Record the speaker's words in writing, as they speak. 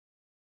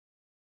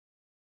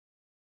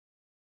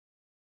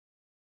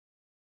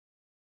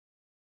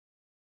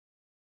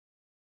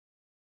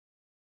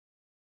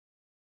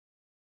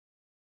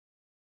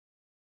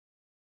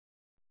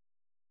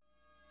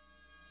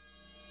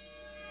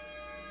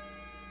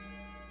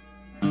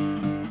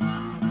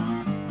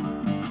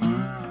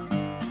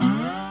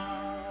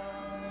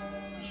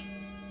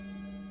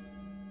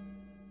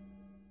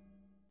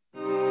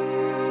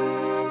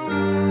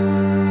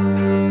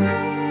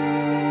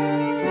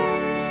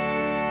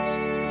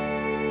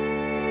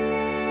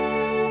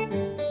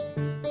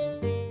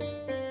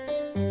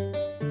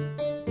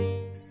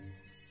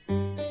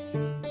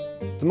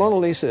The Mona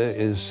Lisa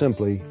is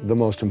simply the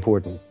most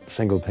important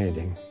single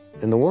painting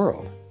in the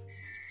world.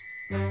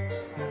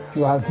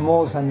 You have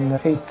more than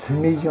 8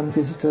 million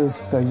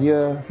visitors per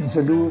year in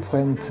the Louvre,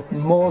 and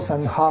more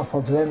than half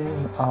of them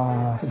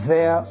are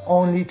there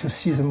only to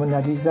see the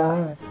Mona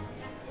Lisa.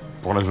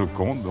 Pour la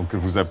Joconde, donc que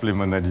vous appelez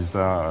Mona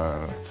Lisa,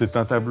 c'est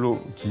un tableau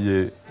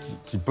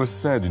qui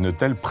possède une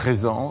telle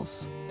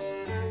présence.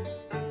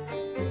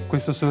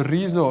 Questo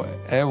sorriso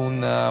è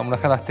una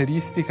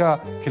caratteristica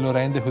che lo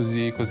rende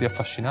così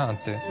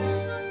affascinante.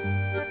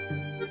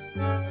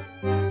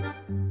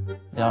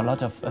 There are a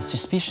lot of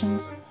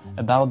suspicions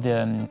about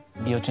the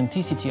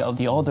authenticity of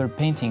the other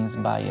paintings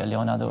by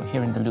Leonardo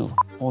here in the Louvre.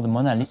 Or the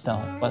Mona Lisa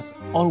was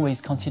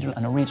always considered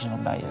an original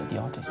by the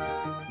artist.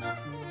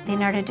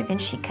 Leonardo da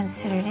Vinci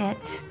considered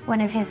it one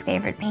of his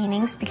favorite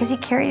paintings because he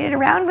carried it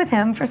around with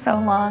him for so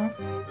long.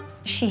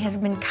 She has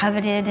been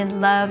coveted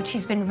and loved,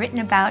 she's been written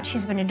about,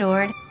 she's been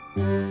adored.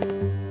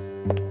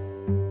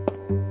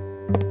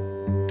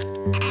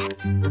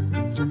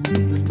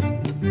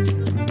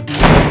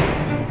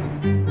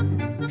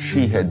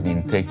 She had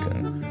been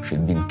taken,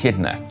 she'd been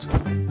kidnapped.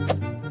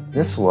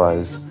 This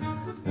was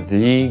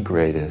the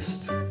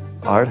greatest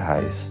art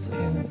heist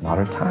in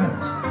modern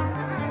times.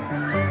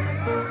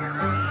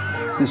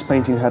 This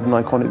painting had an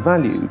iconic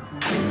value,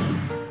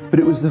 but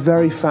it was the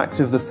very fact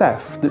of the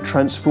theft that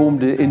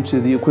transformed it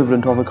into the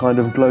equivalent of a kind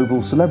of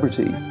global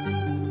celebrity.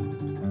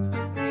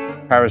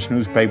 Paris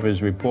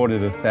newspapers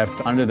reported the theft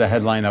under the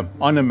headline of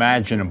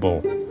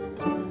unimaginable.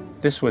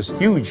 This was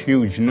huge,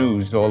 huge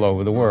news all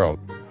over the world.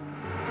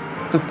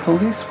 The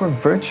police were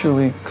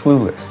virtually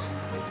clueless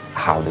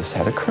how this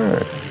had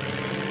occurred.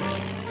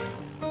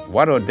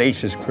 What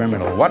audacious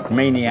criminal, what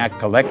maniac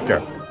collector,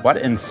 what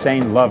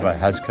insane lover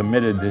has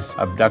committed this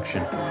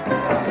abduction?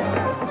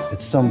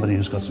 It's somebody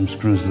who's got some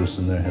screws loose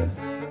in their head.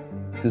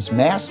 This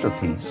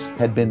masterpiece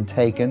had been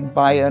taken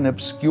by an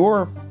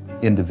obscure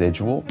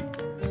individual.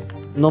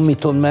 Non mi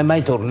è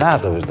mai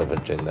tornato questa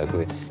faccenda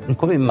qui.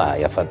 Come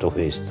mai ha fatto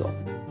questo?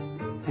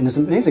 And it's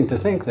amazing to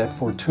think that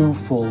for 2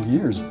 full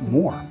years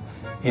more,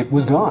 it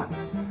was gone.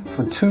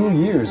 For 2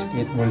 years,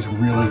 it was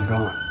really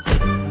gone.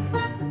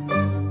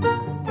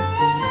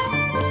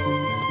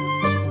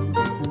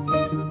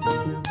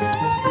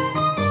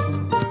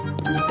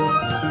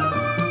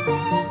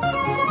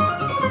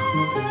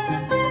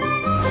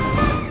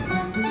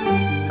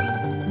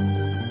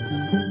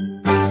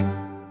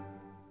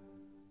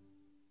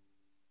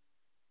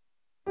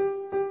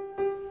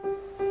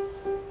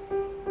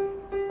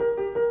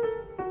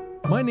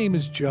 My name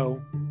is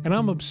Joe, and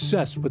I'm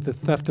obsessed with the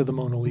theft of the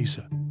Mona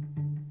Lisa.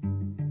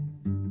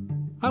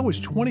 I was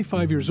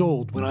 25 years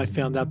old when I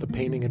found out the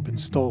painting had been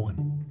stolen,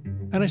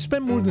 and I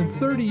spent more than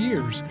 30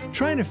 years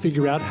trying to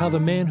figure out how the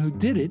man who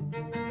did it.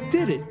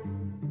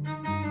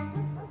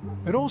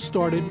 It all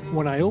started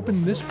when I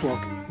opened this book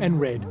and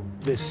read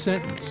this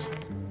sentence.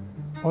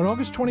 On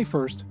August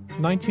 21st,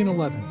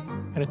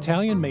 1911, an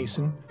Italian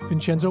mason,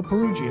 Vincenzo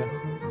Peruggia,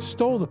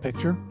 stole the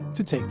picture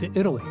to take to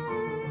Italy.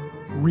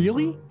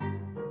 Really?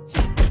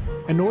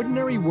 An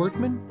ordinary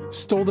workman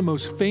stole the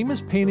most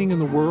famous painting in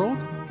the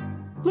world?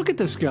 Look at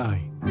this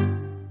guy.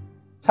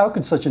 How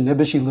could such a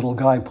nebbishy little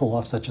guy pull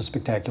off such a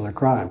spectacular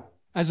crime?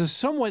 As a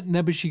somewhat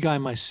nebbishy guy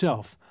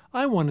myself,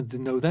 I wanted to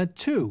know that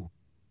too.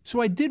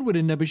 So I did what a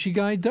nebbishy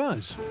guy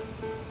does.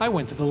 I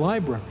went to the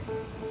library.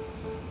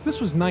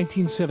 This was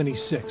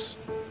 1976,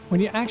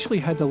 when you actually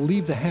had to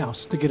leave the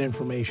house to get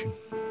information.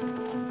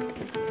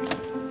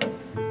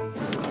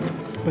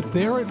 But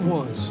there it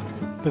was,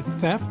 the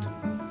theft,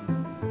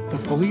 the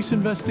police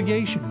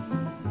investigation,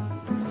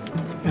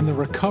 and the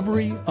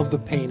recovery of the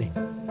painting.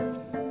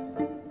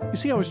 You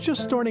see, I was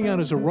just starting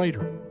out as a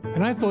writer,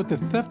 and I thought the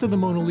theft of the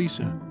Mona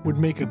Lisa would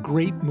make a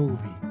great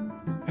movie,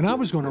 and I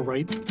was going to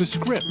write the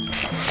script.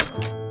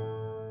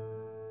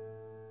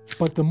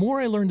 But the more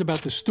I learned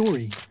about the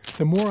story,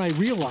 the more I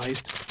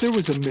realized there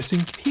was a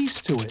missing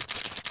piece to it.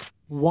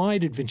 Why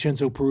did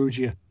Vincenzo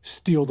Peruggia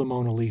steal the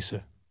Mona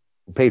Lisa?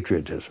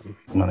 Patriotism.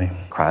 Money.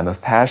 Crime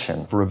of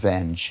passion.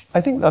 Revenge.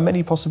 I think there are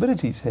many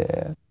possibilities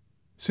here.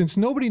 Since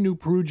nobody knew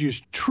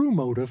Peruggia's true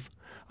motive,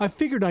 I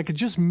figured I could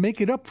just make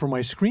it up for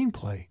my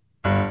screenplay.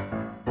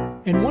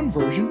 In one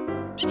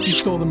version, he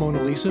stole the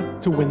Mona Lisa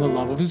to win the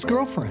love of his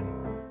girlfriend.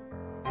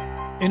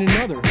 In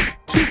another,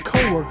 2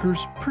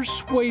 co-workers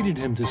persuaded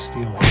him to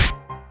steal it.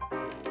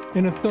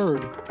 In a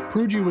third,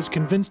 Peruggia was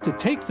convinced to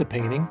take the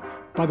painting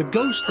by the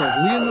ghost of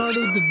Leonardo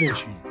da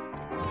Vinci.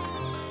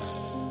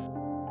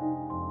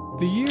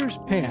 The years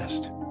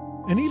passed,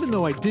 and even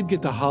though I did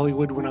get to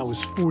Hollywood when I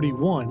was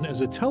 41 as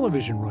a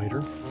television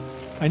writer,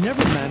 I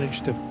never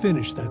managed to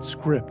finish that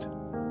script.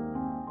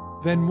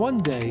 Then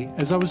one day,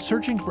 as I was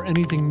searching for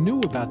anything new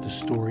about the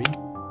story,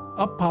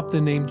 up popped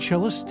the name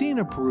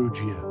Celestina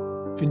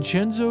Peruggia,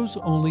 Vincenzo's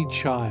only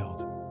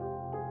child.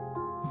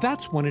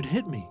 That's when it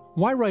hit me.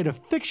 Why write a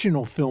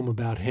fictional film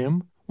about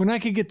him when I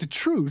could get the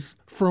truth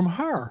from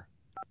her?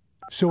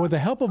 So with the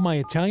help of my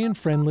Italian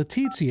friend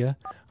Letizia,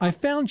 I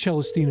found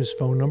Celestina's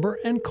phone number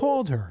and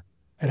called her.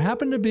 It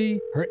happened to be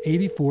her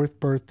 84th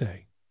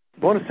birthday.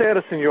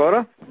 Buonasera,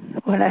 signora.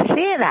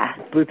 Buonasera.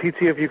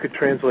 Letizia, if you could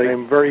translate.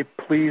 I'm very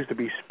pleased to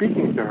be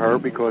speaking to her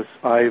because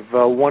I've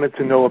wanted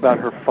to know about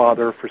her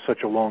father for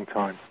such a long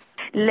time.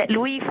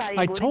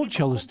 I told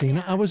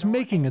Celestina I was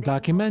making a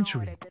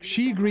documentary.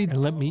 She agreed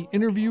and let me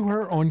interview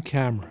her on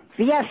camera.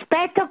 Vi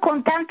aspetto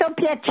con tanto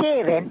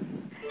piacere.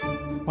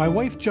 My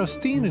wife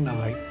Justine and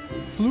I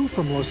flew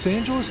from Los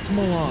Angeles to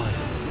Milan.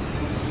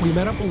 We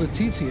met up with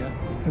Letizia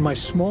and my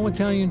small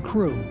Italian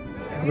crew,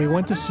 and we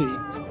went to see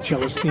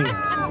Celestina.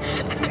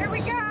 Here we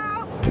go.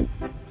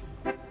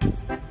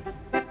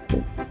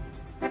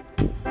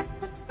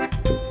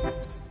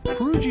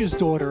 Peruggia's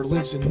daughter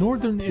lives in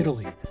northern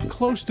Italy,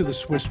 close to the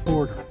Swiss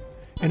border,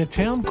 in a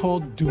town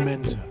called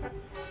Dumenza.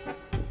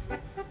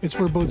 It's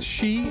where both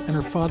she and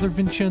her father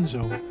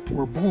Vincenzo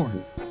were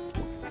born.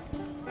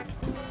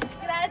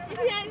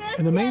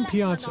 In the main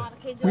piazza,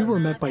 we were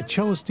met by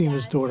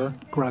Celestina's daughter,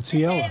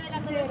 Graziella.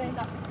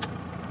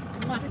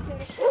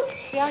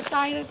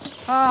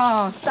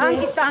 Oh,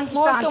 tanti,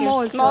 molto.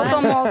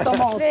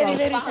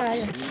 Veri,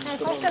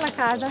 questa è la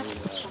casa.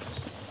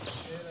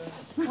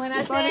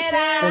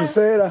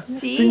 Buonasera,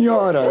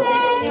 signora.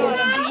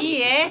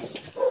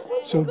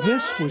 So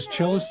this was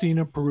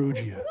Celestina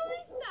Peruggia.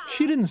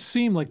 She didn't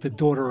seem like the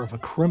daughter of a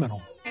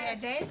criminal.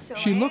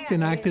 She looked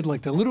and acted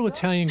like the little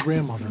Italian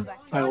grandmother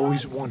I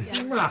always wanted.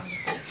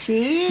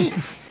 Sì.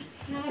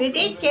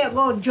 Vedete che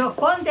ho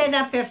Gioconda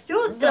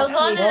dappertutto.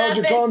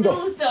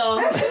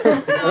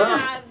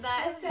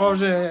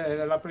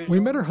 We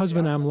met her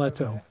husband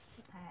Amleto,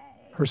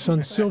 her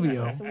son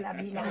Silvio,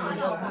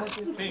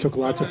 took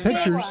lots of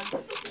pictures,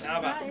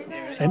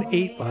 and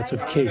ate lots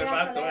of cake.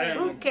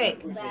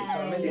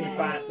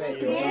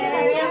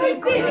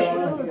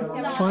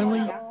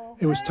 Finally,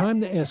 it was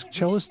time to ask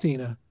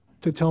Celestina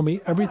to tell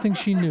me everything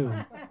she knew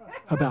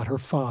about her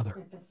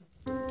father.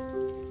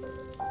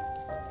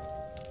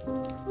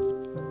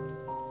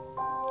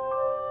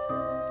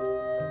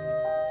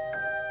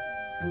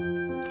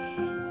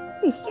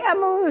 Mi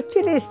chiamo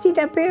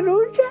Celestina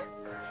Peruggia,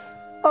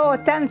 ho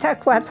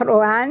 84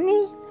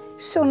 anni,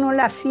 sono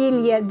la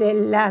figlia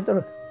del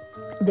ladro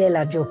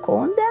della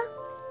Gioconda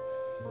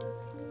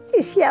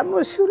e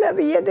siamo sulla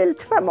via del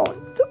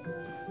tramonto.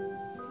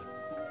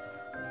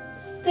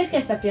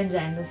 Perché sta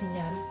piangendo,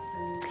 signora?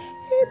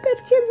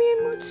 Perché mi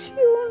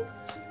emoziono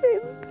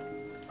sempre.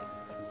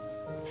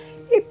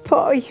 E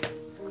poi,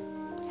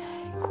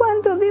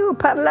 quando devo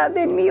parlare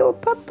del mio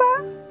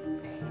papà,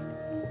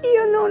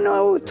 io non ho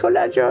avuto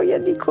la gioia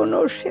di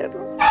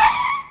conoscerlo.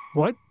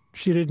 What?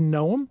 She didn't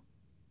know him?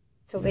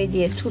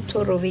 Vedi, è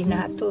tutto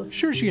rovinato.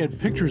 Sure, she had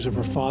pictures of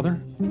her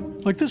father,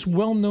 like this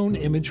well-known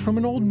image from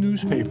an old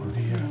newspaper.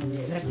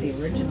 That's the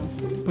original.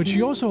 But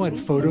she also had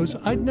photos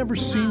I'd never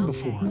seen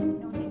before.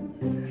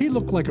 He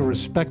looked like a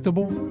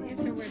respectable,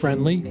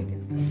 friendly,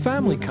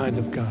 family kind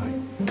of guy.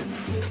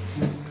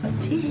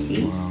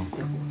 Sì.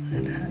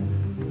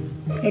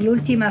 È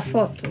l'ultima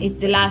foto. It's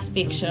the last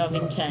picture of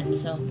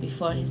Vincenzo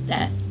before his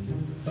death.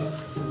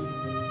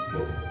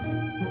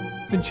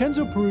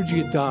 Vincenzo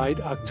Peruggia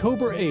died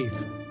October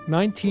 8th,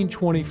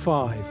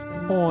 1925,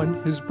 on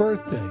his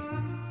birthday.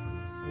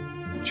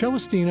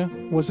 Celestina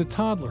was a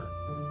toddler.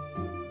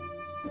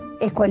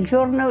 E quel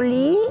giorno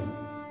lì,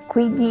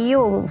 quindi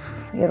io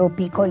ero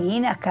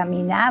piccolina,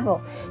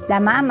 camminavo, la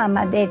mamma mi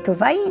ha detto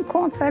vai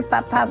incontro al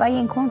papà,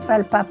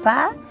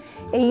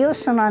 e io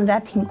sono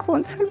andata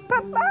incontro al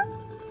papà.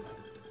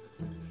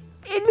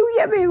 E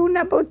lui aveva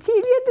una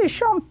bottiglia di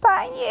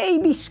champagne e i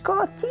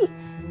biscotti,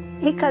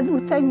 è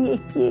caduto ai miei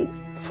piedi,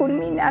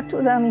 fulminato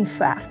da un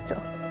infarto.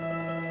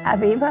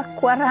 Aveva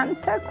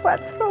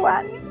 44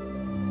 anni.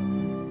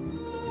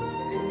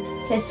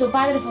 Se suo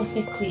padre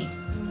fosse qui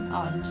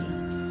oggi,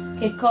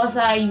 che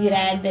cosa gli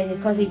direbbe, che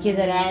cosa gli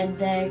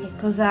chiederebbe, che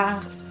cosa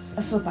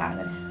a suo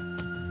padre?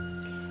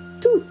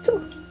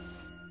 Tutto.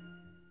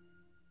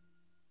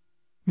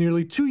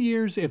 Nearly 2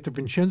 years after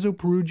Vincenzo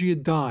Peruggia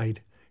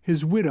died,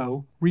 his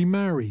widow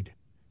remarried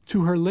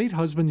to her late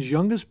husband's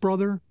youngest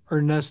brother,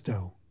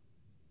 Ernesto.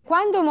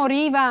 Quando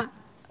moriva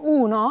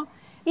uno,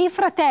 il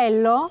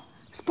fratello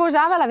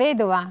sposava la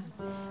vedova.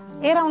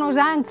 Era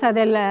un'usanza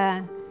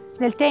del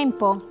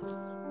tempo.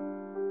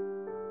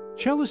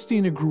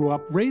 Celestina grew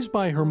up raised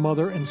by her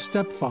mother and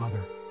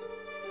stepfather.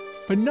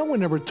 But no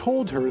one ever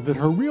told her that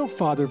her real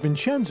father,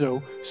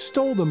 Vincenzo,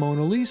 stole the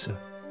Mona Lisa.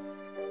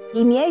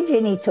 I miei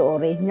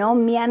genitori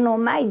non mi hanno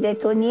mai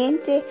detto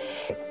niente,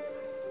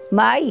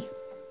 mai.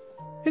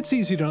 It's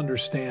easy to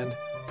understand.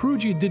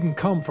 Peruggia didn't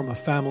come from a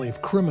family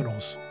of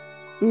criminals.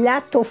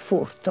 L'atto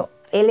furto,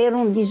 ed era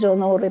un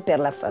disonore per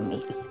la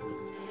famiglia,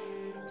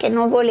 che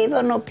non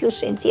volevano più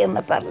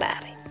sentirne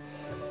parlare.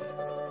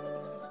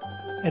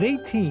 At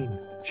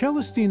 18,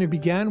 Celestina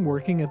began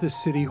working at the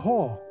city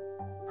hall.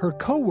 Her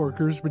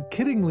co-workers would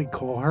kiddingly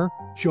call her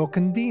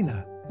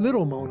Giocondina,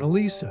 Little Mona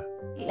Lisa.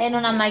 Lei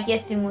non ha mai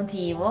chiesto il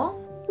motivo?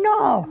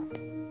 No.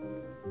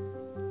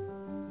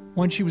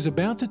 When she was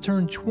about to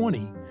turn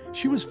 20,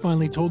 she was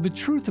finally told the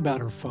truth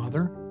about her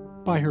father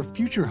by her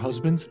future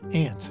husband's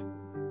aunt.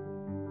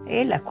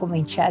 Ella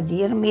comincia a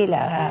dirmi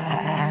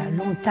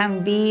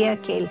lontan via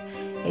che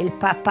il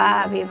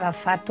papà aveva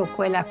fatto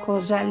quella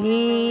cosa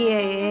lì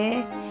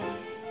e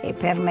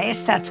per me è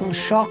stato un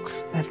shock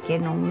perché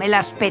non me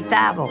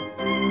l'aspettavo.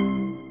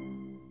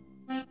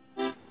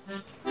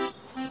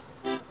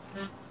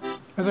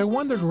 As I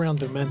wandered around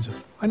Demenza,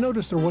 I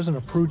noticed there wasn't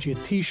a Peruggia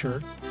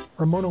t-shirt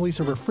or Mona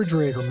Lisa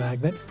refrigerator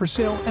magnet for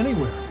sale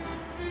anywhere.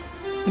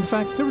 In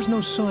fact, there was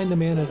no sign the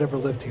man had ever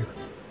lived here.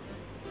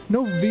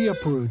 No Via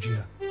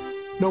Peruggia,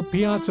 no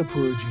Piazza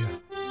Peruggia,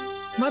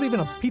 not even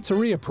a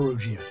Pizzeria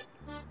Peruggia.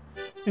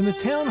 In the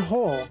town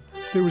hall,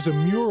 there was a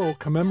mural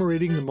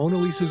commemorating the Mona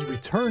Lisa's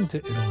return to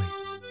Italy.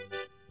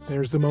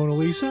 There's the Mona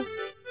Lisa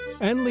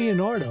and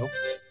Leonardo,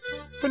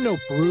 but no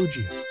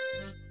Peruggia.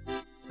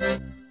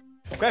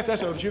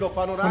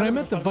 When I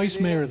met the vice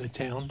mayor of the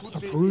town, a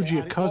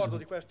Peruggia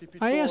cousin,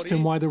 I asked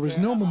him why there was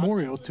no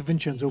memorial to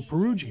Vincenzo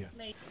Peruggia.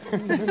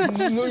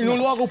 In un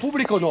luogo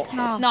pubblico no.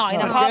 No,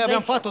 in a Perché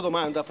abbiamo fatto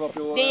domanda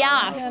proprio. They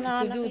asked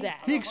to do that.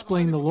 He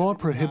explained the law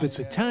prohibits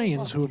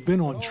Italians who have been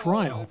on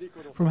trial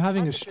from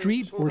having a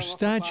street or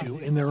statue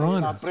in their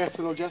honor.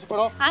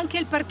 Anche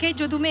il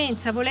parcheggio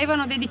Dumenza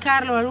volevano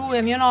dedicarlo a lui e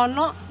a mio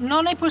nonno.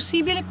 Non è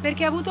possibile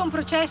perché ha avuto un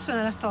processo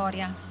nella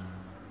storia.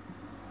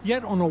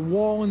 Yet on a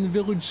wall in the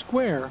village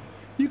square,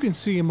 you can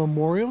see a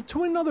memorial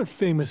to another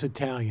famous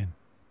Italian,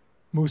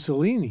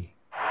 Mussolini.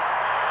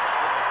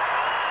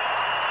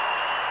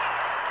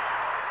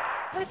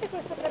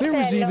 There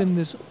was even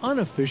this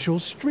unofficial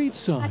street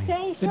sign.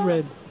 It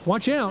read,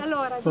 "Watch out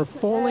for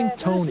falling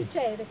Tony."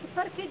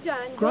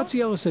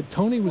 Graziella said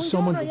Tony was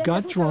someone who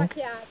got drunk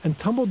and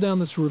tumbled down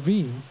this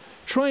ravine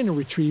trying to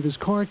retrieve his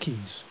car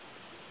keys.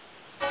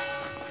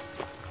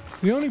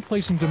 The only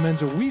place in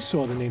Demenza we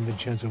saw the name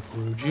Vincenzo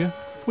Peruggia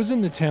was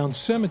in the town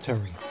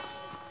cemetery.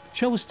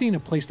 Celestina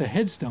placed a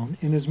headstone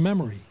in his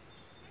memory.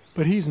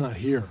 But he's not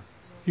here.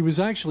 He was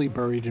actually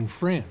buried in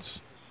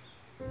France.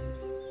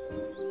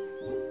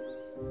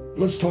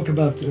 Let's talk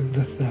about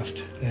the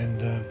theft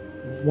and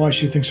why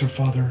she thinks her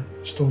father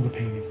stole the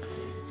painting.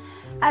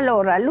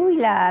 Allora, lui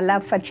la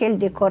faceva il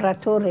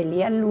decoratore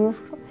lì al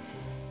Louvre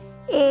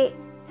e,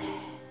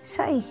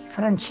 sai, i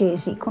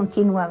francesi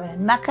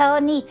continuavano.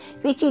 Macaroni,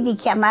 invece di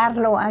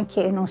chiamarlo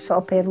anche, non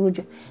so,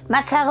 Peruggia,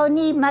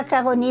 Macaroni,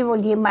 Macaroni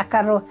vuol dire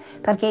macaroni,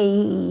 perché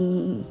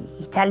gli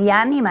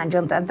italiani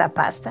mangiano tanta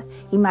pasta,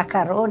 i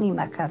macaroni,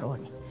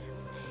 macaroni.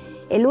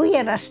 E lui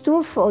era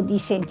stufo di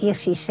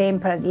sentirsi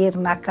sempre a dire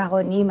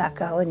macaroni,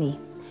 macaroni.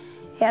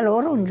 E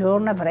allora un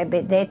giorno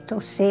avrebbe detto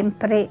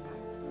sempre,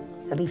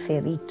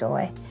 riferito,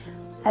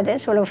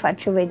 adesso lo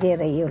faccio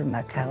vedere io il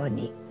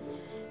macaroni.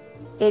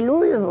 E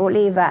lui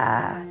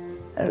voleva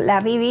la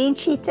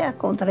rivincita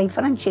contro i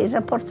francesi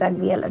a portare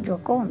via la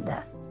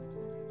Gioconda.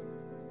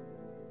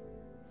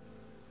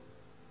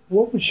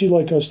 What would she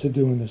like us to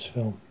do in this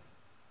film?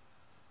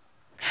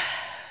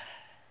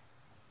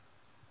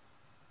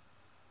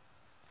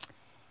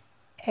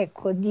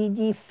 Ecco,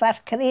 di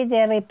far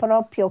credere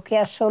proprio che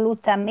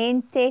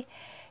assolutamente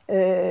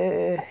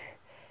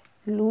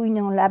lui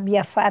non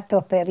l'abbia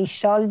fatto per i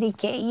soldi,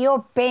 che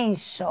io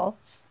penso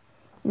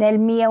nel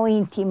mio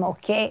intimo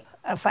che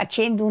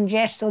facendo un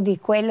gesto di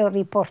quello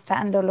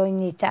riportandolo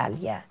in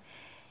Italia.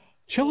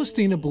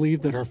 Celestina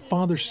believed that her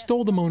father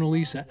stole the Mona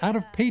Lisa out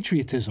of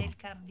patriotism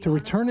to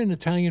return an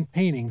Italian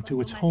painting to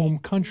its home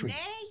country.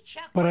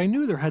 But I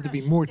knew there had to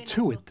be more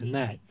to it than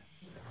that.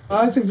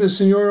 I think the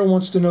Signora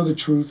wants to know the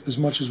truth as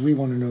much as we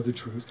want to know the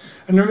truth.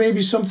 And there may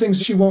be some things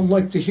she won't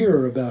like to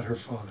hear about her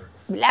father.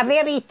 La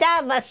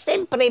verità va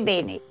sempre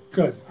bene.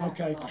 Good,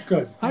 okay,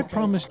 good. I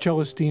promised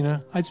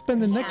Celestina I'd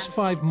spend the next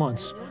 5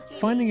 months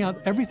finding out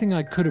everything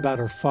I could about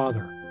her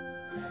father.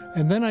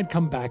 And then I'd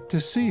come back to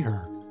see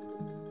her.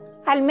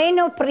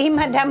 Almeno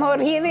prima da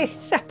morire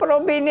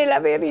saprò bene la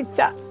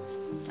verità.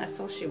 That's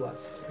all she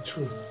wants. The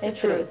truth. The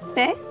truth.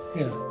 Eh?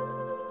 Yeah.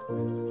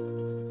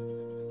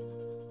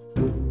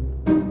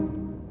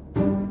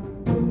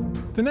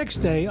 The next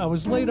day, I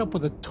was laid up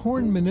with a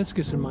torn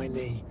meniscus in my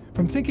knee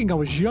from thinking I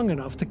was young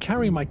enough to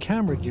carry my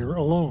camera gear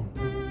alone.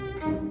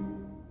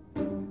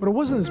 But it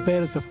wasn't as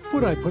bad as the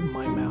foot I put in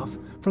my mouth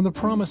from the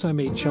promise I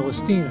made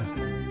Celestina.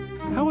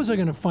 How was I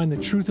going to find the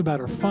truth about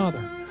her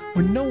father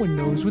when no one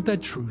knows what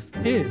that truth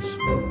is?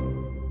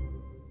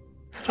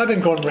 I've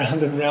been going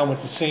round and round with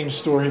the same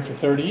story for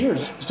 30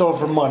 years. He stole it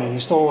for money, he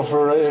stole it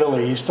for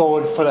Italy, he stole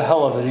it for the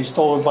hell of it, he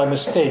stole it by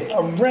mistake.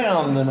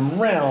 Around and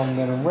around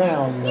and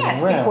around and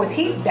Yes, around. because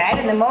he's dead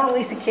and the Mona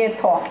Lisa can't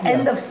talk. Yeah.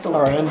 End of story.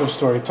 All right, end of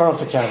story. Turn off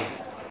the camera.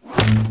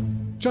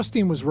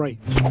 Justine was right.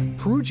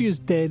 Peruggia is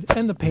dead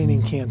and the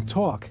painting can't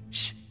talk.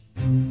 Shh.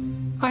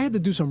 I had to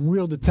do some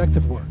real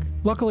detective work.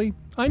 Luckily,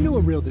 I knew a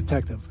real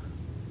detective.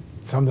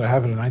 Something that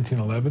happened in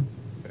 1911,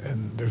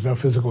 and there's no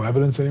physical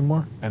evidence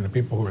anymore, and the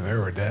people who were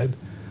there are dead.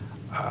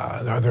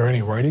 Are there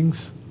any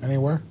writings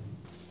anywhere?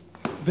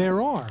 There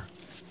are.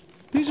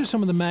 These are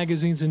some of the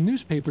magazines and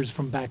newspapers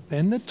from back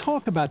then that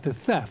talk about the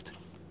theft.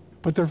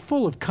 But they're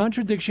full of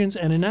contradictions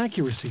and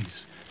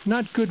inaccuracies,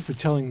 not good for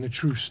telling the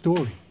true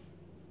story.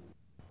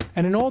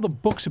 And in all the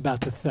books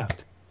about the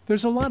theft,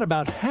 There's a lot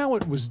about how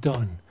it was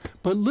done,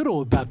 but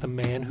little about the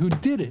man who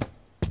did it.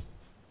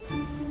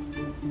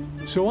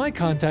 So I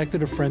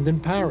contacted a friend in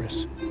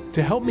Paris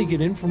to help me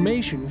get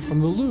information from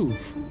the Louvre.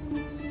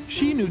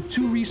 She knew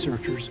two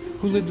researchers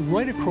who lived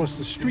right across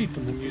the street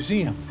from the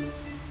museum.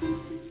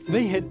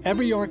 They hit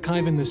every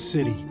archive in the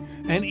city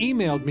and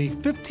emailed me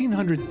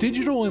 1,500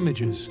 digital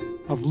images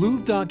of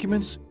Louvre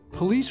documents,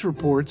 police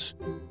reports,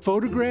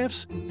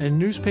 photographs, and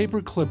newspaper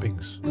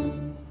clippings.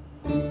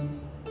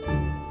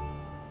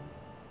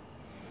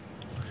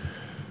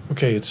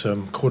 Okay, it's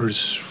quarter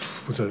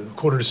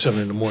to 7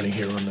 in the morning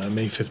here on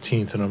May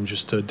 15th, and I'm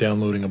just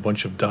downloading a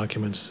bunch of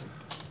documents.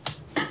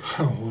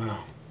 Oh, wow.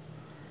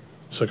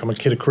 It's like I'm a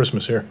kid at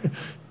Christmas here.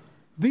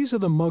 These are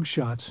the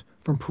mugshots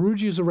from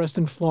Peruggia's arrest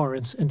in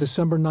Florence in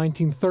December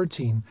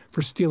 1913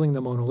 for stealing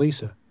the Mona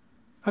Lisa.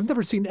 I've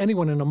never seen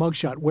anyone in a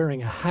mugshot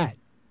wearing a hat.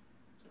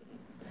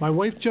 My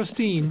wife,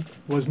 Justine,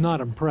 was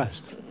not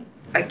impressed.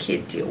 I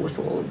can't deal with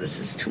all of this.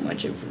 It's too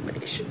much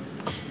information.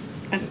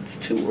 And it's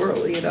too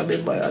early, and I'm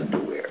in my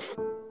underwear.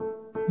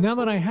 Now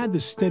that I had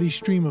this steady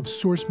stream of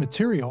source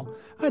material,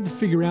 I had to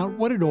figure out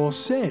what it all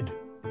said.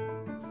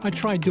 I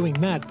tried doing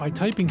that by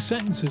typing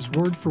sentences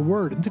word for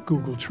word into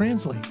Google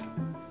Translate.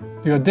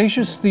 The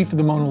audacious thief of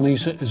the Mona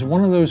Lisa is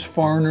one of those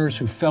foreigners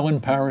who fell in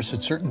Paris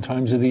at certain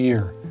times of the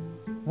year.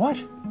 What?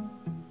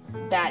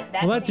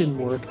 Well, that didn't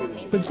work,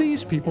 but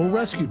these people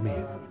rescued me.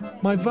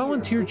 My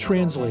volunteer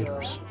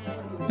translators.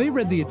 They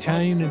read the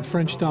Italian and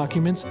French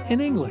documents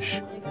in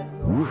English.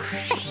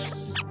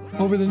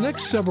 Over the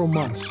next several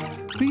months,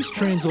 these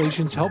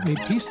translations helped me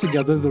piece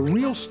together the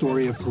real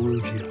story of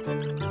Peruggia.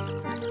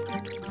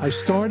 I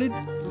started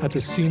at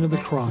the scene of the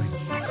crime.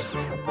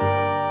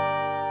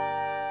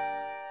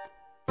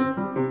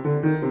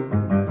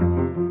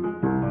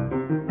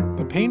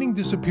 The painting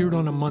disappeared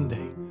on a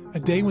Monday, a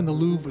day when the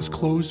Louvre was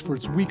closed for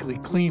its weekly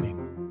cleaning.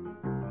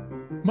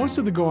 Most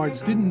of the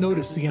guards didn't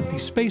notice the empty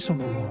space on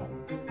the wall,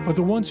 but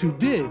the ones who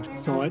did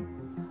thought,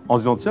 en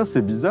se disant, tiens,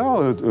 c'est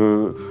bizarre,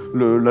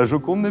 la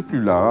Joconde n'est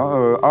plus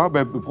là.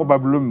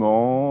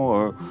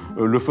 Probablement,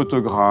 le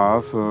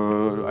photographe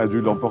a dû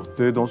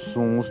l'emporter dans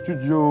son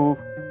studio.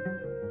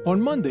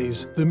 On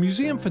Mondays, the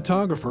museum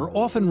photographer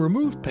often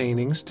removed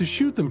paintings to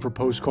shoot them for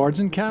postcards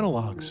and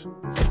catalogs.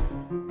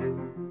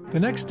 The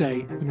next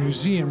day, the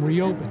museum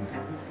reopened.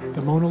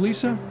 The Mona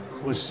Lisa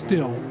was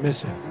still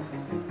missing.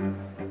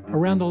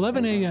 Around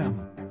 11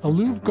 a.m., a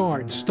Louvre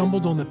guard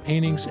stumbled on the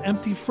painting's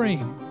empty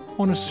frame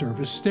on a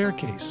service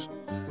staircase.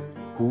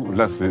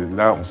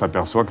 Là, on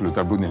s'aperçoit que le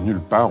tableau n'est nulle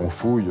part, on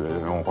fouille,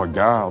 on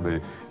regarde,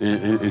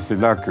 et c'est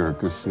là que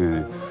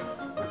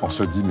on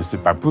se dit, mais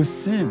c'est pas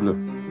possible.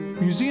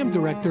 Museum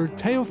director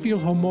Théophile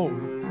Homo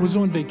was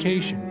on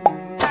vacation.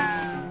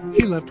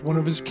 He left one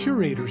of his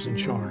curators in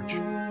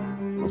charge.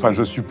 Enfin,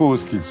 je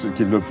suppose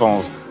qu'il le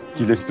pense,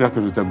 qu'il espère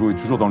que le tableau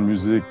est toujours dans le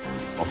musée.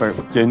 Enfin,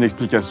 qu'il y a une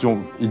explication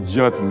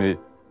idiote, mais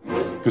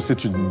que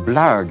c'est une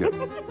blague,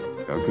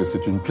 que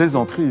c'est une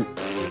plaisanterie.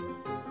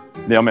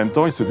 Mais en même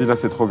temps, il se dit, là,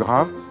 c'est trop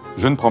grave,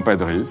 je ne prends pas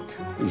de risque,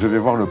 je vais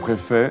voir le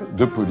préfet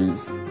de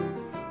police.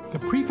 The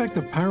prefect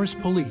of Paris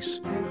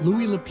police,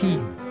 Louis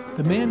Lepine,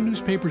 the man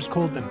newspapers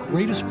called the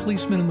greatest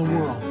policeman in the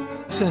world,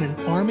 sent an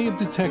army of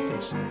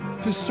detectives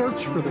to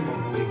search for the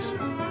Mona Lisa.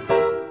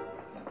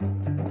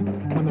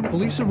 When the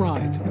police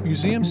arrived,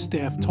 museum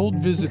staff told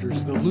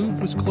visitors the Louvre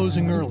was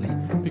closing early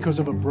because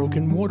of a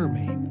broken water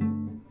main.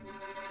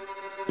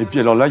 Et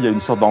puis alors là, il y a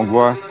une sorte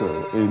d'angoisse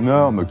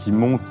énorme qui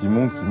monte,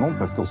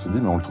 parce qu'on se dit,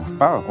 mais on ne le trouve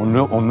pas, on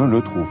ne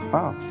le trouve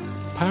pas.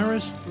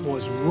 Paris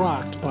was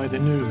rocked by the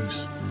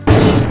news.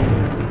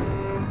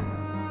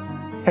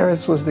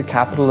 Paris was the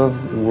capital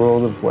of the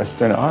world of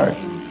Western art.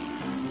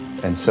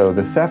 And so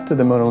the theft of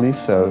the Mona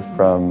Lisa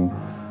from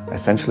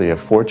essentially a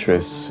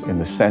fortress in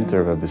the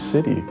center of the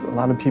city, a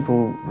lot of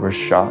people were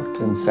shocked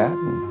and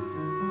saddened.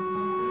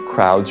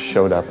 Crowds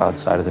showed up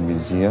outside of the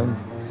museum,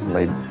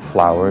 laid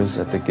flowers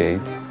at the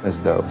gate as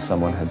though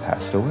someone had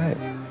passed away.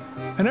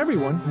 And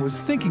everyone was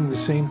thinking the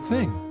same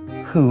thing.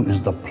 Who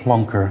is the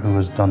plunker who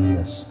has done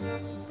this?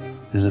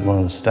 Is it one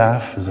of the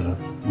staff? Is it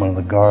one of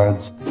the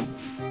guards?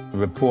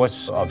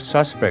 Reports of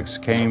suspects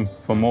came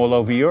from all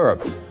over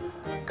Europe.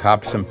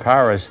 Cops in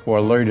Paris were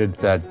alerted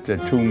that the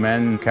two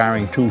men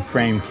carrying two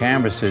framed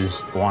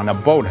canvases were on a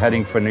boat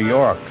heading for New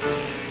York.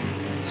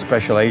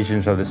 Special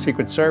agents of the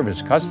Secret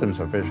Service, customs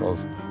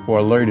officials, were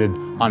alerted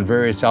on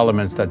various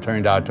elements that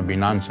turned out to be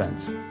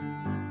nonsense.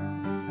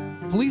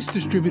 Police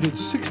distributed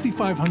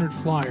 6,500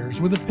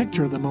 flyers with a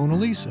picture of the Mona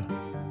Lisa,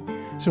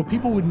 so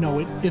people would know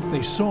it if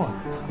they saw it.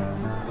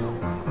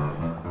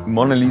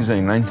 Mona Lisa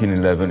in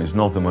 1911 is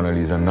not the Mona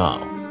Lisa now.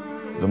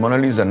 The Mona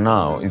Lisa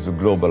now is a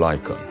global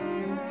icon.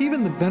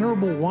 Even the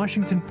venerable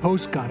Washington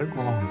Post got it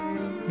wrong.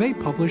 They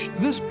published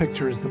this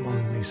picture as the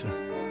Mona Lisa.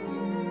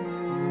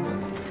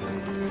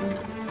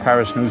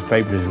 Paris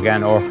newspapers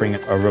began offering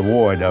a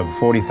reward of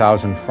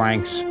 40,000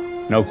 francs,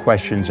 no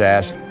questions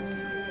asked.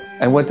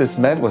 And what this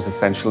meant was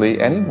essentially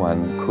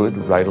anyone could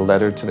write a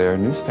letter to their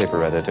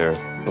newspaper editor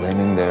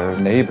blaming their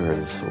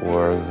neighbors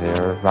or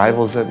their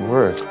rivals at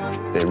work.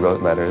 They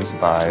wrote letters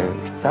by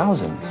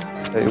thousands.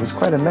 It was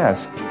quite a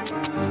mess.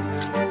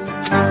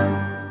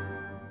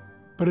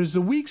 But as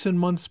the weeks and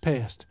months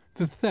passed,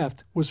 the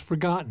theft was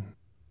forgotten.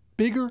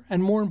 Bigger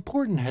and more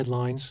important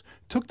headlines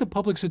took the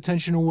public's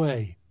attention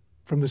away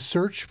from the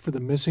search for the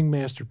missing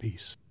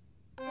masterpiece.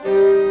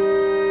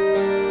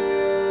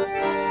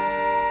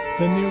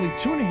 Then nearly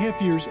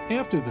 2.5 years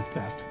after the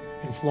theft,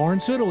 in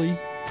Florence, Italy,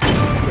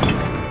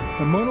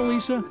 the Mona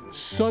Lisa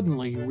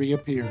suddenly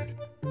reappeared.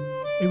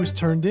 It was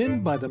turned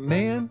in by the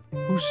man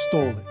who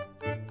stole it.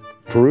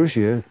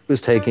 Peruggia was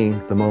taking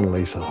the Mona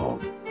Lisa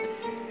home.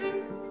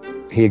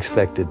 He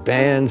expected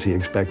bands, he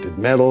expected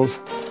medals.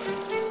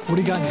 What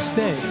he got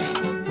instead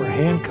were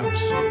handcuffs.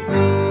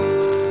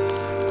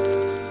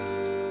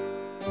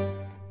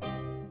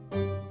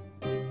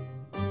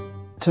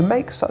 To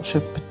make such a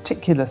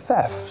particular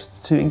theft,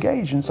 to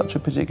engage in such a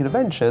particular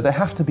venture, there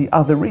have to be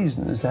other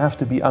reasons, there have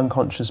to be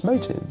unconscious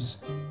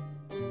motives.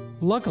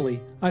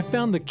 Luckily, I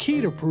found the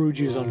key to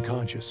Peruggia's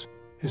unconscious,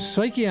 his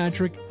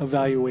psychiatric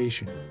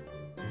evaluation.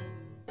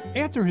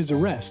 After his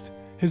arrest,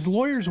 his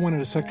lawyers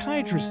wanted a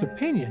psychiatrist's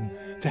opinion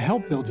to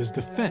help build his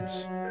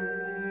defense.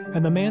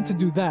 And the man to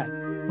do that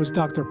was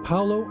Dr.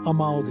 Paolo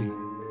Amaldi.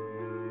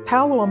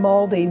 Paolo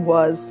Amaldi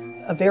was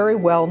a very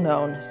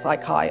well-known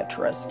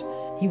psychiatrist.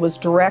 He was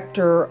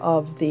director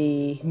of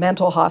the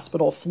mental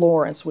hospital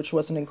Florence, which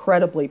was an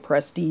incredibly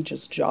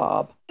prestigious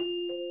job.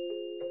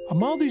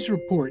 Amaldi's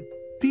report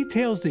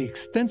details the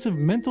extensive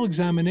mental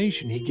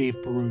examination he gave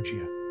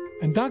Peruggia,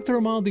 and Dr.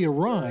 Amaldi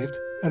arrived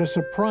at a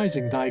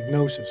surprising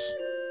diagnosis.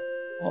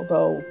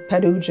 Although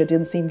Peruggia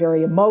didn't seem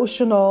very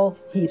emotional,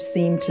 he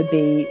seemed to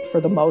be,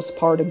 for the most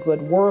part, a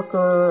good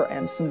worker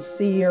and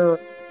sincere,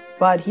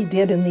 but he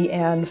did in the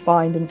end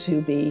find him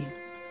to be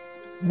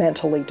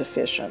mentally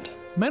deficient.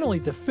 Mentally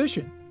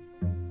deficient?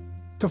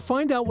 To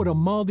find out what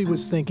Amaldi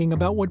was thinking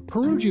about what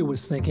Peruggia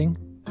was thinking,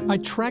 I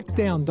tracked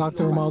down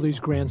Dr. Amaldi's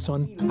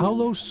grandson,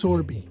 Paolo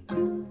Sorbi.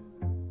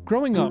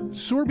 Growing up,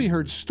 Sorbi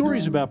heard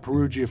stories about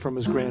Peruggia from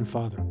his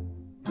grandfather.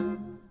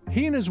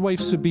 He and his wife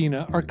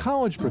Sabina are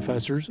college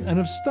professors and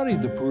have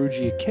studied the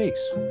Peruggia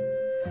case.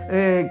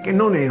 Che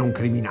non era un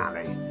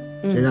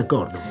criminale, sei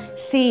d'accordo?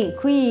 Sì,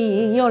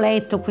 qui io ho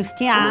letto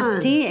questi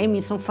atti e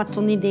mi sono fatto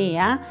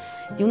un'idea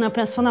di una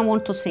persona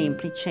molto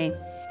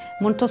semplice.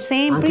 Molto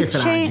semplice,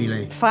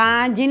 anche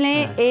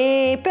fragile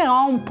e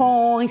però un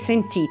po'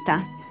 risentita.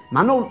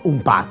 Ma non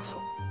un pazzo,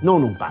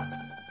 non un pazzo.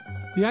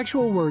 The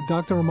actual word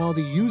Dr.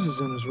 Amaldi uses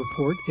in his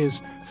report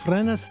is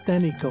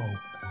frenastenico,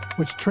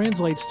 which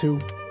translates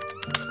to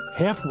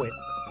half-wit.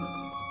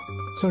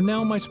 So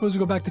now am I supposed to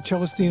go back to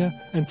Celestina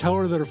and tell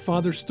her that her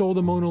father stole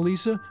the Mona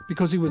Lisa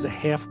because he was a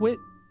half-wit?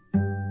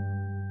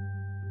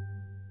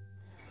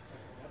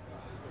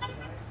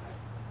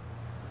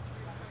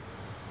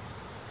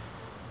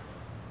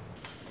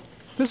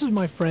 This is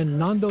my friend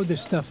Nando De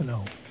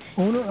Stefano,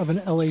 owner of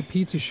an LA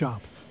pizza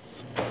shop.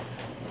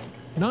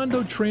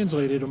 Nando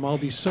translated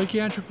Amaldi's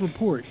psychiatric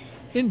report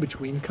in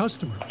between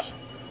customers.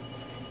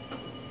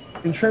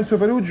 Vincenzo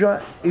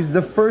Peruggia is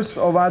the first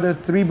of other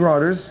 3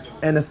 brothers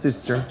and a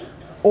sister.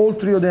 All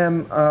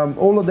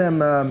of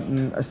them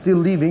are still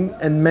living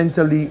and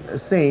mentally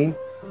sane.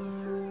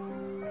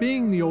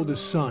 Being the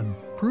oldest son,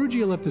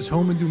 Peruggia left his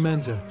home in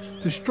Dumenza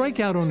to strike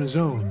out on his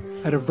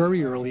own at a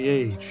very early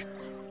age.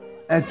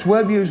 At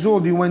 12 years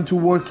old, he went to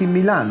work in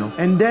Milano,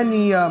 and then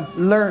he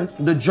learned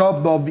the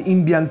job of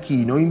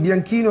imbianchino.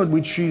 Imbianchino,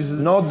 which is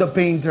not the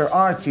painter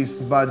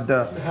artist, but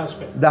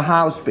the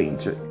house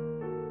painter.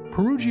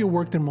 Peruggia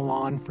worked in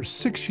Milan for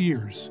 6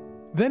 years.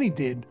 Then he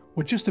did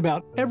what just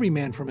about every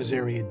man from his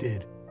area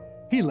did.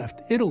 He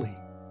left Italy.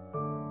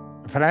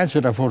 Francia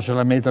era forse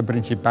la meta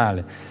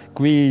principale.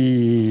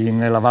 Qui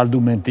nella Val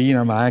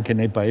Dumentina, ma anche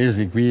nei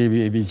paesi qui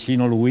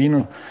vicino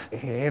Luino,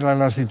 era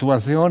la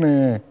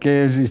situazione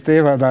che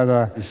esisteva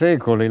da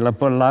secoli, la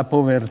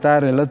povertà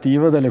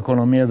relativa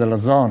dell'economia della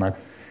zona.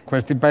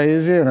 Questi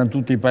paesi erano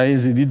tutti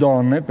paesi di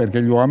donne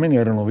perché gli uomini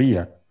erano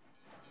via.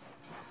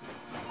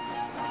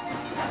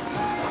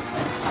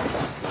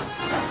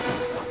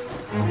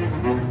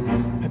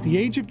 At the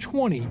age of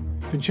 20,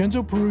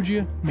 Vincenzo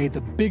Peruggia made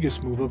the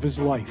biggest move of his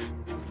life,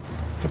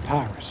 to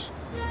Paris.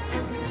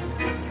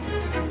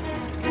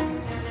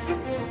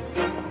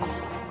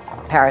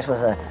 Paris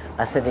was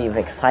a city of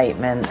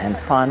excitement and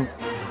fun.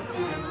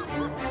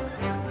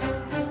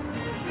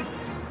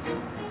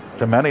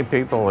 To many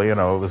people, you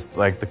know, it was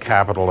like the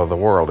capital of the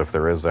world, if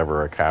there is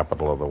ever a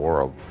capital of the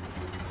world.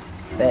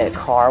 The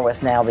car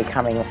was now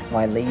becoming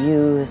widely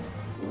used.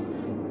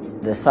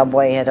 The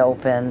subway had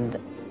opened.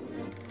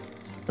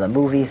 The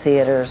movie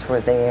theaters were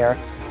there.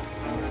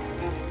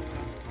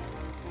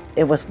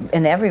 It was,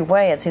 in every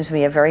way, it seems to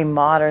be a very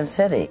modern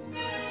city.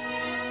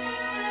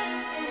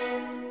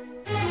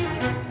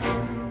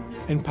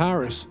 In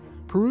Paris,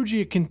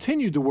 Peruggia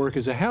continued to work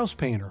as a house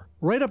painter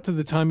right up to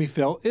the time he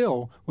fell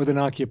ill with an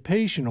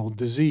occupational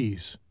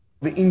disease.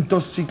 The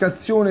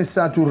intoxicazione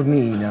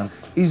saturnina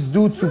is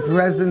due to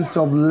presence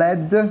of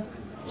lead.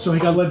 So he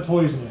got lead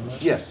poisoning,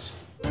 right? Yes.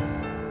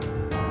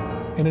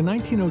 In a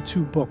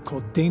 1902 book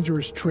called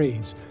Dangerous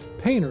Trades,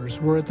 painters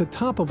were at the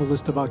top of a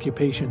list of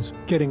occupations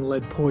getting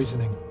lead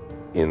poisoning.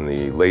 In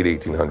the late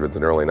 1800s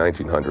and early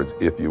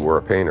 1900s, if you were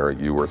a painter,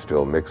 you were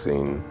still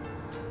mixing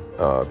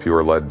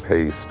pure lead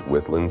paste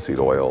with linseed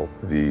oil.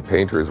 The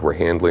painters were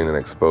handling and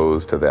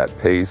exposed to that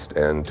paste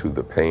and to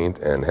the paint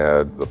and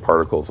had the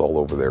particles all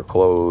over their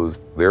clothes.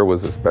 There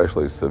was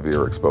especially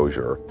severe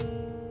exposure.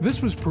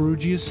 This was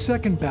Peruggia's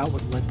second bout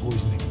with lead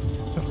poisoning.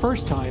 The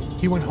first time,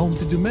 he went home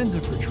to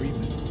Dumenza for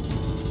treatment.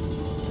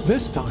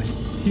 This time,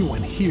 he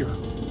went here,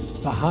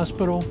 the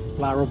Hospital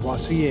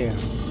Lariboisiere.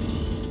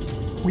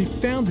 We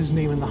found his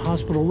name in the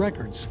hospital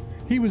records.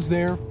 He was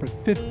there for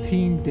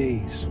 15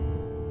 days.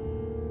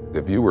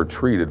 If you were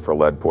treated for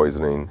lead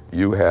poisoning,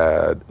 you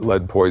had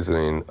lead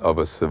poisoning of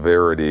a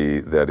severity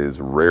that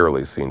is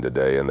rarely seen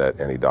today and that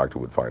any doctor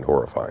would find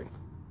horrifying.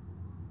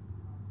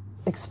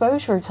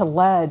 Exposure to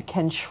lead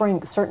can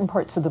shrink certain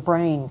parts of the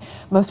brain,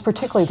 most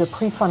particularly the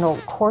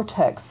prefrontal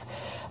cortex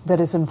that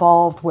is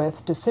involved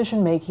with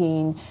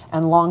decision-making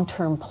and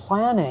long-term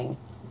planning.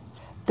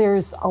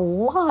 There's a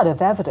lot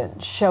of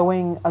evidence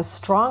showing a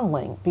strong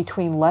link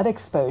between lead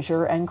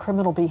exposure and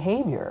criminal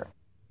behavior.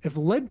 If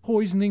lead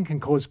poisoning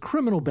can cause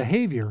criminal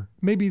behavior,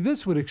 maybe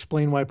this would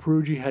explain why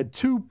Peruggia had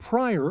 2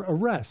 prior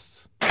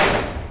arrests.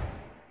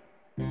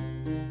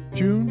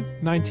 June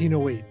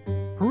 1908.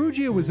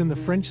 Peruggia was in the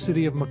French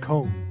city of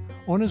Macaroni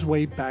on his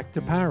way back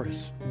to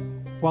Paris.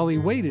 While he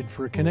waited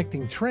for a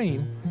connecting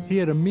train, he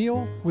had a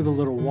meal with a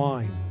little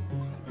wine.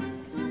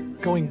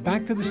 Going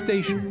back to the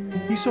station,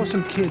 he saw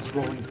some kids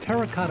rolling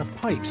terracotta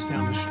pipes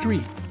down the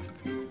street.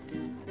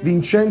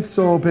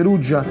 Vincenzo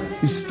Peruggia,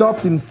 he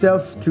stopped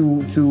himself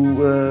to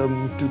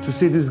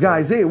say to these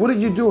guys, hey, what are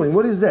you doing?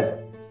 What is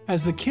that?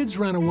 As the kids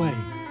ran away,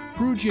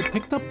 Peruggia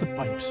picked up the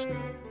pipes,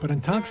 but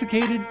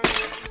intoxicated,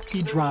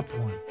 he dropped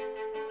one.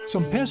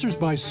 Some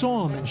passers-by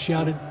saw him and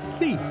shouted,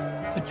 thief,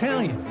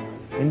 Italian.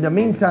 In the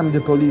meantime, the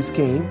police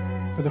came.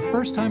 For the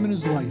first time in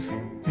his life,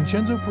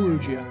 Vincenzo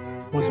Peruggia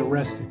was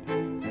arrested.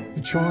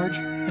 The charge,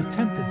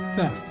 attempted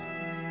theft.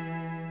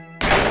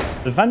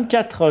 Le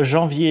 24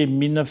 janvier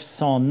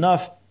 1909,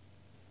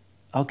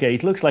 okay,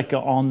 it looks like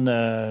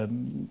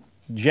on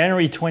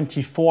January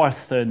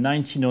 24th,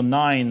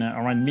 1909,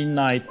 around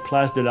midnight,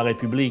 Place de la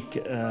République,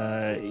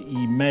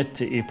 he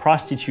met a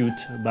prostitute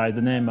by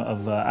the name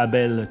of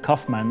Abel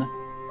Kaufman.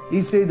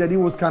 He said that he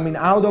was coming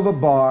out of a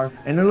bar,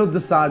 and all of a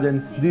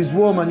sudden, this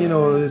woman, you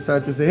know,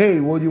 started to say, hey,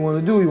 what do you want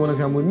to do? You want to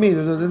come with me?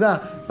 Da, da, da, da.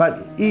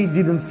 But he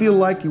didn't feel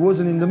like he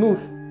wasn't in the mood.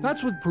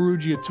 That's what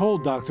Peruggia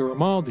told Dr.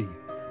 Amaldi.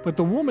 But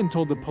the woman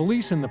told the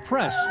police and the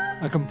press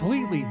a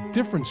completely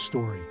different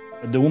story.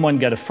 The woman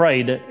got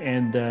afraid,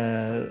 and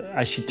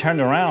as she turned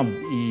around,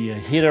 he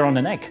hit her on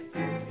the neck.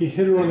 He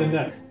hit her on the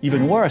neck?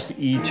 Even worse,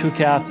 he took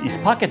out his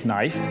pocket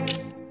knife.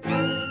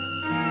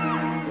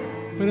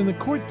 But in the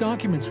court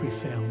documents we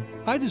found,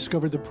 I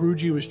discovered that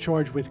Peruggia was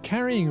charged with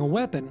carrying a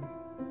weapon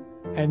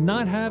and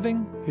not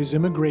having his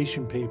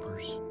immigration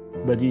papers.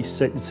 But it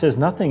says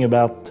nothing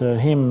about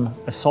him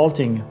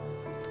assaulting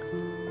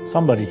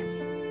somebody.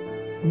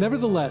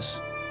 Nevertheless,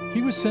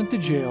 he was sent to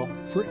jail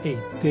for 8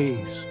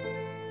 days.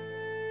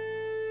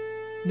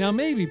 Now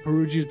maybe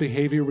Peruggia's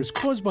behavior was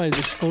caused by his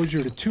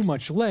exposure to too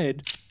much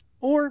lead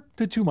or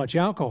to too much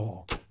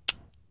alcohol.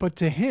 But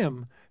to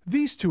him,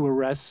 these 2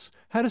 arrests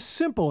had a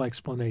simple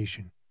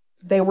explanation.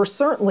 They were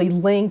certainly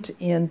linked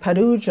in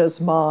Peruggia's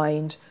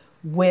mind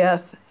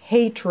with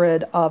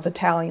hatred of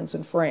Italians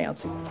in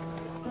France.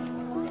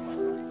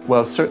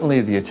 Well,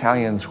 certainly the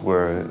Italians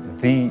were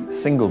the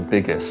single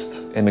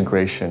biggest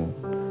immigration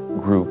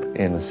group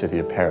in the city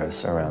of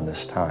Paris around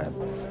this time.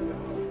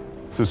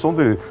 Ce sont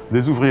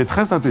des ouvriers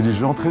très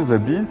intelligents, très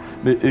habiles,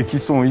 et qui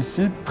sont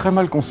ici très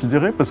mal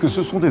considérés parce que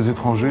ce sont des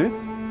étrangers.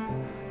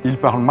 Ils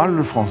parlent mal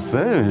le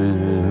français,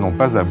 ils n'ont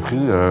pas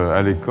appris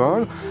à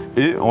l'école,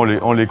 et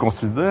on les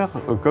considère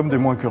comme des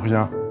moins que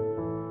rien.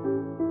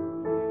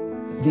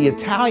 The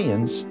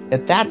Italians,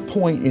 at that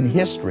point in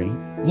history,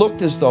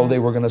 looked as though they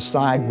were going to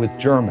side with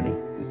Germany,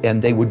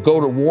 and they would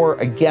go to war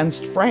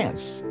against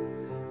France.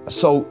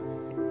 So,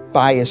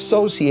 by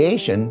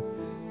association,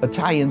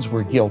 Italians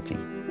were guilty.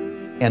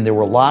 And there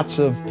were lots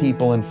of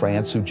people in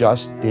France who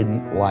just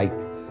didn't like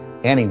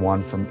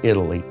anyone from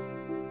Italy.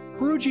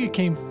 Peruggia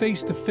came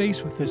face to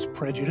face with this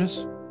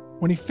prejudice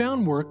when he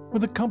found work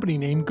with a company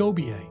named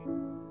Gobier.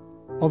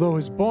 Although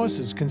his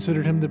bosses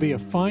considered him to be a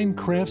fine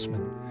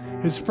craftsman,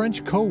 his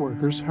French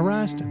co-workers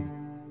harassed him.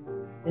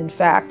 In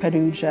fact,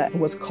 Peruggia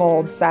was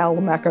called sale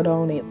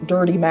macaroni,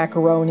 dirty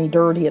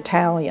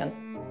Italian.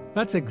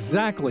 That's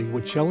exactly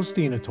what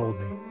Celestina told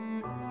me.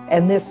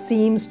 And this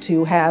seems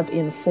to have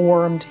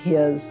informed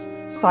his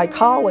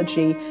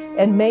psychology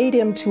and made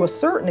him, to a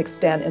certain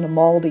extent, in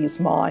Amaldi's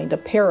mind, a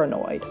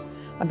paranoid.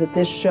 And that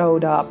this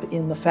showed up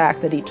in the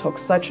fact that he took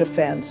such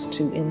offense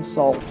to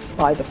insults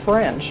by the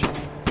French.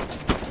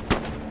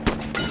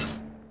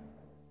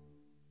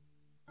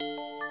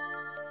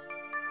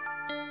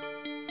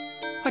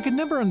 I could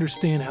never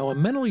understand how a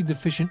mentally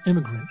deficient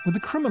immigrant with a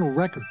criminal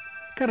record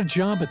got a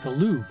job at the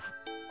Louvre.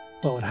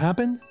 Well, it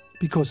happened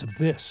because of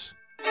this.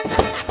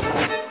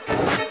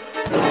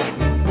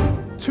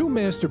 Two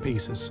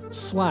masterpieces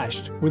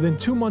slashed within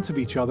 2 months of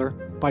each other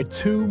by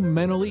two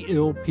mentally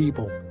ill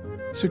people.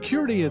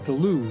 Security at the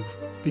Louvre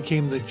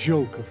became the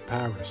joke of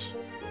Paris.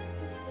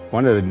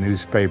 One of the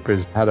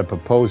newspapers had a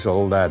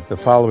proposal that the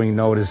following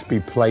notice be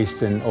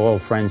placed in all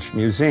French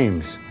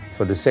museums.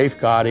 For the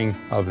safeguarding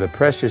of the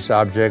precious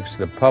objects,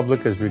 the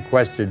public is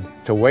requested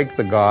to wake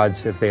the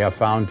guards if they are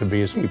found to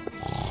be asleep.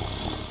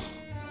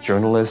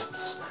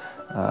 Journalists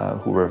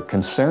who were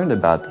concerned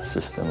about the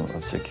system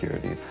of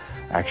security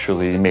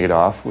actually made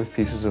off with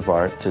pieces of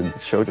art to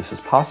show this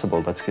is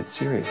possible, let's get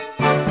serious.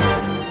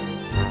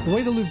 The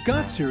way the Louvre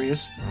got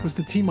serious was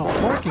to team up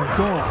barking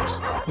dogs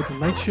with the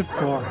night shift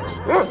guards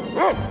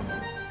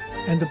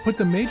and to put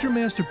the major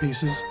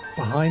masterpieces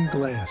behind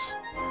glass.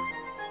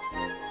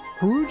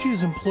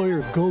 Peruggia's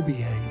employer,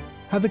 Gobier,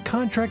 had the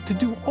contract to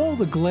do all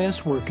the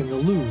glass work in the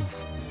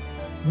Louvre.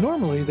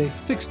 Normally, they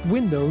fixed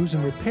windows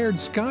and repaired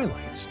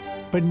skylights,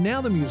 but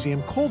now the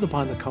museum called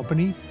upon the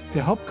company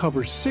to help cover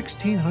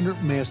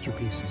 1,600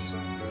 masterpieces.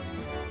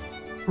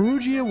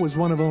 Peruggia was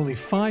one of only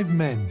 5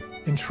 men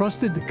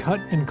entrusted to cut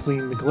and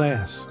clean the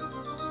glass.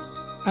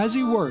 As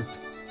he worked,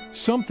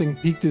 something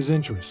piqued his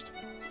interest.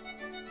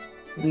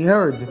 He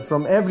heard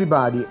from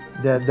everybody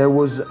that there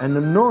was an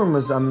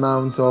enormous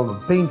amount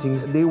of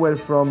paintings. They were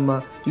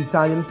from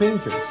Italian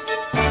painters.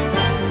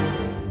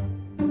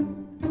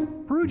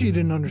 Peruggia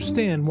didn't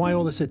understand why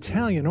all this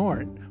Italian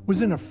art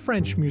was in a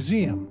French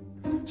museum,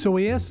 so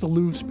he asked the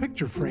Louvre's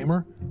picture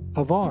framer,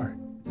 Pavard.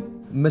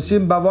 Monsieur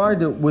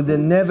Bavard would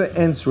never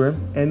answer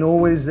and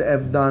always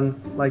have done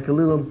like a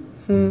little,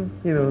 a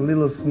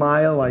little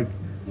smile, like,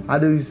 how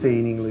do you say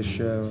in English?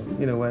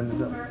 When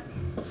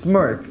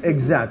smirk,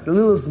 exactly. A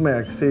little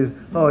smirk says,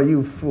 oh,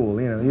 you fool,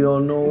 you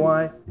don't know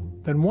why.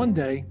 Then one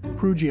day,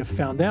 Peruggia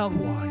found out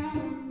why.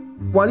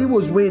 While he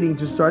was waiting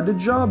to start the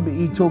job,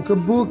 he took a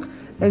book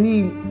and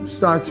he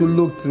started to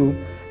look through,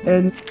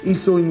 and he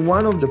saw in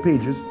one of the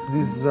pages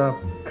this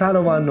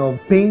caravan of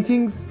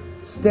paintings,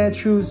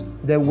 statues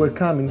that were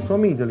coming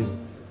from Italy,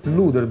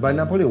 looted by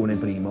Napoleone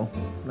I,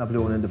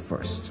 Napoleon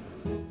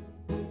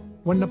I.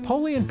 When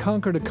Napoleon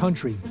conquered a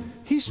country,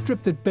 he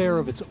stripped it bare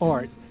of its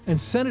art and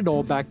sent it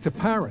all back to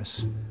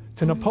Paris.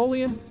 To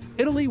Napoleon,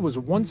 Italy was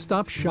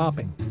one-stop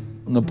shopping.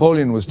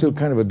 Napoleon was still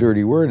kind of a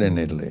dirty word in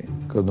Italy,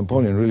 because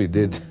Napoleon really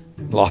did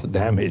a lot of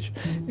damage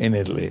in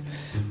Italy.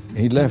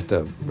 He left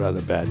a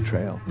rather bad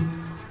trail,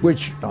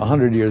 which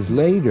 100 years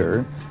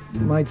later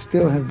might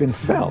still have been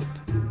felt.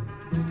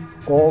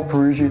 All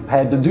Peruggia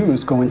had to do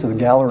is go into the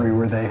gallery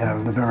where they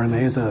have the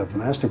Veronese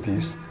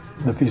masterpiece,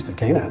 the Feast of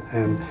Cana,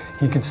 and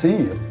he could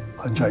see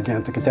a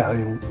gigantic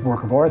Italian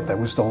work of art that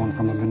was stolen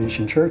from a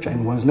Venetian church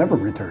and was never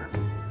returned.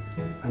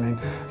 I mean,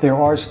 there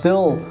are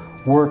still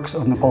works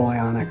of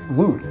Napoleonic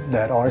loot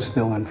that are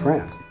still in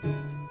France.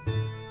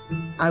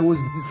 I was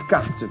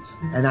disgusted,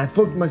 and I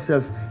thought to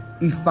myself,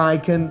 if I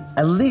can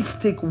at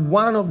least take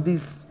one of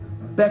these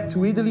back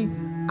to Italy,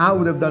 I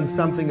would have done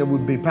something that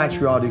would be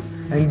patriotic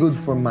and good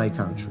for my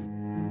country.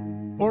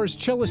 Or as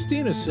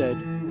Celestina said,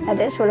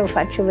 adesso lo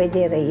faccio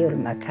vedere io il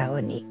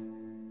Macaroni.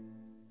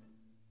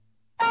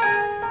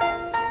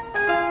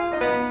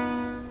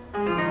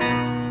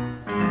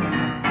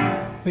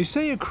 They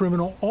say a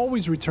criminal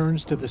always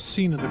returns to the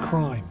scene of the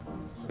crime,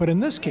 but in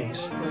this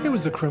case, it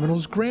was the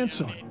criminal's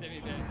grandson.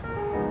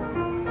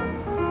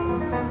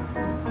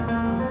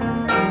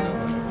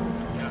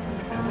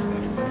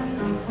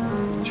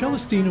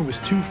 Celestina was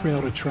too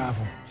frail to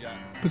travel,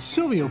 but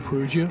Silvio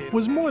Peruggia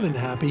was more than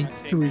happy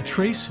to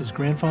retrace his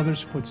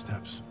grandfather's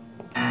footsteps.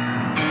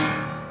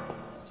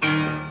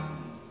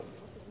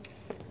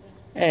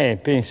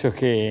 Penso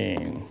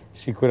che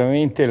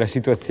sicuramente la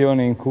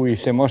situazione in cui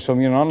si è mosso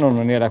mio nonno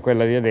non era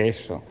quella di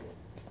adesso.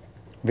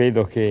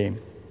 Vedo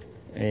che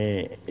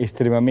è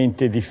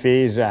estremamente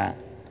difesa,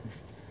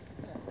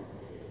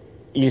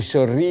 il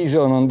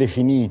sorriso non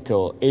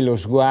definito e lo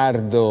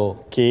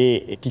sguardo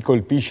che ti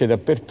colpisce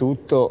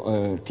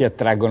dappertutto ti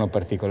attraggono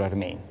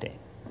particolarmente.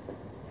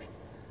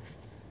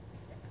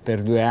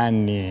 Per 2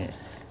 anni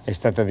è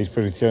stata a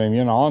disposizione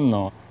mio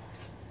nonno,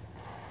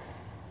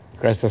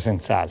 questo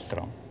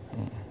senz'altro.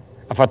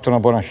 Ha fatto una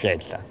buona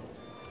scelta.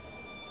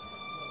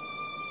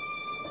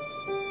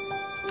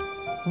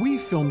 We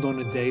filmed on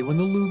a day when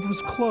the Louvre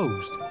was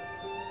closed.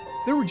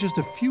 There were just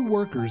a few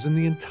workers in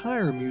the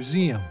entire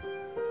museum.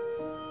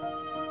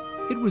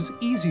 It was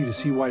easy to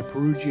see why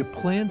Peruggia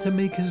planned to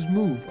make his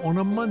move on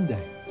a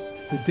Monday,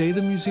 the day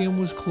the museum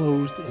was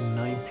closed in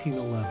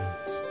 1911.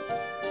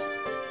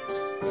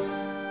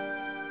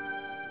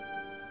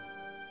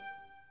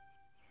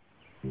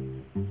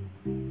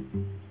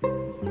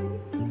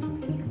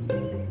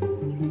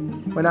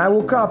 When I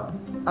woke up,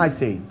 I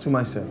say to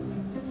myself,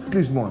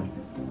 this morning,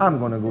 I'm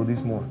gonna go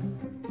this morning.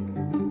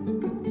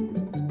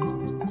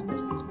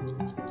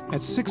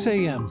 At 6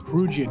 a.m.,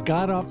 Peruggia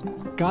got up,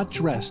 got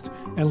dressed,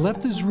 and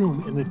left his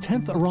room in the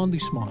 10th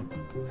arrondissement,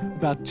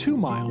 about 2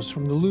 miles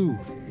from the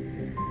Louvre.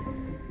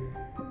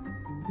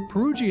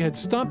 Peruggia had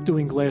stopped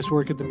doing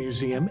glasswork at the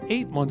museum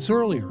 8 months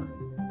earlier.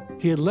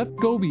 He had left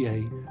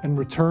Gobier and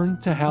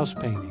returned to house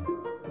painting.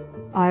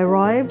 I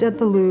arrived at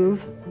the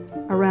Louvre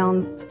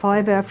around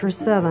 5 after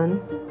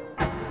 7.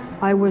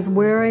 I was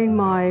wearing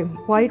my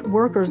white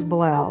worker's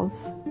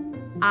blouse.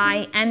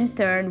 I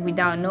entered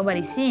without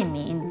nobody seeing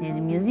me into the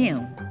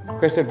museum.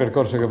 Questo è il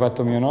percorso che ha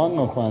fatto mio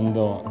nonno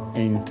quando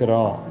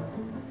entrò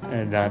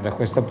da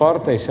questa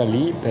porta e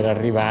salì per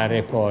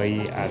arrivare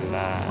poi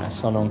al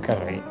Salon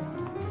Carré.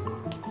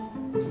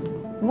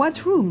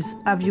 What rooms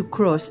have you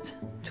crossed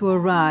to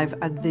arrive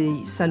at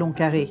the Salon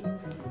Carré?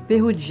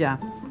 Peruggia.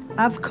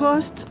 I've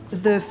crossed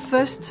the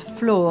first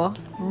floor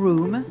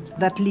room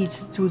that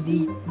leads to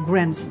the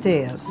grand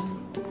stairs.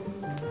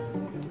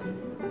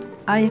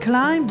 I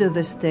climbed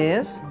the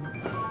stairs,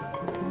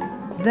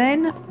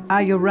 then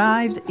I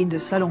arrived in the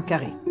Salon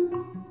Carré.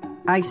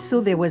 I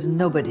saw there was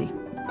nobody.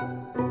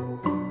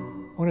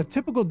 On a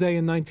typical day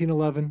in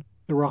 1911,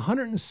 there were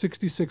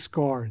 166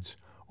 guards.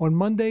 On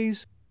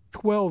Mondays,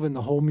 12 in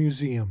the whole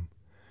museum.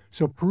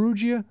 So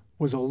Peruggia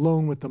was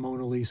alone with the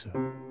Mona Lisa.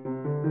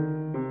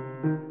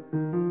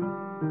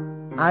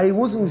 I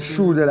wasn't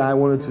sure that I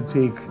wanted to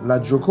take La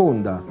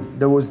Gioconda.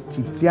 There was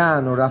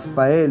Tiziano,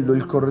 Raffaello,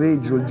 il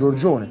Correggio, il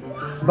Giorgione.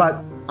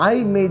 But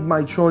I made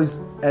my choice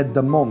at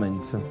the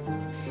moment.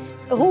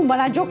 Ruba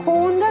la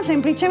Gioconda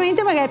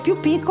semplicemente perché è più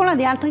piccola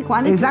di altri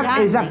quadri più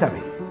grandi.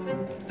 Esattamente.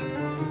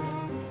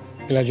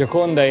 La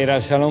Gioconda era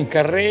al Salon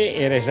Carré,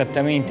 era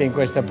esattamente in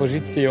questa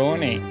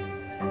posizione.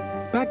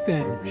 Back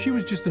then, she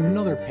was just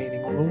another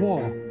painting on the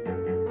wall,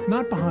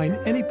 not behind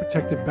any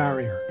protective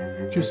barrier,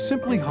 just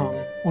simply hung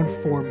on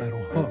 4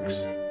 metal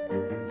hooks.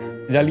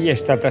 Da lì è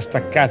stata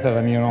staccata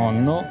da mio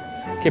nonno,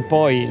 che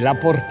poi l'ha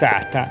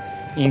portata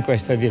in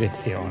questa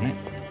direzione.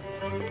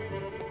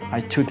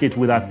 I took it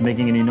without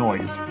making any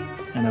noise,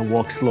 and I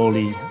walked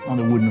slowly on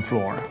the wooden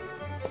floor.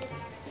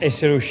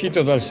 Essere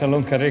uscito dal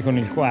Salon Carré con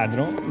il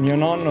quadro, mio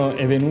nonno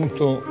è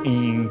venuto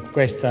in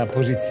questa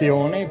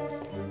posizione.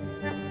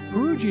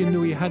 Peruggia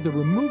knew he had to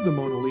remove the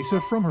Mona Lisa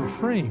from her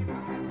frame.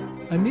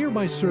 A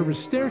nearby service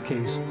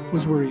staircase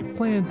was where he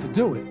planned to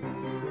do it.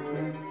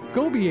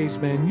 Gobier's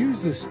men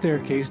used this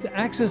staircase to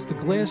access the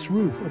glass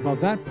roof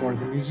above that part of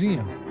the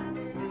museum.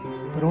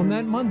 But on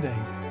that Monday,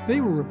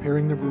 they were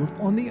repairing the roof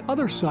on the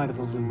other side of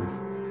the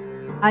Louvre.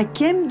 I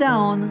came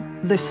down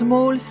the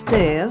small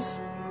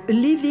stairs,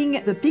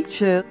 leaving the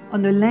picture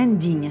on the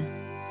landing.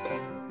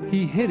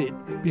 He hid it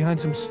behind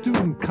some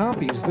student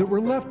copies that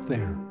were left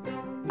there.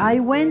 I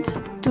went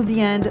to the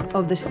end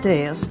of the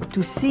stairs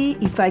to see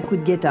if I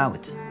could get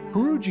out.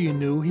 Peruggia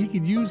knew he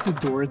could use the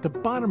door at the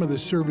bottom of the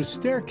service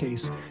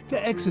staircase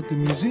to exit the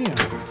museum.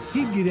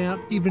 He'd get out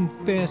even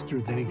faster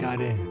than he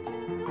got in.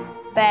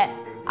 But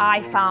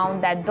I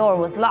found that door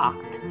was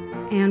locked.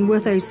 And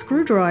with a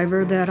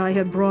screwdriver that I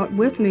had brought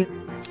with me,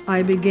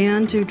 I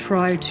began to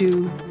try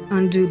to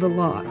undo the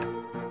lock.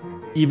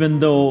 Even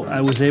though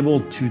I was able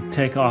to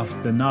take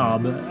off the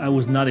knob, I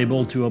was not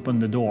able to open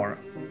the door.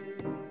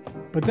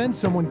 But then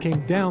someone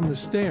came down the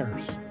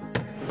stairs.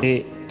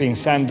 E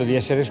pensando di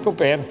essere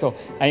scoperto,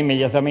 ha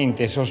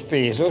immediatamente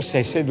sospeso, si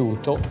è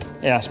seduto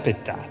e ha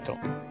aspettato.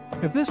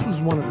 If this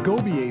was one of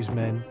Gobier's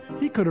men,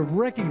 he could have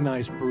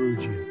recognized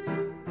Peruggia.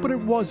 But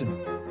it wasn't.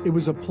 It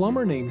was a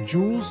plumber named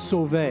Jules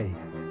Sauvé.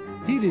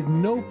 He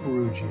didn't know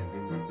Peruggia.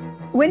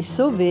 When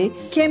Sauvé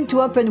came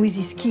to open with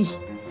his key,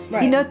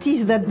 he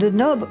noticed that the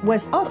knob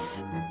was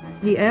off.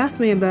 He asked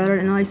me about it,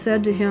 and I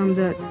said to him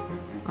that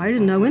I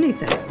didn't know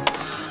anything.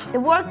 The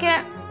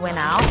worker went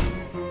out,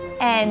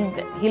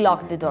 and he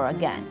locked the door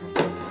again.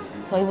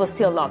 So he was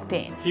still locked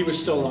in. He was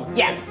still locked in?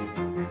 Yes.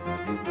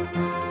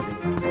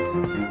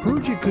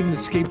 Peruggia couldn't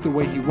escape the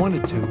way he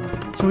wanted to,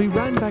 so he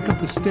ran back up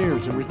the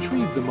stairs and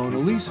retrieved the Mona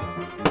Lisa.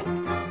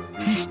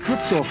 He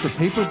stripped off the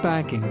paper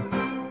backing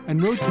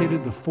and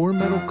rotated the 4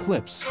 metal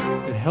clips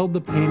that held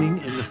the painting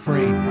in the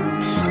frame.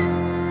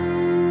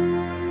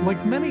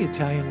 Like many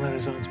Italian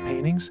Renaissance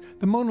paintings,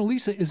 the Mona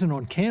Lisa isn't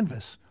on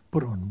canvas,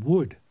 but on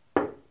wood.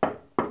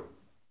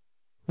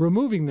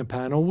 Removing the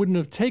panel wouldn't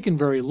have taken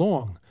very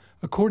long,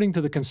 according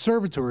to the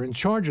conservator in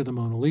charge of the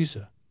Mona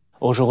Lisa.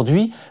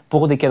 Aujourd'hui,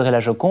 pour décadrer la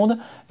Joconde,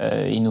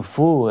 il nous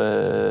faut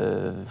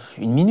 1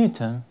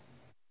 minute. Hein.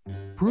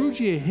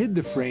 Peruggia hid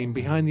the frame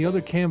behind the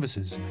other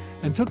canvases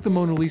and took the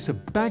Mona Lisa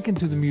back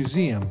into the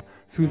museum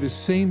through the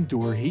same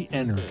door he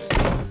entered.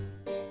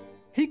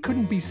 He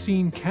couldn't be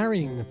seen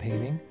carrying the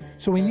painting,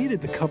 so he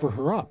needed to cover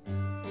her up.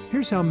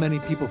 Here's how many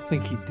people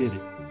think he did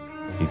it.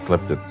 He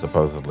slipped it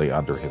supposedly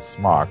under his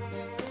smock.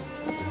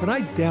 But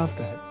I doubt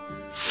that.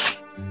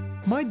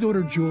 My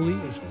daughter Julie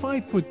is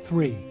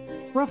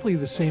 5'3", roughly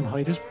the same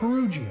height as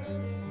Peruggia.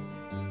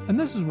 And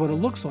this is what it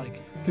looks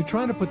like to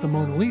try to put the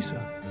Mona Lisa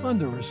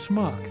under a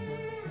smock.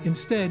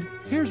 Instead,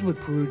 here's what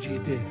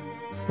Peruggia did.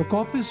 Took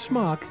off his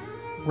smock,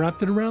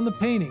 wrapped it around the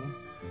painting,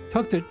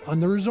 tucked it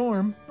under his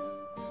arm,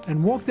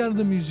 and walked out of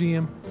the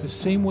museum the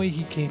same way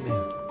he came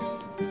in.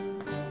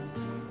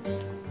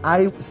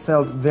 I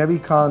felt very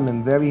calm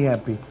and very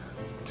happy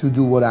to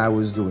do what I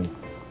was doing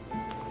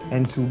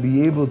and to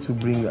be able to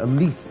bring at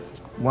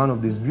least one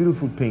of these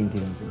beautiful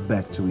paintings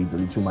back to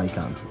Italy, to my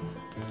country.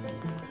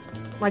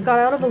 I got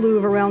out of the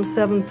Louvre around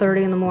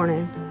 7:30 in the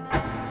morning.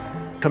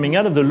 Coming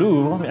out of the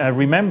Louvre, I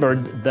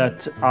remembered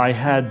that I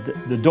had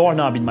the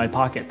doorknob in my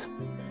pocket.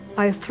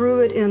 I threw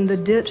it in the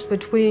ditch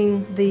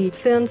between the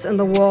fence and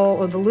the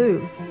wall of the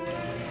Louvre.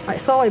 I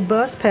saw a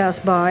bus pass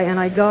by and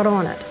I got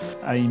on it.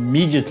 I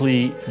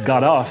immediately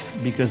got off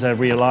because I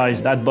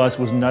realized that bus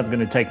was not going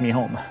to take me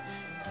home.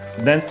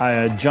 Then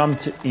I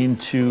jumped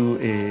into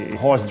a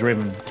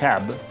horse-driven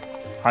cab.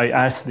 I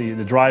asked the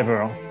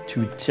driver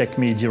to take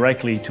me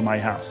directly to my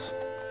house.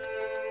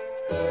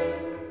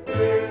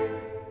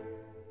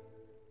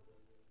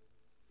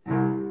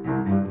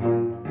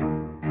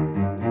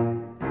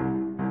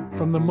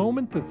 From the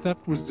moment the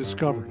theft was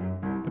discovered,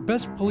 the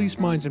best police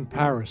minds in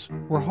Paris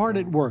were hard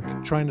at work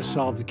trying to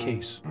solve the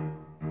case.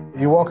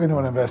 You walk into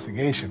an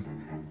investigation,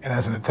 and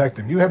as a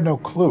detective, you have no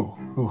clue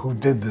who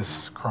did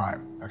this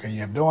crime. Okay, you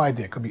have no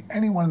idea. It could be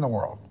anyone in the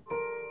world.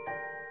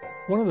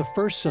 One of the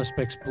first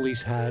suspects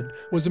police had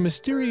was a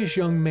mysterious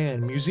young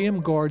man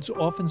museum guards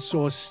often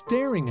saw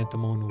staring at the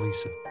Mona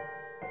Lisa.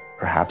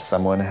 Perhaps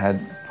someone had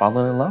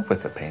fallen in love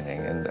with the painting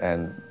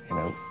and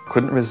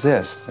couldn't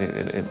resist.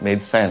 It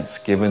made sense,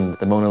 given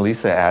the Mona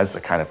Lisa as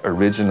a kind of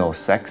original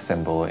sex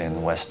symbol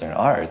in Western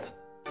art.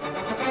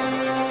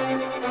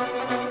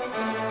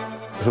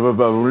 Je ne peux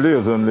pas vous le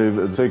dire, je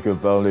ne sais que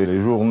par les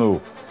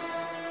journaux.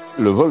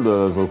 Le vol de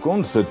la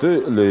Joconde,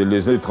 c'était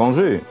les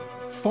étrangers.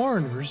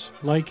 Foreigners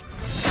like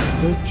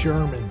the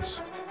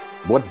Germans.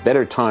 What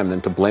better time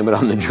than to blame it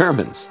on the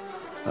Germans,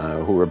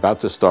 who were about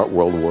to start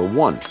World War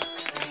I?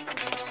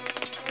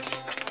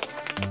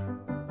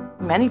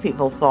 Many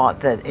people thought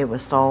that it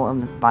was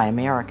stolen by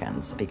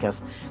Americans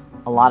because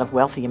a lot of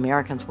wealthy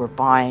Americans were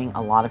buying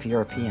a lot of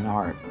European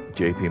art.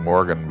 J.P.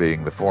 Morgan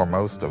being the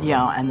foremost of them.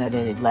 Yeah, and that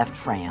it had left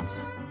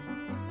France.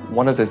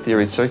 One of the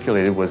theories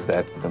circulated was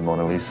that the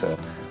Mona Lisa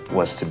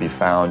was to be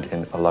found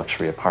in a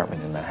luxury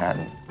apartment in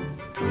Manhattan.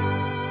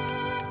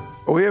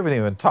 Well, we haven't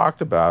even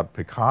talked about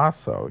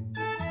Picasso.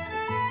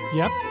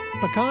 Yep,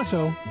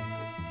 Picasso.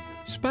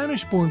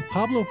 Spanish-born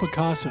Pablo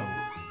Picasso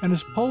and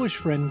his Polish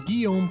friend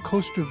Guillaume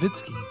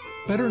Kostrowicki,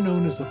 better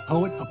known as the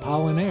poet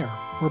Apollinaire,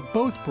 were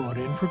both brought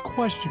in for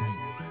questioning.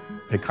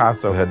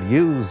 Picasso had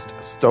used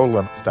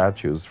stolen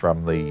statues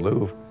from the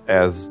Louvre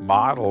as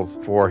models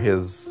for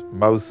his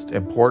most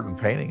important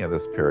painting of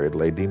this period,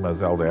 Les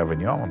Demoiselles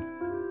d'Avignon.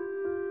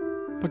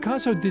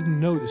 Picasso didn't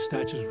know the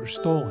statues were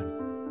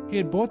stolen. He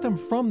had bought them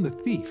from the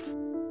thief,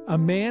 a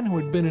man who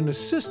had been an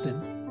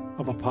assistant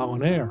of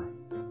Apollinaire.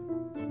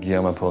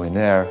 Guillaume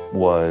Apollinaire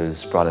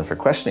was brought in for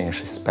questioning and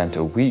she spent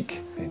a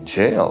week in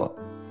jail.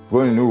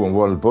 Oui, nous, on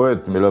voit le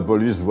poète, mais la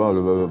police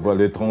voit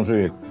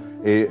l'étranger.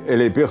 Et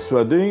elle est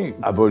persuadée,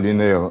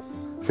 Apollinaire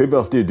fait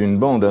partie d'une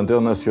bande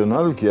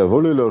internationale qui a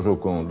volé la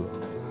Joconde.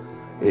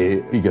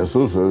 Et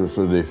Picasso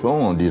se défend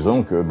en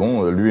disant que,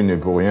 bon, lui n'est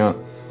pour rien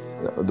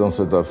dans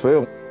cette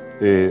affaire.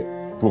 Et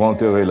pour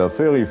enterrer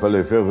l'affaire, il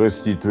fallait faire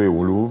restituer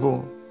au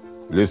Louvre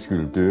les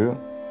sculptures,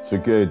 ce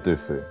qui a été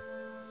fait.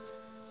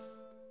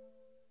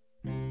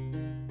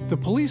 The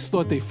police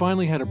thought they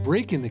finally had a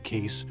break in the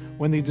case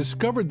when they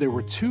discovered there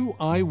were two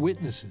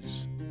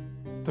eyewitnesses.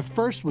 The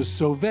first was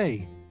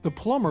Sauvé, the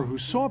plumber who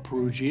saw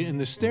Peruggia in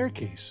the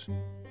staircase.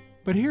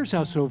 But here's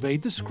how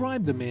Sauvé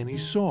described the man he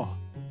saw.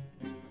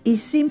 He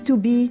seemed to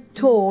be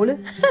tall,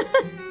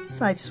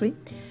 5'3",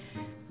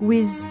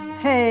 with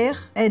hair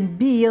and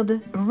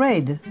beard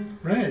red.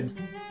 Red?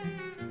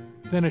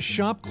 Then a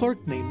shop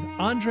clerk named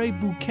André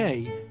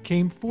Bouquet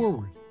came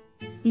forward.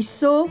 He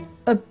saw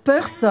a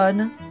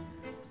person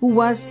who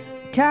was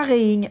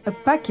carrying a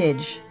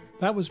package.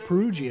 That was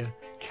Peruggia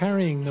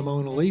carrying the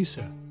Mona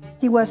Lisa.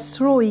 He was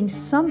throwing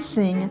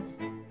something.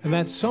 And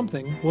that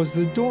something was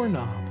the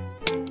doorknob.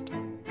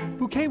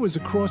 Bouquet was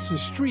across the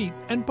street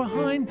and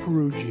behind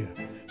Peruggia,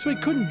 so he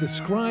couldn't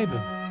describe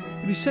him,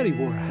 but he said he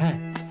wore a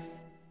hat.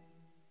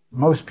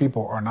 Most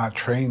people are not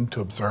trained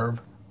to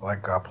observe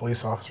like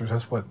police officers.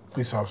 That's what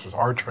police officers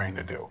are trained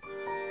to do.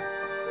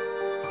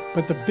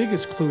 But the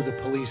biggest clue the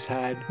police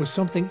had was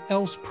something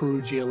else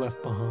Peruggia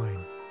left behind.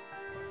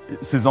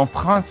 Ses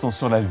empreintes sont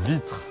sur la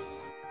vitre.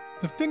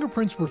 The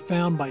fingerprints were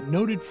found by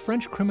noted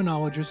French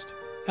criminologist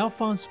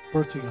Alphonse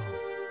Bertillon.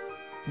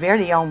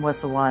 Bertillon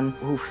was the one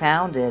who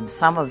founded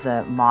some of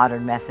the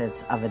modern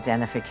methods of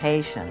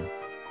identification.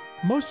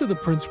 Most of the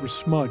prints were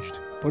smudged,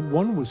 but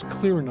one was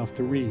clear enough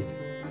to read.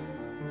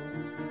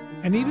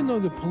 And even though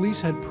the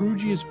police had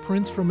Peruggia's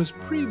prints from his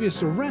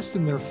previous arrest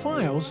in their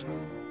files,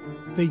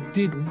 they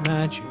didn't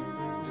match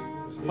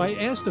it. I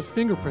asked a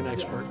fingerprint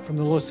expert from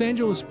the Los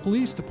Angeles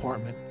Police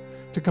Department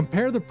to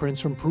compare the prints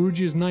from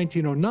Peruggia's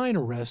 1909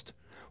 arrest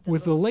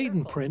with the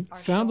latent print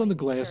found on the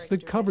glass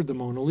that covered the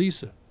Mona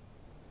Lisa.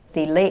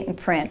 The latent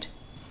print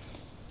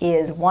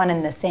is one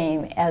and the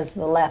same as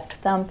the left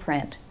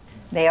thumbprint.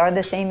 They are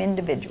the same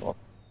individual.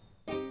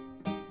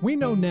 We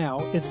know now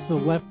it's the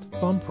left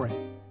thumbprint,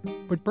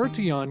 but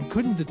Bertillon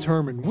couldn't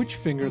determine which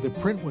finger the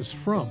print was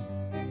from.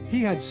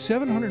 He had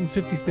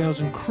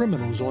 750,000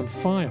 criminals on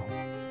file.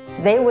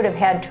 They would have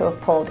had to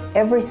have pulled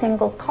every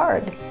single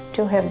card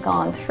to have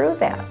gone through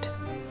that.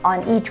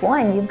 On each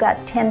one, you've got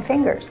 10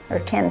 fingers, or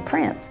 10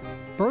 prints.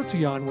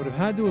 Bertillon would have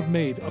had to have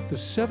made up to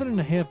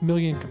 7.5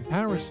 million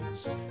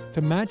comparisons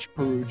to match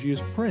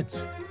Peruggia's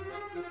prints.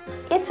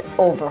 It's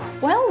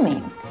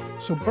overwhelming.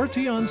 So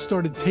Bertillon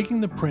started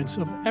taking the prints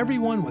of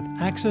everyone with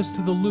access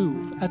to the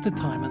Louvre at the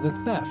time of the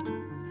theft.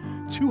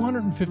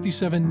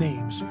 257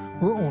 names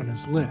were on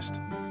his list.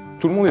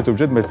 Tout le monde est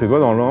obligé de mettre ses doigts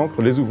dans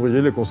l'encre, les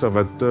ouvriers, les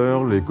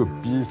conservateurs, les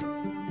copistes.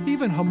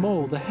 Even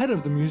Hamel, the head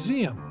of the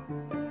museum.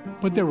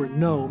 But there were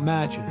no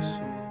matches.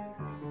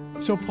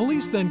 So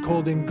police then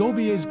called in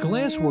Gobier's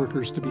glass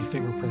workers to be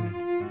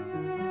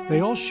fingerprinted.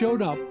 They all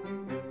showed up,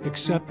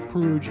 except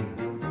Peruggia.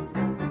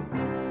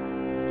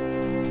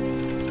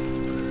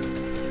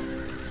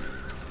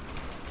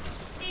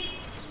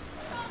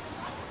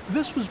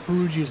 This was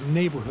Peruggia's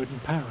neighborhood in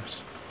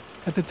Paris.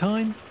 At the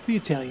time, the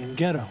Italian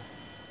ghetto.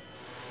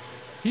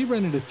 He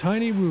rented a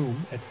tiny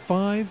room at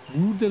 5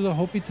 Rue de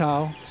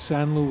l'Hôpital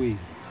Saint-Louis.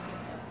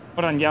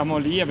 Ora andiamo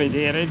lì a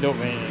vedere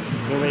dove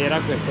era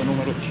questo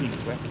numero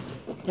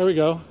 5. There we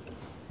go.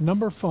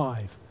 Number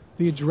 5,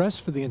 the address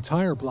for the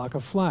entire block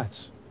of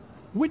flats.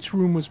 Which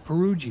room was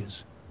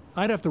Peruggia's?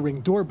 I'd have to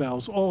ring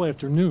doorbells all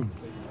afternoon.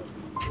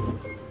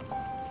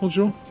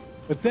 Bonjour.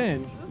 But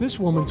then, this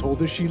woman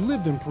told us she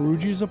lived in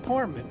Peruggia's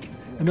apartment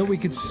and that we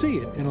could see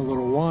it in a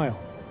little while.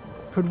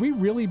 Could we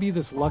really be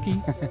this lucky?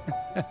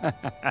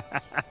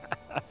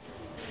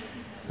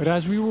 But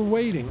as we were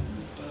waiting,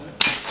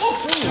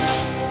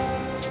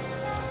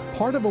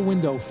 part of a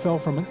window fell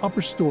from an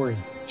upper story,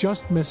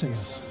 just missing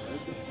us.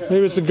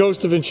 Maybe it's the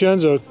ghost of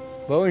Vincenzo.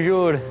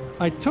 Bonjour.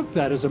 I took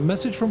that as a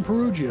message from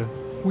Peruggia.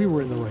 We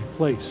were in the right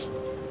place.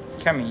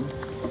 Come in.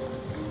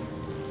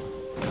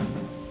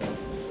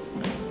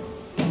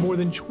 More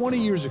than 20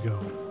 years ago,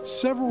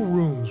 several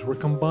rooms were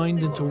combined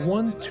into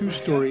one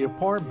 2-story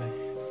apartment.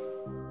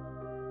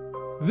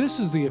 This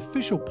is the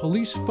official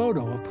police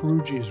photo of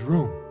Peruggia's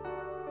room.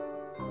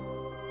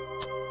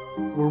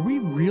 Were we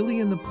really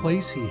in the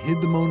place he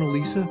hid the Mona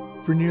Lisa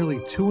for nearly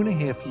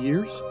 2.5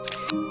 years?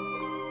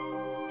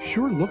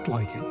 Sure looked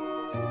like it.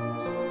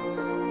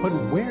 But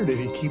where did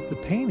he keep the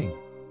painting?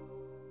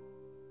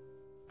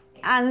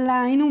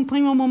 In un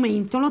primo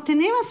momento lo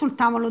teneva sul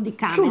tavolo di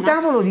camera. Sul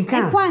tavolo di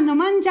camera. E quando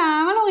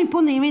mangiava lo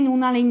riponeva in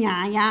una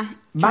legnaia.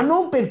 Ma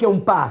non perché è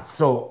un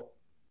pazzo.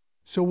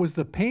 So was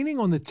the painting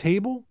on the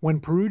table when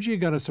Peruggia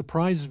got a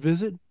surprise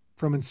visit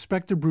from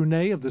Inspector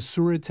Brunet of the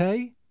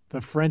Sûreté,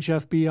 the French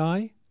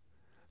FBI?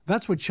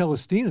 That's what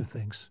Celestina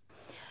thinks.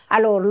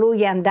 Allora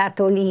lui è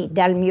andato lì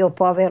dal mio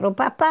povero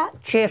papà,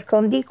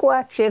 cercano di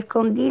qua,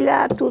 cercano di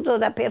là, tutto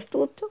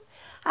dappertutto.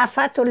 Ha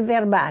fatto il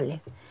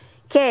verbale,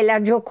 che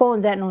la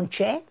Gioconda non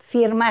c'è,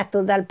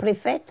 firmato dal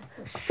prefetto,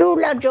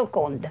 sulla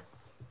Gioconda.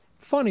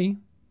 Funny,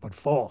 but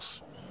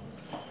false.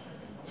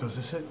 So is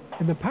this it?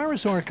 In the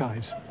Paris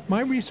archives,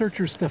 my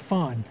researcher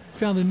Stéphane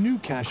found a new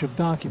cache of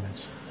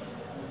documents.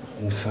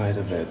 Inside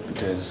of it,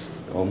 there's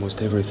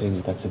almost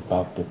everything that's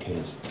about the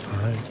case.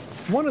 All right.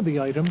 One of the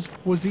items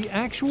was the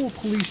actual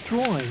police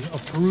drawing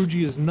of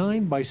Peruggia's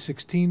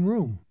 9x16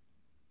 room.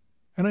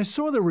 And I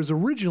saw there was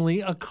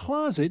originally a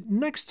closet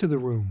next to the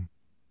room.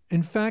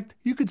 In fact,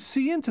 you could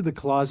see into the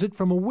closet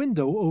from a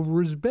window over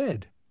his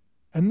bed.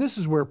 And this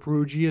is where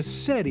Peruggia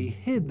said he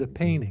hid the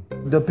painting.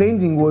 The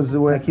painting was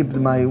where I kept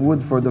my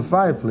wood for the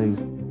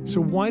fireplace.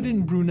 So why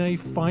didn't Brunet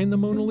find the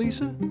Mona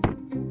Lisa?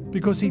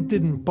 Because he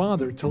didn't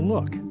bother to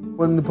look.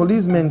 When the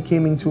policeman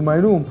came into my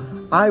room,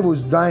 I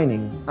was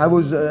dining. I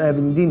was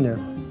having dinner.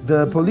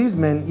 The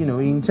policeman,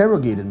 he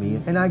interrogated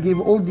me, and I gave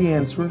all the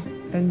answer,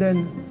 and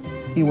then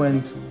he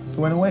went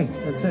away.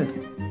 That's it.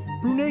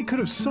 Brunet could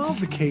have solved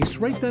the case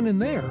right then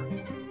and there.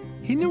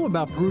 He knew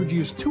about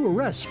Peruggia's 2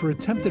 arrests for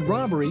attempted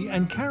robbery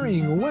and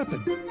carrying a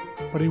weapon,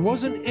 but he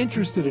wasn't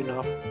interested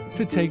enough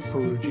to take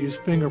Peruggia's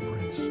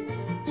fingerprints.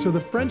 So the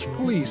French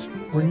police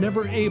were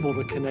never able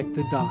to connect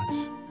the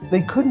dots.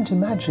 They couldn't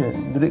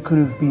imagine that it could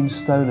have been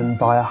stolen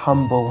by a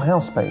humble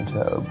house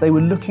painter. They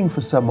were looking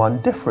for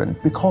someone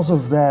different because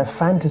of their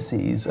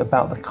fantasies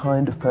about the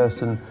kind of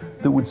person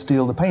that would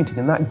steal the painting,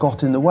 and that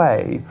got in the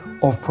way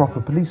of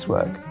proper police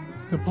work.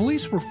 The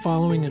police were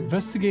following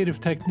investigative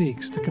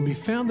techniques that can be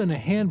found in a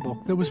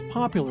handbook that was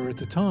popular at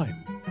the time.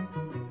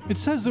 It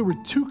says there were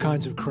 2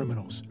 kinds of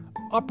criminals: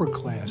 upper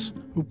class,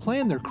 who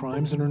plan their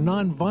crimes and are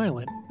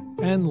non-violent,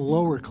 and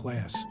lower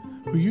class,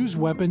 who use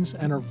weapons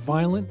and are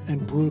violent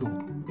and brutal.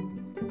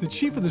 The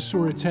chief of the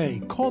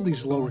Sûreté called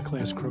these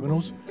lower-class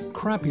criminals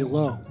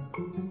crapulot.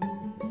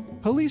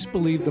 Police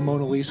believed the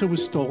Mona Lisa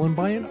was stolen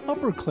by an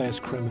upper-class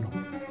criminal.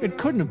 It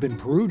couldn't have been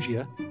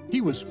Peruggia.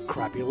 He was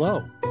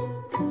crapulot.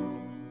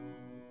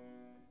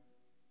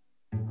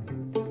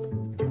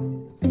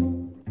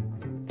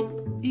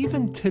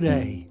 Even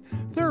today,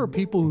 there are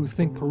people who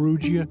think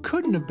Peruggia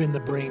couldn't have been the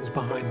brains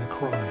behind the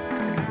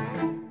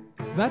crime.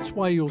 That's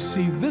why you'll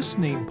see this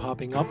name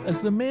popping up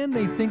as the man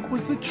they think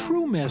was the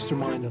true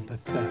mastermind of the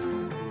theft.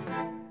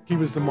 He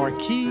was the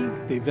Marquis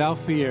de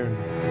Valfierno.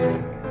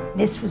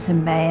 This was a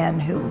man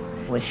who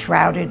was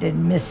shrouded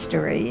in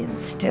mystery and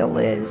still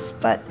is,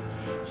 but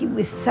he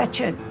was such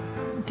a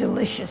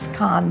delicious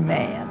con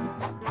man.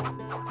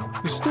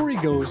 The story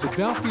goes that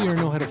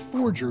Valfierno had a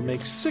forger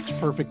make 6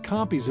 perfect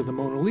copies of the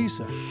Mona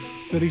Lisa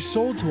that he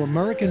sold to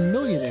American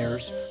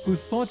millionaires who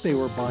thought they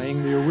were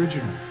buying the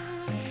original.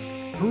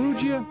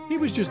 Peruggia, he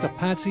was just a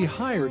patsy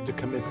hired to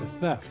commit the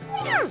theft.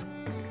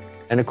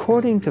 And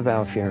according to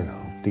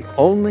Valfierno, the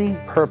only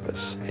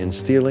purpose in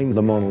stealing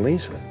the Mona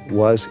Lisa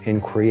was in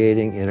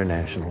creating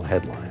international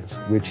headlines,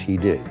 which he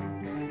did.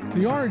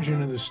 The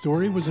origin of the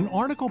story was an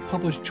article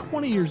published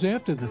 20 years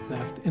after the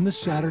theft in the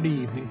Saturday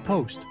Evening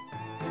Post.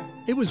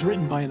 It was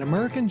written by an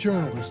American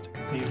journalist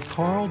named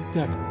Carl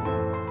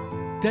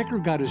Decker. Decker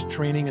got his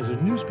training as a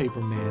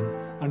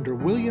newspaperman under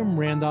William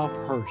Randolph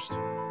Hearst.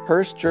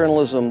 Hearst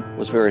journalism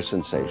was very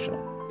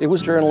sensational. It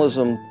was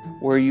journalism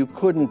where you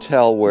couldn't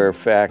tell where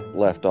fact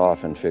left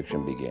off and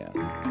fiction began.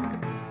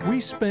 We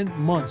spent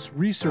months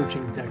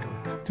researching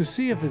Decker to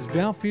see if his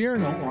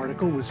Valfierno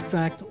article was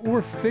fact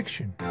or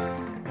fiction.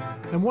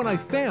 And what I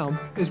found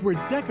is where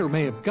Decker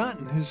may have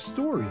gotten his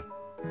story.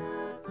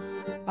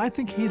 I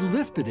think he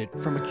lifted it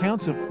from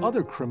accounts of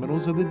other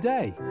criminals of the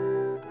day,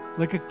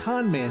 like a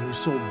con man who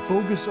sold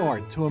bogus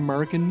art to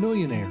American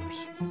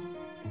millionaires,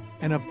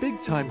 and a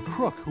big-time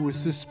crook who was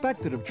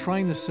suspected of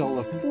trying to sell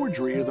a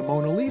forgery of the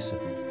Mona Lisa.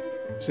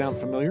 Sound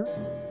familiar?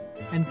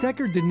 And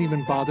Decker didn't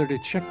even bother to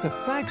check the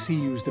facts he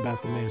used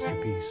about the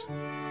masterpiece.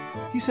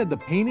 He said the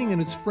painting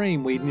and its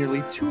frame weighed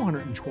nearly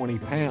 220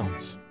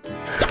 pounds.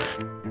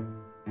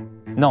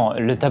 Non,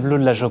 le tableau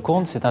de la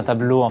Joconde, c'est un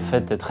tableau en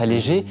fait très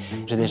léger.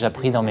 J'ai déjà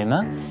pris dans mes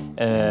mains,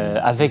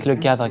 avec le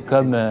cadre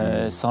comme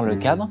sans le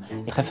cadre,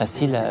 et très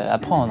facile à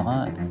prendre.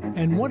 Hein.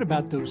 And what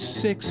about those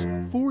 6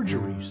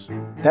 forgeries?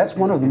 That's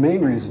one of the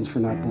main reasons for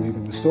not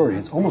believing the story.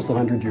 It's almost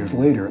 100 years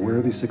later. Where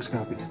are these 6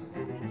 copies?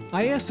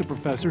 I asked a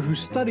professor who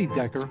studied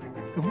Decker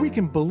if we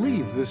can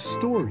believe this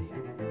story.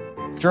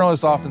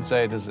 Journalists often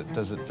say, does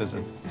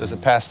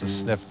it pass the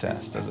sniff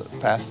test? Does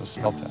it pass the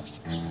smell test?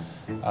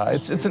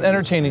 It's an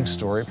entertaining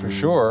story for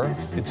sure.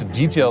 It's a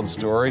detailed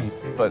story,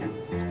 but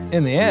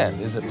in the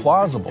end, is it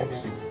plausible?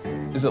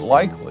 Is it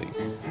likely?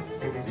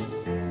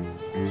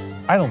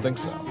 I don't think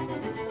so.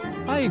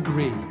 I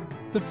agree.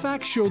 The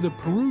facts show that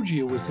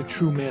Peruggia was the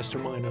true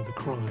mastermind of the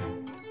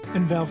crime.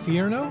 And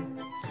Valfierno?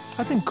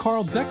 I think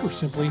Carl Decker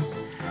simply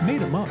made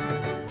him up.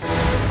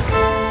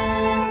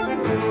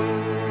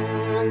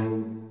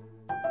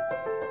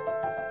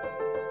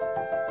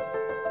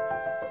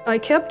 I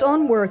kept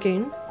on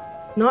working,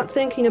 not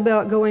thinking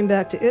about going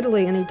back to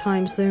Italy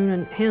anytime soon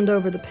and hand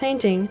over the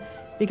painting,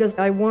 because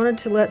I wanted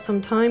to let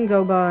some time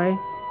go by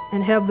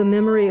and have the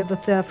memory of the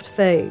theft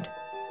fade.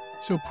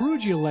 So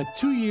Peruggia let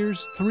 2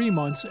 years, 3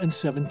 months, and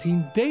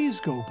 17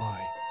 days go by.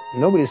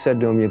 Nobody said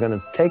to him, you're going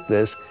to take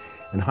this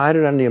and hide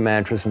it under your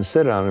mattress and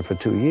sit on it for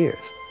 2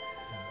 years.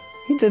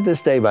 He did this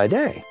day by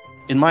day.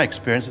 In my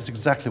experience, it's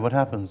exactly what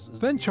happens.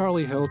 Then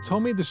Charlie Hill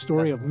told me the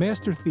story of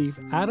master thief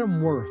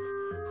Adam Worth,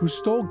 who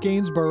stole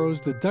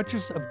Gainsborough's The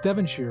Duchess of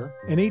Devonshire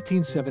in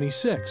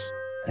 1876.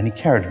 And he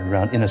carried it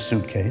around in a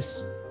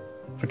suitcase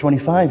for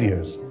 25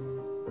 years.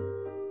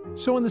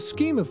 So in the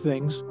scheme of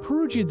things,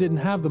 Peruggia didn't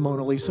have the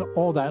Mona Lisa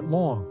all that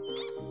long.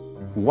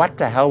 What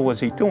the hell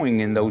was he doing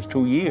in those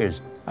 2 years?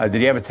 Did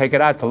he ever take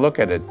it out to look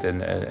at it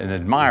and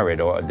admire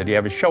it, or did he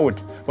ever show it?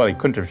 Well, he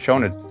couldn't have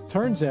shown it.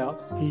 Turns out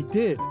he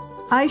did.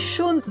 I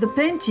showed the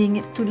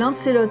painting to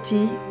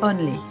Lancelotti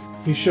only.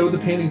 He showed the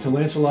painting to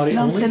Lancelotti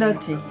only?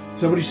 Lancelotti.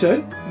 Is that what he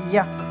said?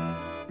 Yeah.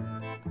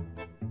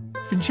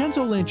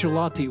 Vincenzo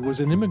Lancelotti was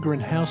an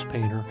immigrant house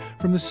painter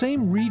from the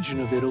same region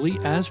of Italy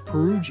as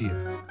Peruggia.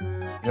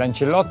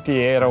 Lancelotti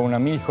era un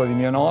amico di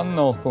mio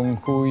nonno con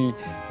cui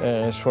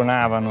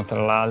suonavano,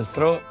 tra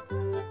l'altro.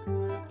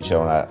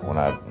 C'era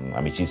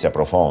un'amicizia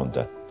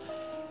profonda.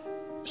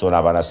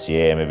 Suonavano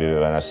assieme,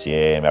 vivevano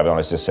assieme, avevano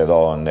le stesse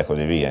donne e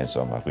così via,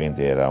 insomma,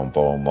 quindi era un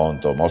po' un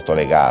mondo molto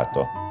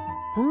legato.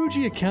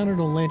 Peruggia counted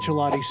on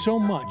Lancelotti so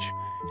much,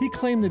 he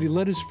claimed that he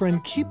let his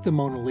friend keep the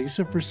Mona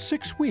Lisa for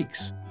 6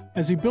 weeks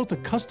as he built a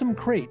custom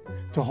crate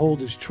to hold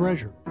his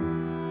treasure.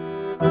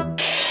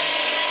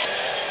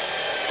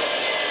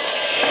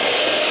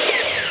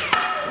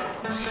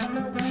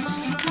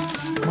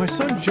 My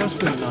son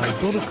Justin and I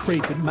built a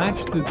crate that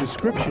matched the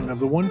description of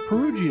the one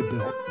Peruggia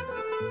built.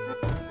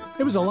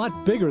 It was a lot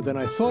bigger than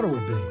I thought it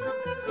would be.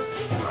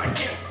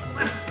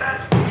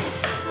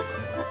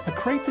 A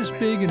crate this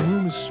big and a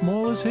room as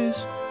small as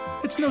his?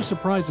 It's no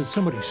surprise that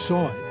somebody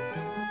saw it,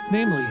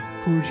 namely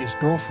Peruggia's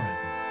girlfriend.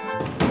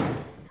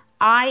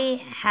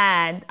 I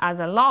had,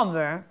 as a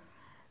lover,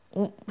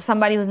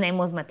 somebody whose name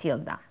was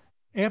Matilda.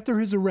 After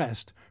his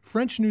arrest,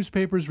 French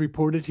newspapers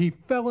reported he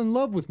fell in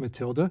love with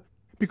Matilda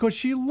because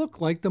she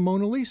looked like the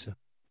Mona Lisa.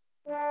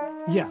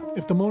 Yeah,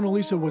 if the Mona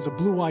Lisa was a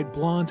blue-eyed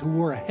blonde who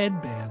wore a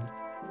headband,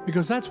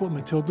 because that's what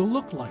Matilda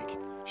looked like.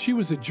 She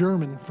was a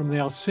German from the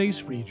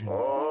Alsace region.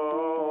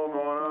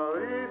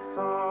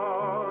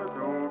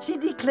 She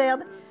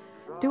declared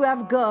to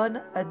have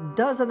gone a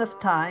dozen of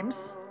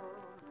times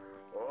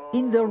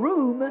in the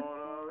room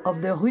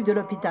of the Rue de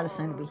l'Hôpital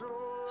Saint-Louis.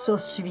 So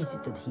she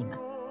visited him.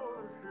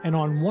 And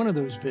on one of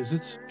those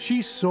visits,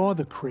 she saw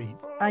the crate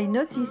I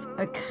noticed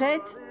a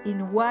crate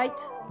in white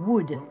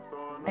wood,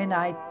 and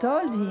I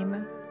told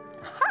him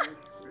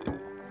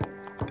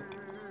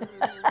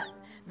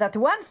that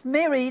once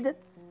married,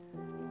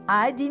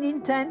 I didn't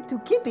intend to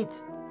keep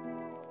it.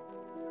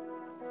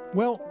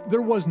 Well,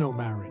 there was no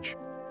marriage.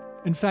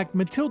 In fact,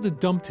 Matilda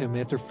dumped him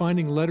after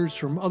finding letters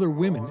from other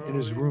women in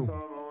his room.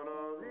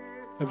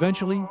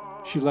 Eventually,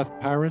 she left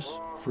Paris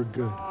for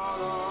good.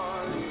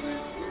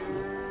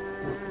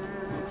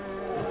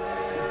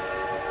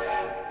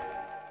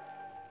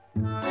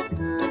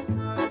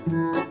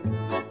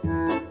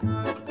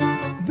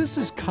 This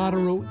is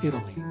Cattaro,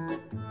 Italy.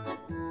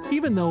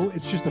 Even though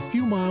it's just a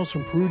few miles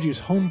from Peruggia's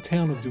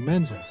hometown of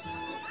Dumenza,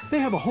 they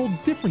have a whole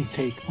different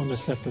take on the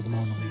theft of the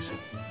Mona Lisa.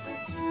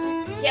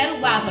 Chi ha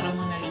rubato la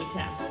Mona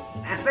Lisa?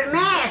 Per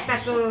me è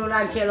stato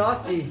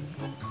Lancelotti.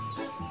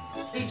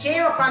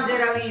 Dicevo quando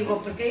era vivo,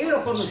 perché io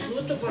l'ho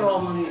conosciuto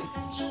quell'uomo lì.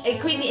 E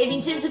quindi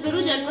Vincenzo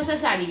Peruggia, cosa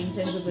sa di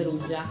Vincenzo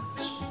Peruggia?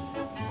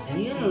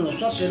 Io non lo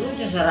so,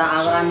 Peruggia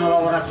avranno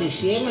lavorato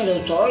insieme,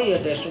 lo so io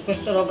adesso,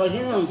 questa roba lì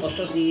non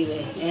posso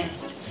dire.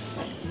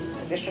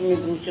 Adesso mi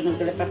bruciano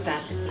anche le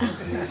patate.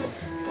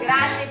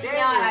 Grazie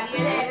signora,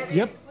 arrivederci.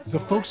 Yep, the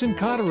folks in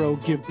Cattaro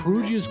give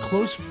Peruggia's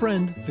close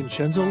friend,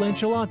 Vincenzo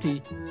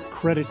Lancelotti,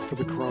 credit for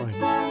the crime.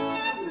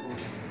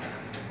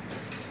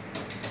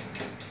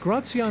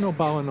 Graziano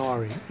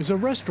Ballinari is a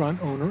restaurant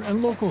owner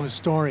and local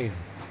historian.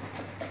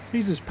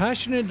 He's as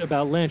passionate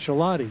about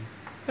Lancelotti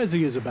as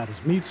he is about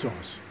his meat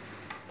sauce.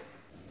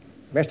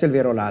 Questo è il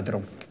vero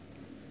ladro.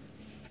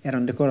 Era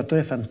un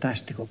decoratore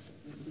fantastico.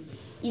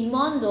 Il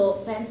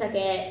mondo pensa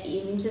che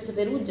il Vincenzo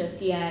Peruggia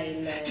sia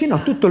il... Sì,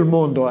 no, tutto il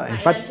mondo.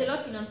 Infatti... I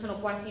Lancelotti non sono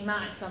quasi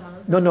mai, insomma,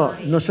 non sono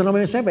mai... non sono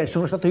mai sempre,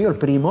 sono stato io il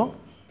primo.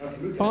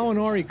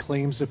 Ballinari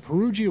claims that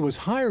Peruggia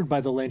was hired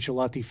by the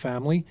Lancelotti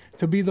family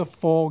to be the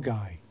fall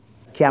guy.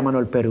 Chiamano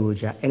il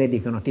Peruggia e le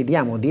dicono: ti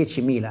diamo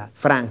 10.000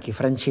 franchi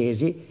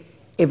francesi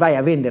e vai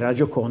a vendere la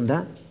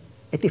Gioconda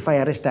e ti fai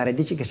arrestare,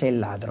 dici che sei il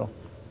ladro.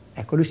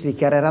 Ecco, lui si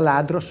dichiarerà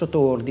ladro sotto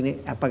ordine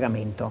a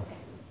pagamento.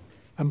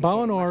 And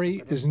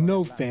Ballinari is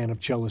no fan of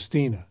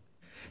Celestina.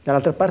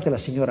 Dall'altra parte la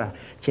signora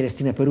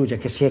Celestina Peruggia,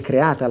 che si è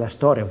creata la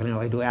storia, perché ne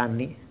aveva 2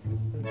 anni.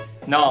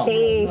 No.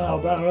 Sì, no,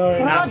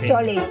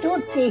 frottoli,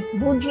 tutti,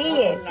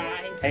 bugie.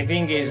 I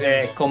think is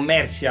a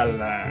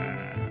commercial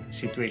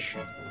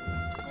situation.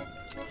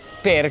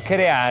 Per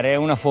creare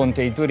una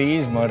fonte di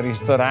turismo, il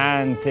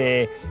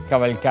ristorante,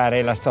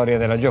 cavalcare la storia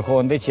della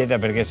Gioconda, eccetera,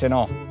 perché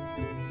sennò...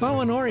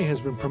 Ballinari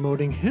has been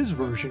promoting his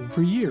version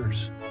for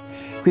years.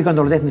 Qui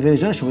quando l'ho detto in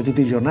televisione sono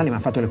tutti i giornali, mi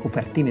hanno fatto le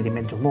copertine di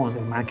mezzo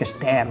mondo, ma anche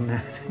Stern.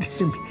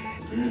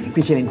 E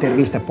qui c'è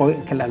l'intervista,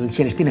 poi che la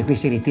Celestina qui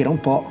si ritira un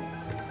po'.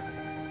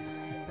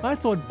 I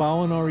thought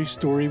Ballinari's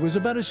story was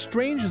about as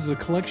strange as the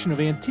collection of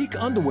antique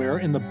underwear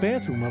in the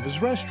bathroom of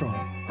his restaurant.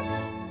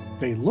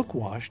 They look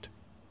washed.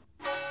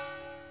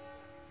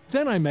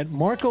 Then I met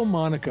Marco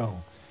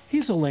Monaco.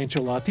 He's a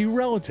Lancelotti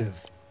relative.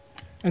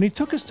 And he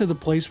took us to the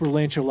place where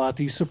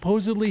Lancelotti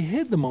supposedly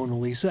hid the Mona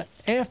Lisa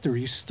after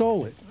he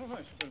stole it.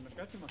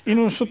 In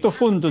un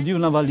sottofondo di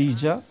una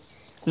valigia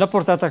l'ha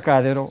portata a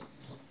Cattaro,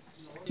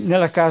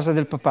 nella casa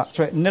del papà,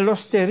 cioè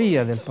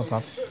nell'osteria del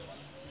papà.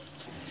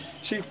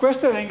 Sì,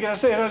 questo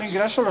era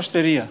l'ingresso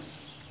all'osteria.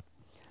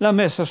 L'ha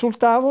messa sul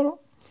tavolo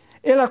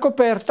e l'ha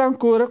coperta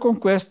ancora con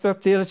questa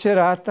tela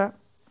cerata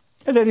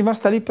ed è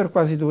rimasta lì per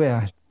quasi 2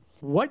 anni.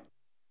 What?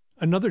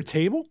 Another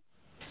table?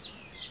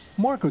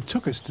 Marco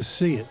took us to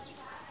see it.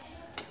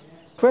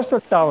 Questo è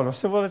il tavolo,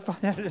 se vuole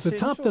togliere le The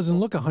top doesn't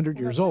look 100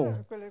 years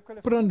old,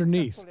 but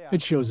underneath,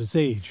 it shows its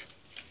age.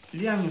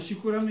 Then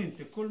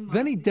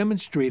he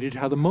demonstrated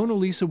how the Mona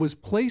Lisa was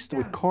placed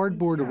with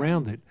cardboard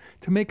around it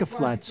to make a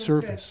flat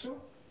surface.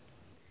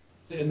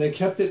 And they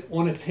kept it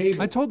on a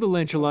table. I told the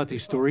Lancelotti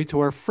story to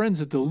our friends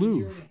at the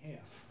Louvre.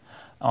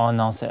 Oh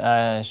non,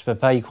 je peux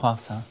pas y croire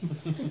ça.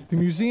 The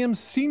museum's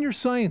senior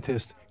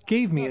scientist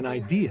gave me an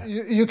idea.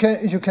 You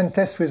can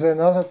test with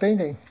another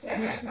painting.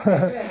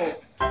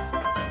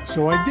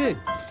 So I did,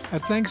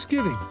 at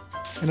Thanksgiving,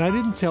 and I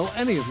didn't tell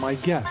any of my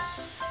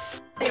guests.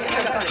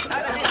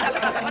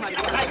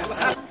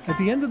 At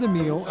the end of the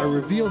meal, I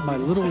revealed my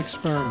little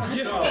experiment.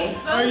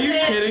 Are you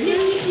kidding me?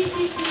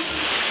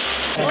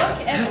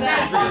 Look at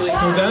that.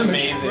 Was that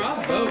amazing?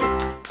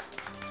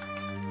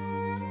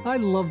 I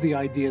love the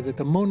idea that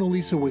the Mona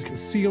Lisa was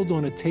concealed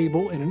on a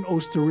table in an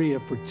osteria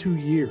for 2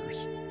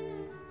 years.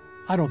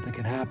 I don't think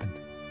it happened.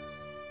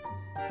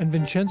 And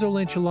Vincenzo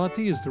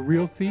Lancelotti is the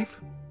real thief?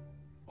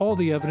 All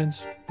the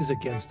evidence is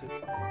against it.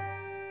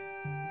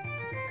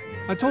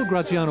 I told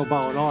Graziano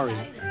Ballinari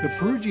that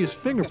Peruggia's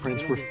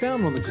fingerprints were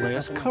found on the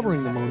glass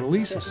covering the Mona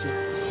Lisa.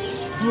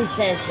 Who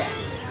says that?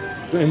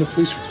 In the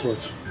police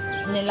reports.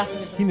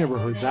 He never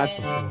heard that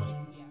before.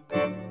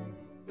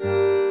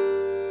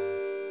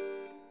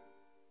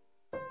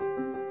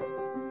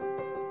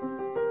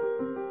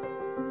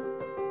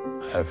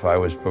 If I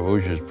was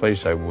Peruggia's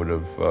place, I would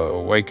have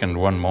awakened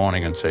one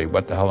morning and say,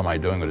 what the hell am I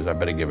doing with this? I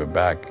better give it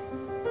back.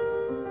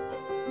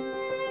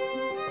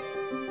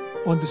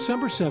 On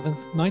December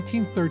 7th,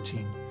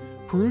 1913,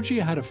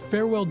 Peruggia had a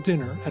farewell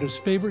dinner at his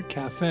favorite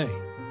cafe.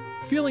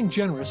 Feeling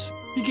generous,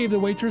 he gave the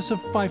waitress a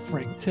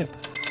 5-franc tip.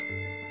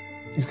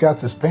 He's got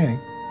this painting.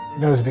 He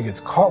knows if he gets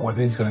caught with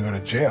it, he's going to go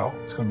to jail.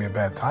 It's going to be a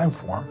bad time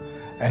for him,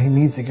 and he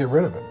needs to get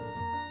rid of it.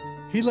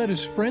 He let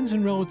his friends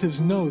and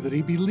relatives know that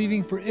he'd be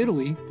leaving for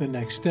Italy the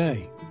next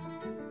day.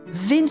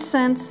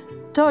 Vincent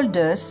told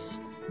us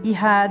he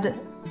had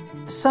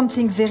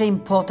something very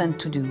important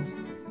to do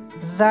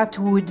that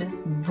would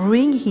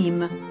bring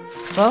him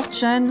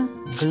fortune,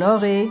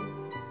 glory,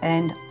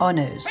 and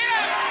honors.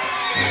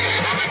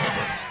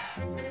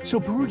 So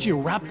Peruggia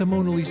wrapped the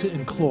Mona Lisa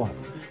in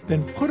cloth,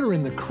 then put her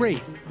in the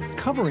crate,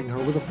 covering her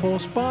with a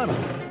false bottom.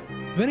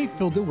 Then he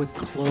filled it with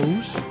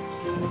clothes,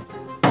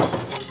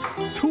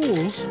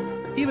 tools,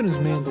 even his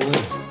mandolin.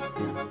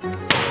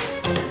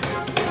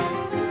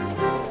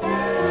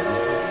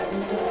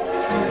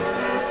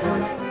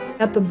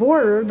 At the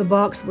border, the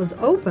box was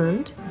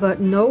opened, but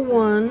no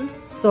one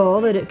saw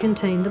that it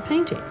contained the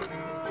painting.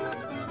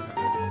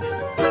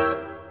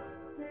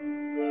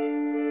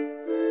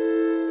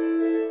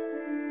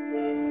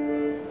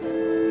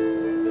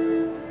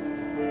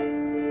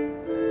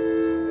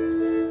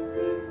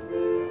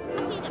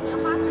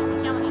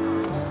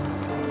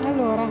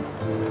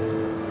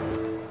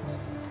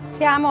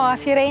 Siamo a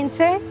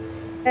Firenze,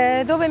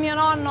 dove mio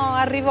nonno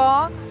arrivò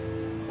a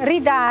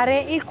ridare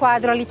il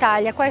quadro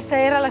all'Italia. Questa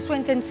era la sua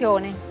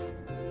intenzione.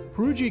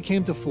 Peruggia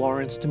came to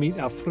Florence to meet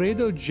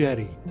Alfredo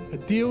Geri, a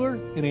dealer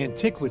in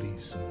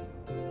antiquities.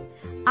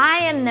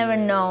 I have never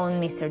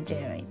known Mr.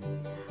 Geri.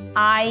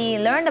 I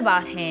learned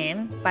about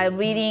him by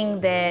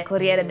reading the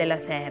Corriere della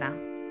Sera.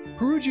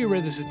 Peruggia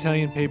read this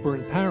Italian paper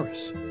in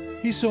Paris.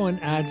 He saw an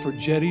ad for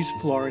Geri's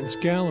Florence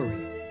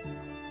gallery.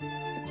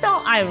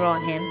 So I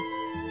wrote him.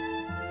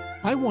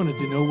 I wanted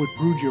to know what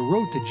Peruggia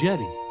wrote to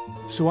Geri,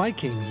 so I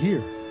came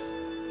here.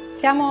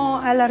 Siamo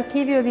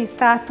all'Archivio di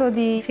Stato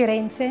di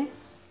Firenze.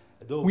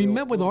 We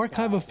met with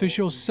archive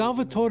official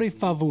Salvatore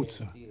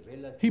Favuzza.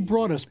 He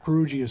brought us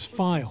Peruggia's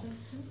file.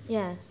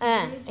 Yeah.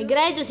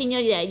 Egregio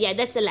signor Geri. Yeah,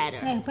 that's the letter.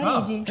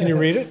 Parigi. Can you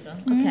read it?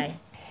 Okay.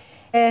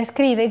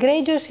 Scrive: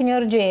 Egregio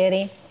signor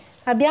Geri,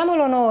 abbiamo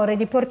l'onore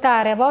di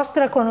portare a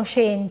vostra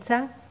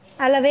conoscenza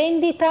alla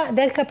vendita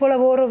del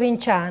capolavoro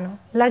vinciano,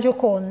 la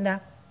Gioconda.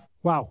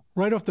 Wow,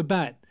 right off the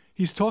bat,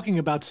 he's talking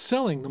about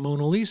selling the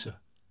Mona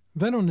Lisa.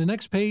 Then on the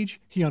next page,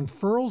 he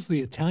unfurls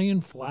the Italian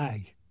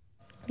flag.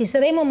 Vi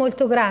saremo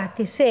molto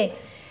grati se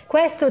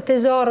questo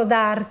tesoro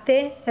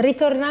d'arte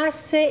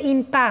ritornasse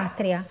in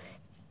patria.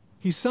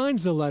 He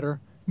signs the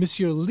letter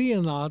Monsieur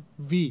Leonardo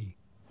V,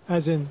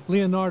 as in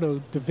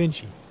Leonardo da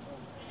Vinci.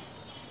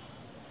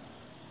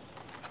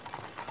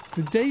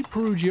 The day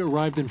Peruggia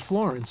arrived in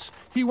Florence,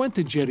 he went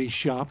to Geri's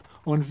shop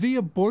on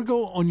Via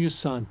Borgo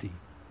Ognissanti.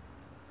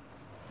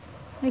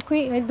 E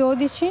qui è il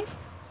 12.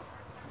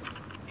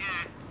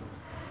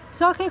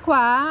 So che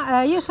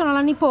qua, io sono la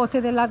nipote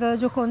della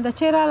Gioconda,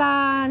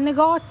 c'era il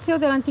negozio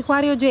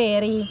dell'antiquario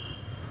Geri.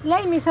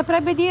 Lei mi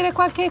saprebbe dire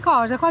qualche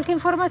cosa, qualche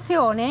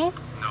informazione?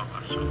 No,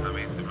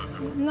 assolutamente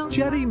proprio. No.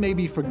 Geri may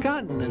be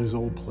forgotten at his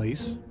old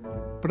place,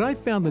 but I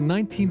found the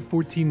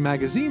 1914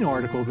 magazine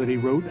article that he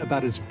wrote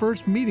about his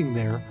first meeting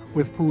there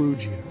with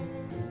Peruggia.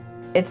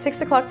 At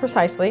 6 o'clock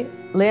precisely,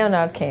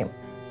 Leonardo came.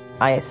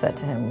 I said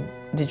to him,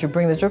 "Did you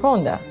bring the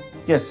Gioconda?"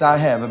 Yes, I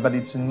have, but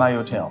it's in my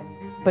hotel.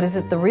 But is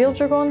it the real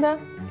Gioconda?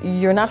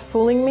 You're not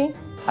fooling me?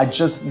 I'm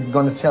just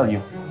gonna tell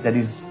you that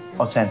is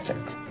authentic.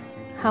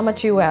 How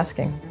much are you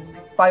asking?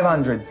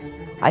 500.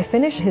 I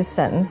finish his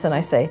sentence and I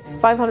say,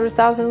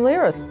 500,000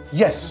 lira.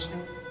 Yes.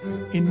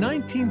 In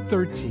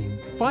 1913,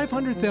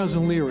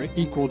 500,000 lira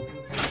equaled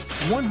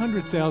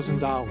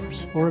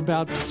 $100,000, or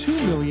about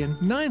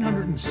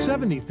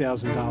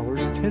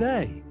 $2,970,000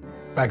 today.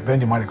 Back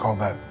then, you might have called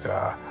that,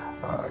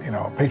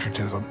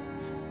 patriotism.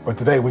 But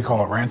today, we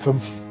call it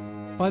ransom.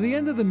 By the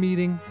end of the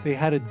meeting, they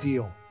had a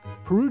deal.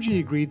 Peruggia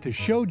agreed to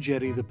show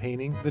Geri the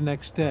painting the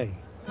next day.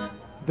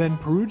 Then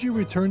Peruggia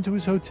returned to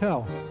his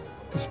hotel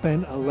to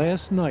spend a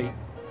last night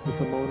with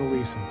the Mona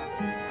Lisa.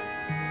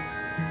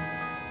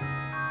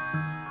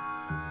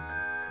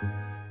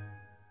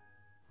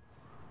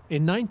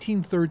 In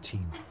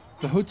 1913,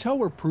 the hotel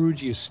where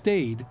Peruggia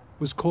stayed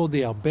was called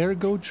the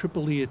Albergo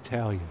Tripoli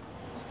Italia.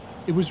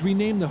 It was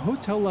renamed the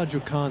Hotel La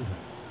Gioconda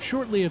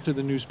shortly after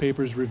the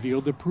newspapers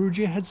revealed that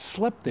Peruggia had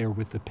slept there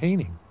with the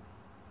painting.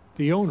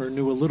 The owner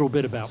knew a little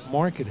bit about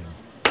marketing.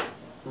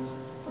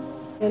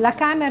 La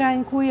camera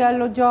in cui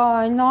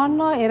alloggiò il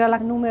nonno era la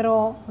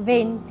numero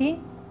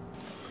 20.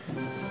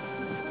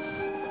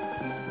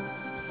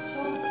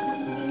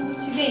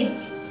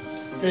 20.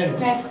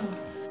 Ecco.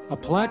 A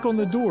plaque on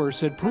the door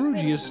said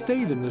Peruggia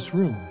stayed in this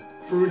room.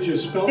 Peruggia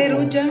spelled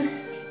Peruggia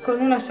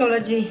con una sola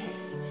G,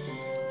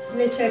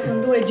 invece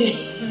con 2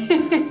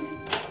 G.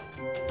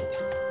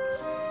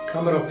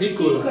 Camera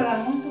piccola.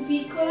 Piccola, molto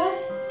piccola.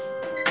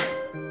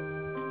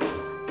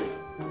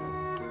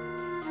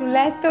 Sul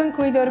letto in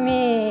cui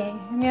dormì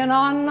mio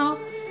nonno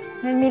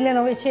nel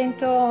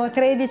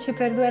 1913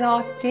 per 2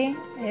 notti.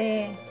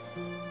 E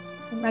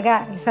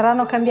magari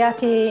saranno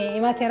cambiati i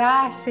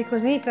materassi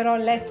così, però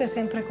il letto è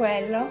sempre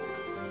quello.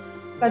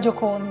 la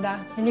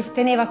Gioconda e gli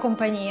teneva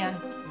compagnia.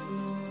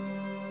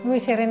 Lui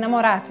si era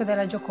innamorato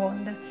della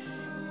Gioconda.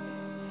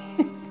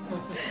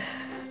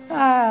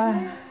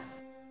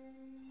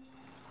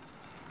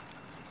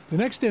 The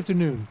next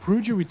afternoon,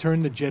 Peruggia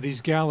returned to Getty's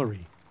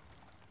gallery.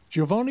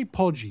 Giovanni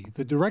Poggi,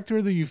 the director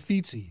of the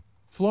Uffizi,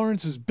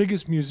 Florence's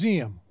biggest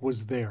museum,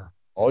 was there.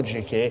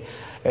 Oggi che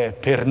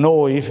per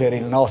noi, per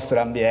il nostro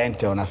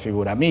ambiente, è una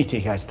figura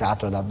mitica, è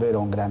stato davvero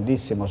un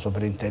grandissimo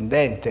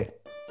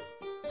sovrintendente.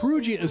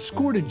 Peruggia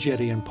escorted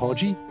Getty and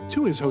Poggi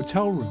to his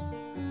hotel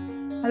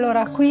room.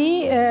 Allora,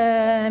 qui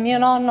mio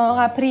nonno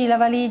aprì la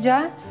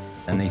valigia.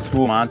 And they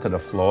threw him onto the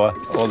floor,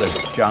 all the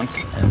junk,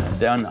 and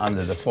then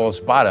under the false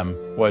bottom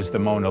was the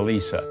Mona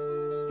Lisa.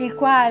 Il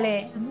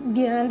quale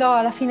andò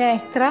alla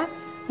finestra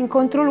in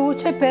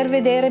controluce per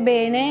vedere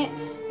bene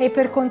e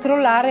per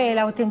controllare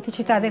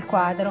l'autenticità del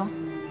quadro.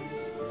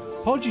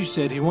 Poggi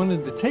said he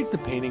wanted to take the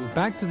painting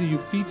back to the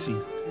Uffizi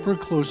for a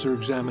closer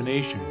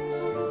examination.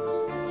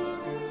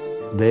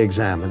 They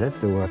examined it.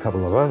 There were a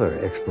couple of other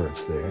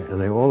experts there, and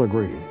they all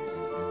agreed.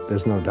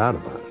 There's no doubt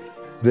about it.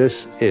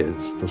 This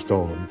is the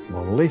stolen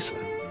Mona Lisa.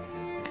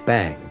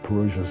 Bang,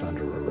 Peruggia's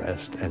under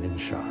arrest and in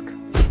shock.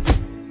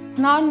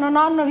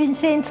 Nonno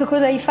Vincenzo,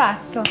 cosa hai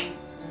fatto?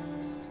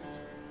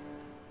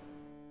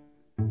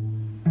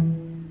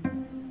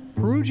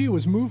 Peruggia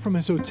was moved from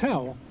his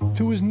hotel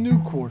to his new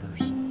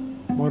quarters,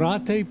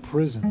 Morate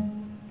Prison.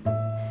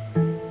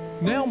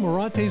 Now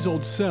Morate's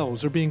old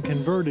cells are being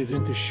converted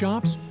into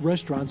shops,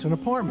 restaurants, and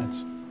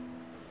apartments.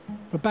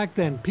 But back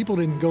then, people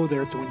didn't go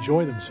there to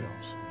enjoy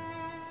themselves.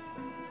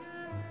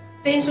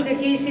 Penso che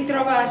chi si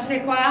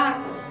trovasse qua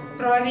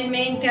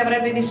probabilmente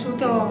avrebbe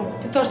vissuto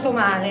piuttosto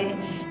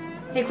male.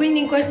 E quindi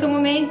in questo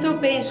momento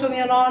penso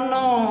mio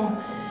nonno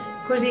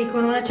così,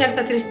 con una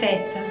certa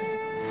tristezza.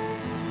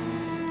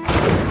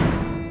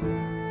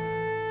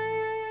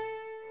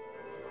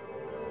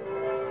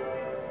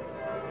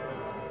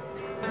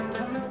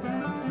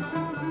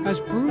 As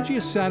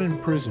Peruggia sat in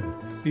prison,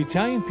 the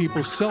Italian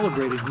people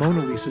celebrated Mona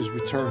Lisa's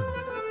return.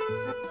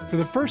 For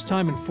the first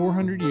time in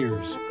 400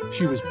 years,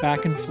 she was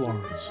back in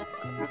Florence.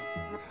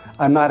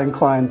 I'm not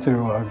inclined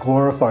to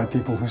glorify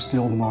people who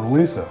steal the Mona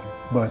Lisa,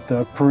 but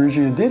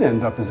Peruggia did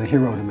end up as a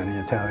hero to many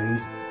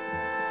Italians.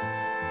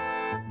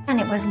 And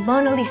it was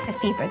Mona Lisa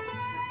fever.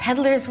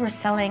 Peddlers were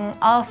selling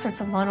all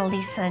sorts of Mona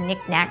Lisa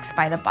knickknacks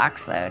by the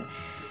boxload.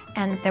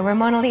 And there were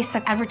Mona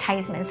Lisa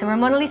advertisements, there were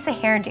Mona Lisa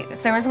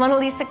hairdos, there was Mona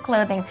Lisa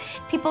clothing.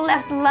 People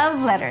left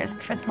love letters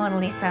for Mona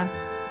Lisa.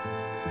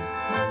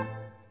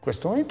 In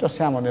questo momento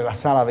siamo nella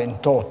sala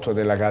 28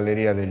 della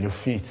Galleria degli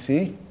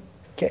Uffizi,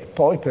 che è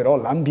poi però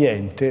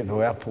l'ambiente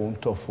dove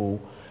appunto fu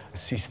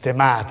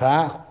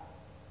sistemata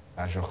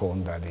la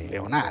Gioconda di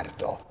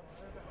Leonardo.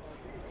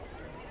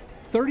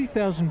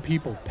 30,000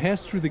 people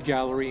passed through the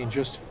gallery in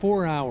just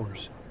 4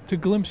 hours to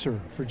glimpse her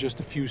for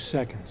just a few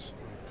seconds.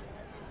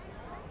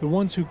 The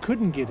ones who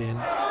couldn't get in,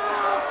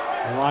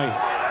 right.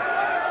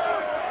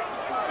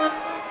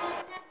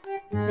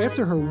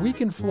 After her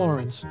week in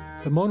Florence,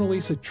 the Mona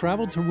Lisa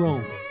traveled to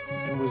Rome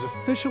and was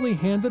officially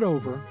handed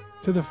over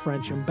to the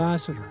French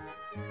ambassador.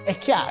 È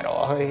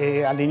chiaro,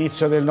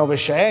 all'inizio del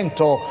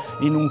Novecento,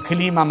 in un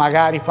clima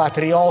magari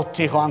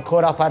patriottico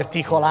ancora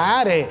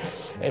particolare,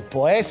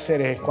 può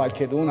essere che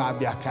qualcheduno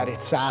abbia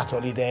accarezzato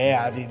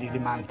l'idea di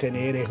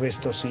mantenere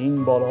questo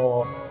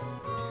simbolo.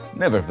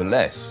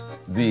 Nevertheless,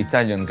 the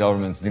Italian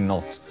governments did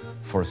not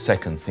for a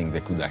second think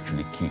they could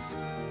actually keep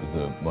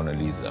the Mona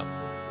Lisa.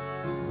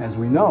 As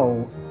we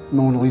know,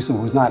 Mona Lisa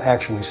was not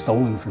actually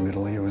stolen from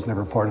Italy. It was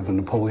never part of the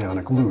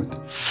Napoleonic loot.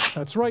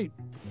 That's right.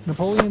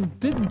 Napoleon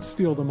didn't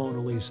steal the Mona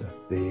Lisa.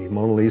 The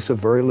Mona Lisa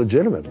very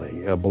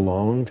legitimately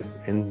belonged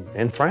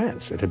in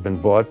France. It had been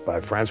bought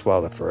by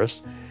Francois I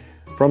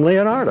from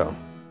Leonardo.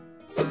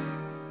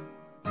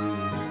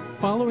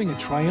 Following a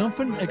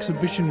triumphant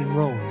exhibition in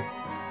Rome,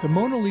 the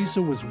Mona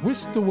Lisa was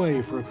whisked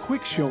away for a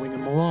quick showing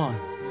in Milan.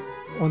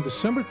 On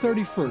December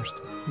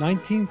 31st,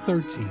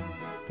 1913,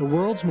 the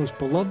world's most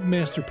beloved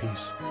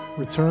masterpiece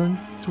returned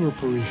to her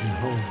Parisian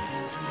home.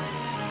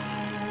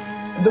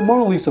 The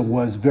Mona Lisa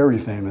was very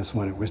famous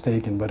when it was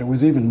taken, but it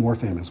was even more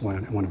famous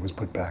when it was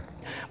put back.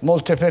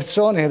 Molte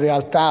persone in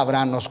realtà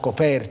avranno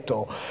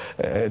scoperto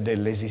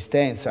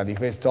dell'esistenza di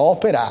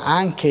quest'opera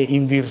anche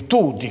in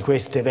virtù di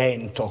questo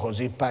evento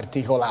così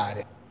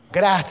particolare.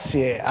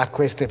 Grazie a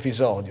questo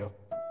episodio.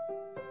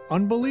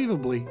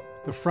 Unbelievably,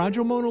 the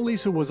fragile Mona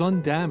Lisa was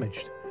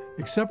undamaged,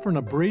 except for an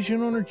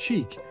abrasion on her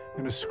cheek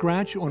and a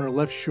scratch on her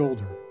left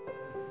shoulder.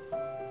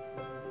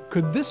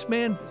 Could this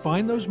man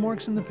find those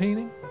marks in the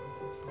painting?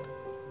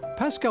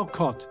 Pascal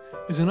Cotte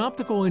is an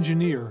optical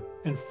engineer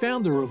and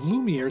founder of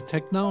Lumiere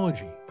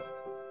technology.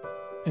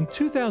 In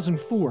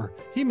 2004,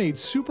 he made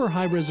super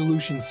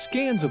high-resolution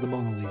scans of the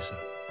Mona Lisa.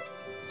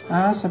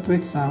 Ah, ça peut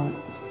être ça, ouais.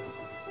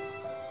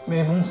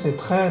 Mais bon, c'est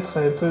très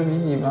peu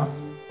visible. Hein.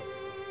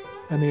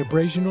 And the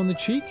abrasion on the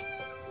cheek?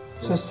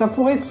 Ça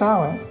pourrait être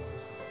ça, ouais.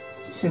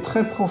 C'est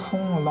très profond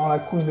dans la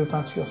couche de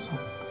peinture, ça.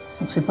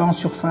 Donc c'est pas en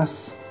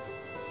surface.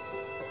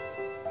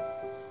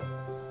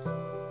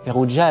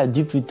 Peruggia a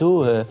dû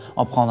plutôt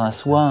en prendre un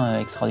soin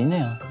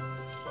extraordinaire.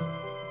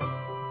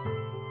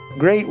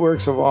 Great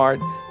works of art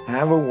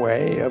have a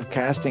way of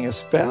casting a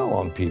spell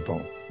on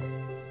people.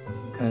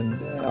 And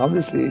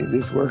obviously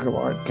this work of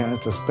art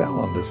cast a spell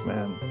on this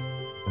man.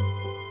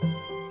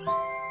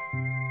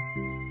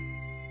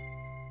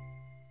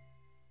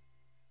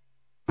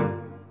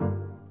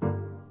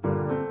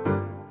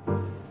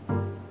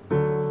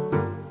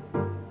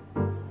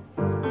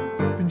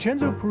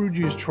 Vincenzo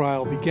Peruggia's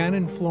trial began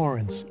in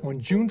Florence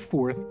on June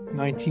 4th,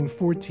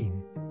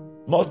 1914.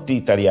 Molti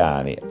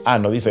italiani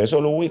hanno difeso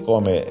lui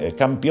come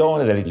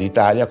campione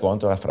dell'Italia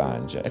contro la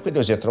Francia e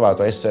quindi si è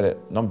trovato a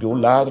essere non più un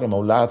ladro ma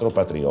un ladro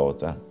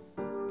patriota.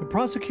 The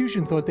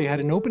prosecution thought they had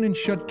an open and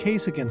shut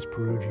case against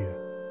Peruggia.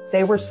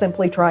 They were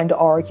simply trying to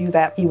argue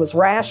that he was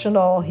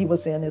rational, he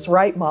was in his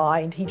right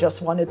mind, he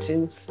just wanted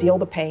to steal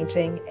the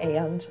painting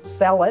and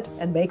sell it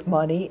and make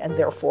money, and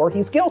therefore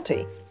he's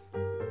guilty.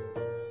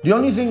 The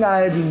only thing I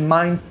had in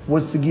mind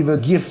was to give a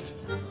gift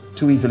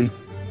to Italy,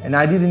 and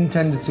I didn't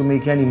intend to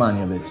make any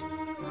money of it.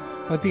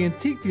 But the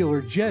antique dealer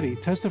Getty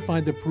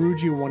testified that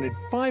Peruggia wanted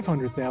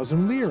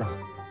 500,000 lira.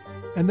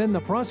 And then the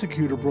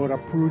prosecutor brought up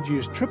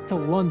Peruggia's trip to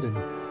London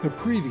the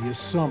previous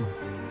summer.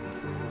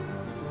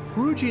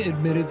 Peruggia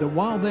admitted that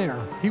while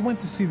there, he went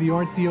to see the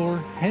art dealer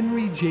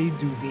Henry J.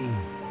 Duveen.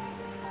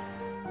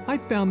 I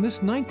found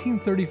this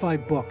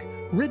 1935 book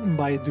written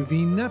by a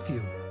Duveen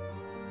nephew.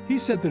 He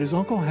said that his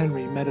Uncle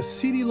Henry met a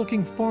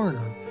seedy-looking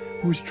foreigner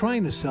who was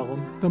trying to sell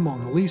him the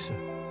Mona Lisa.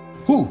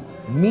 Who?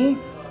 Me?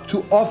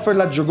 To offer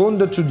La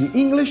Gioconda to the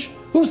English?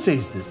 Who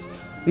says this?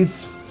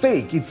 It's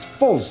fake, it's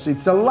false,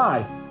 it's a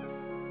lie.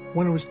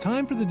 When it was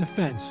time for the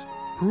defense,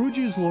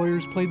 Peruggia's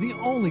lawyers played the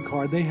only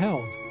card they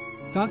held,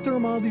 Dr.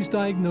 Amaldi's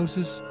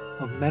diagnosis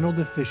of mental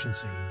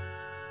deficiency.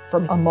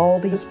 From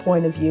Amaldi's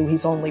point of view,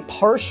 he's only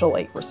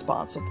partially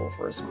responsible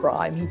for his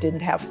crime. He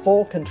didn't have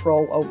full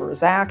control over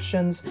his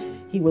actions.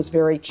 He was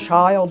very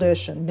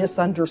childish and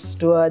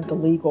misunderstood the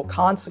legal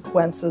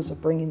consequences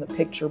of bringing the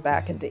picture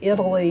back into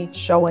Italy,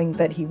 showing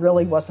that he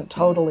really wasn't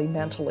totally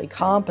mentally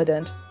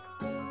competent.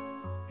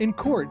 In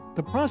court,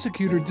 the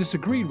prosecutor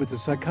disagreed with the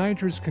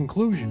psychiatrist's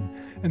conclusion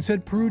and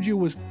said Peruggia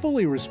was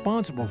fully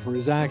responsible for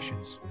his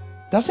actions.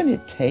 Doesn't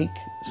it take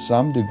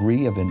some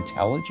degree of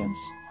intelligence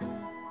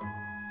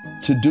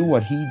to do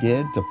what he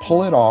did, to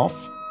pull it off?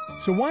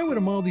 So why would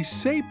Amaldi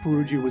say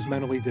Peruggia was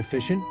mentally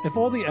deficient if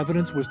all the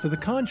evidence was to the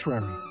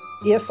contrary?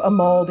 If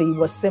Amaldi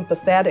was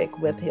sympathetic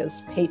with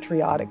his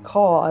patriotic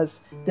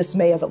cause, this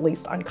may have at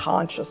least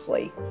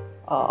unconsciously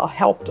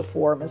helped to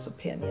form his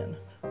opinion.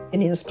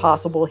 And it is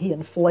possible he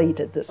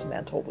inflated this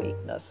mental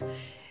weakness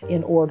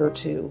in order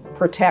to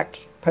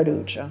protect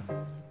Peruggia.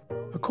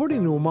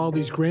 According to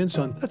Amaldi's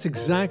grandson, that's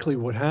exactly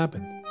what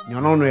happened. Mio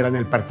nonno era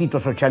nel Partito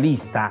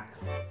Socialista,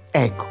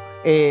 ecco,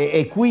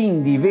 e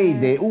quindi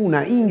vede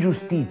una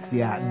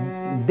ingiustizia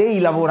dei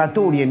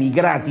lavoratori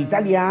emigrati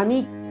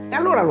italiani e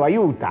allora lo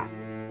aiuta.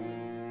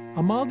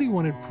 Amaldi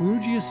wanted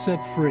Peruggia set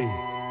free.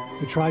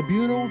 The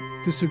tribunal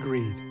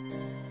disagreed.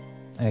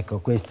 Ecco,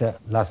 questa è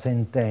la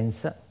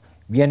sentenza.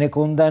 Viene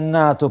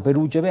condannato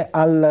Peruggia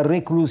alla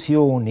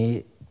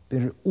reclusione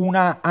per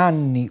 1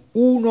 anno,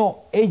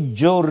 1 e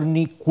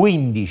giorni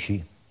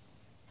 15.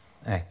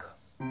 Ecco.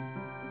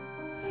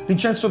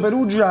 Vincenzo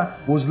Peruggia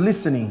was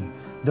listening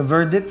the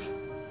verdict.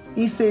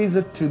 He says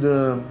it to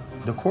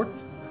the court.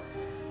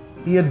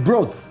 He had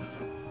brought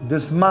the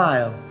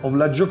smile of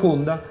La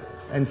Gioconda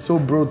and so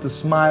brought the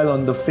smile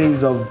on the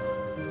face of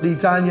the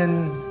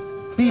Italian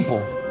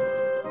people.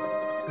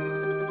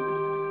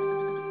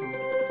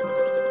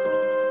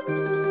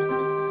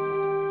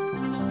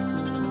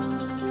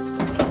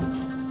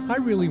 I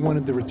really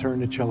wanted to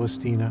return to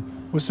Celestina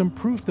with some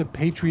proof that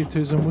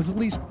patriotism was at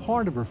least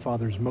part of her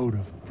father's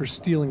motive for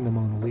stealing the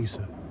Mona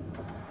Lisa.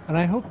 And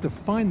I hope to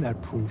find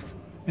that proof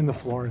in the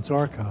Florence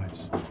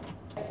archives.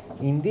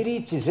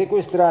 Indirizzi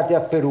sequestrati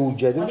a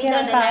Perugia. These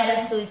are the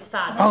letters to his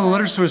father. Oh, the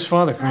letters to his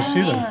father. Can you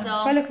see them?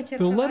 So,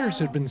 The letters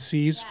had been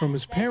seized from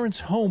his parents'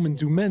 home in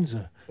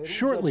Dumenza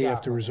shortly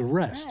after his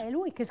arrest. È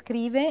lui che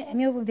scrive, è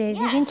mio vedi,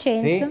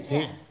 Vincenzo.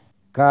 Sì.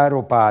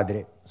 Caro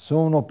padre,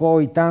 sono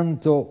poi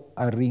tanto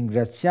a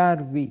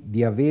ringraziarvi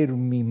di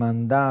avermi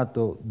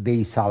mandato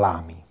dei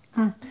salami.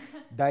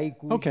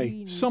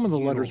 Okay, some of the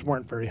letters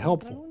weren't very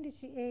helpful.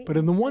 But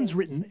in the ones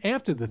written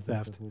after the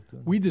theft,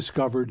 we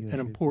discovered an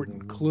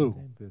important clue.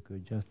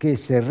 Che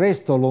se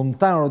resto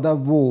lontano da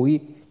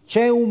voi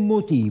c'è un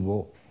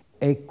motivo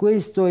e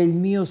questo è il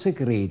mio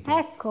segreto.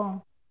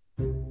 Ecco.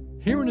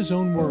 Here in his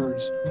own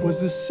words was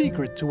the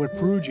secret to what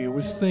Peruggia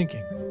was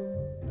thinking.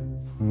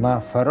 Ma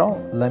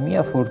farò la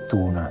mia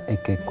fortuna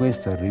e che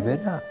questo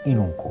arriverà in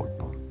un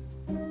colpo.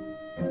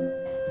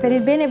 Per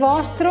il bene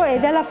vostro e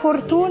della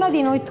fortuna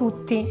di noi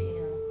tutti.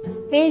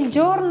 E il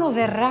giorno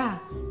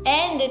verrà.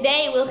 and the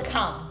day will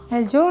come. E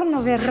il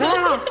giorno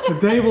verrà. The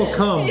day will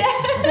come.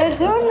 E il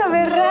giorno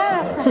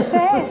verrà.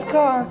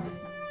 Pazzesco.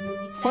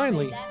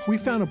 Finally, we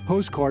found a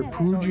postcard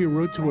Peruggia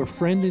wrote to a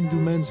friend in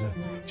Dumenza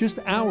just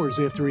hours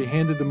after he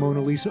handed the Mona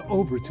Lisa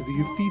over to the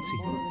Uffizi.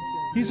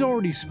 He's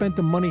already spent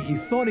the money he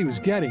thought he was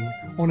getting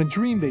on a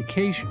dream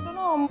vacation.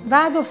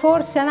 Vado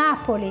forse a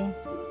Napoli,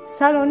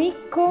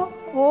 Salonicco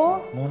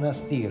o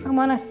Monastero. a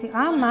Monastero.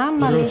 Ah,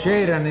 mamma mia.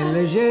 Crociera nel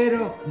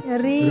leggero,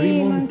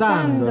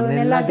 rimontando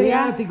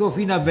nell'Adriatico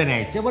fino a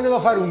Venezia. Voleva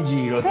fare un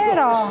giro.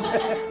 Però.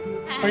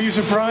 Are you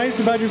surprised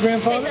about your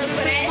grandfather?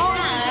 Sorpresa.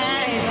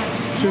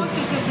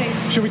 Molto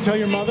sorpresa. Should we tell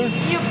your mother?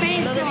 Io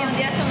penso. Lo dobbiamo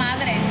dire a tua madre.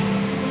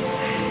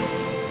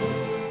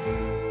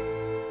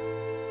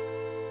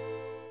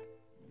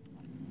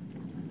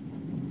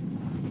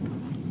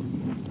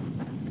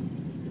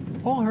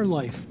 All her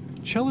life,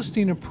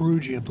 Celestina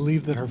Peruggia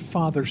believed that her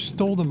father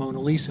stole the Mona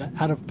Lisa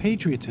out of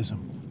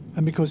patriotism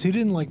and because he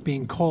didn't like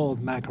being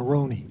called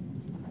Macaroni.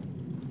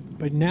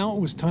 But now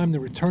it was time to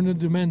return to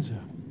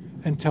Demenza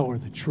and tell her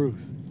the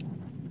truth.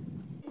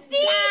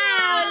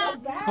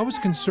 I was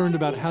concerned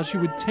about how she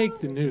would take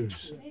the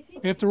news.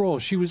 After all,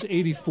 she was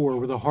 84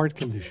 with a heart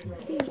condition.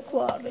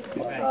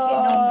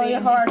 Oh,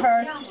 your heart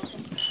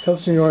hurts. Tell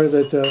Signora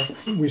that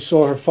we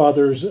saw her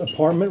father's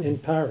apartment in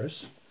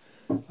Paris.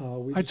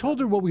 I told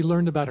her what we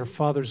learned about her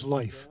father's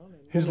life,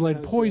 his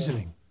lead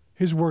poisoning,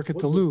 his work at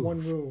the Louvre.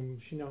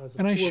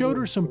 And I showed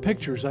her some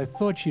pictures I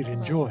thought she'd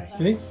enjoy.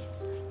 See?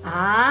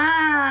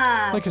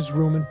 Ah! Like his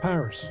room in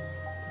Paris.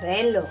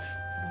 Bello.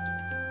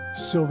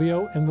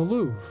 Silvio and the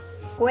Louvre.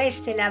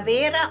 Questa è la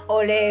vera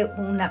o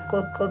una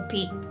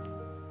copia?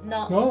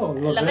 No,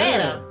 la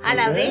vera. Ah,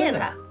 la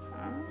vera.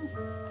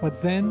 But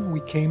then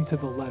we came to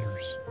the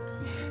letters.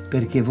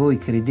 Perché voi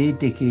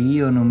credete che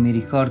io non mi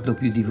ricordo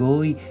più di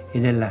voi e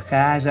della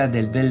casa,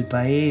 del bel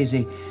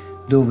paese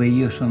dove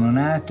io sono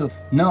nato?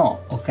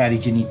 No, o cari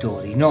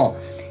genitori, no.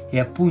 E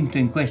appunto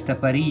in questa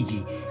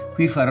Parigi,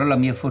 qui farò la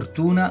mia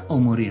fortuna o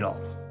morirò.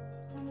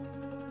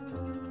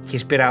 Che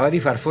sperava di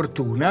far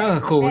fortuna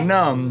con,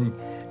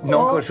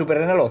 non col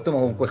Superenalotto, ma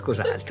con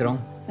qualcos'altro.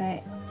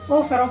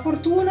 O farò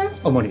fortuna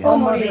O morirò. o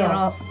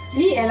morirò.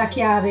 Lì è la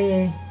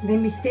chiave del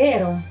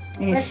mistero.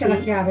 Questa è la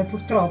chiave,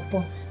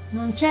 purtroppo.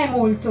 Non c'è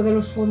molto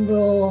dello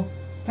sfondo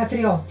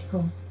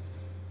patriottico.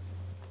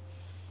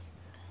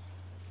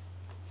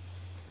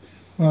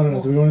 No,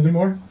 do we want to do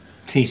more?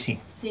 Sì,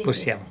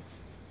 possiamo.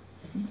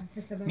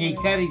 Miei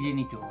cari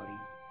genitori.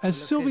 As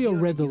Silvio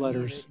read the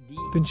letters,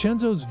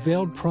 Vincenzo's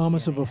veiled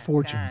promise of a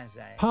fortune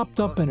popped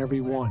up in every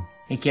one.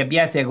 E che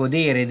abbiate a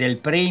godere del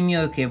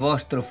premio che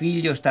vostro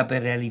figlio sta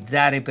per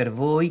realizzare per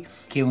voi,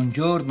 che un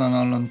giorno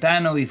non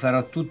lontano vi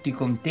farò tutti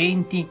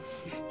contenti.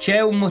 C'è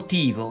un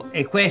motivo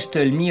e questo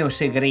è il mio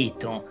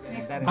segreto.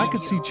 I could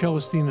see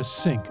Celestina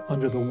sink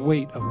under the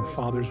weight of her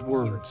father's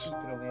words,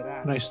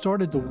 and I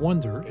started to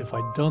wonder if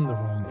I'd done the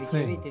wrong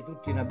thing. Ricevete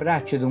tutti un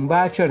abbraccio ed un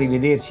bacio,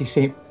 arrivederci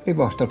sempre,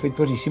 vostro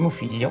affettuosissimo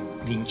figlio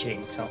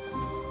Vincenzo.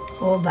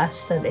 Oh,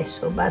 basta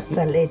adesso,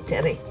 basta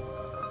lettere.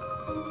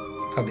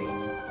 Va bene.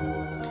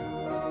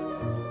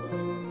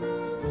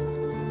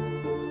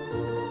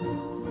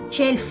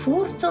 C'è il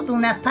furto da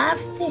una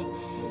parte,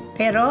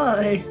 però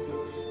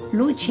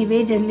lui ci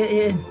vede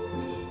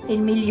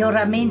il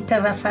miglioramento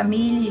della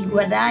famiglia, il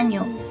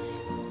guadagno.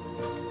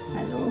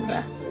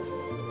 Allora,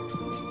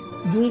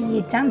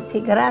 digli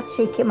tante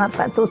grazie che mi ha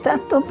fatto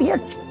tanto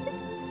piacere.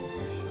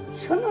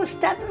 Sono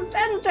stato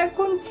tanto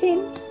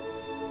contento.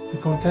 Sei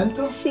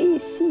contento? Sì,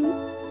 sì.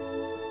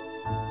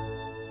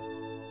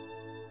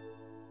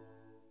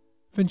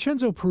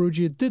 Vincenzo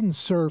Peruggia didn't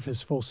serve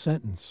his full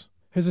sentence.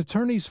 His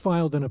attorneys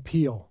filed an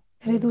appeal.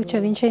 Riduce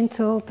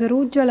Vincenzo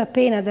Peruggia la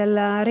pena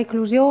della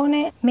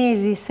reclusione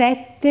mesi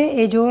 7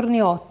 e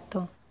giorni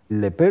 8.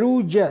 Il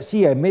Peruggia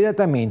sia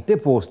immediatamente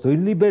posto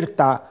in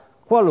libertà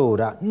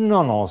qualora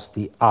non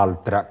osti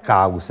altra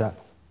causa.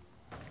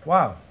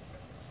 Wow.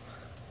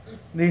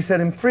 They set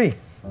him free.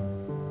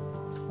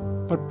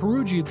 But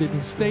Peruggia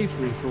didn't stay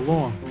free for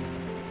long.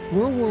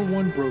 World War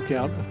I broke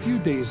out a few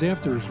days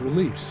after his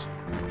release.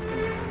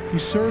 He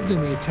served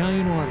in the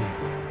Italian army,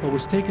 but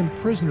was taken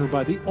prisoner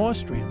by the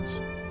Austrians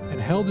and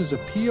held as a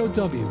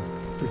POW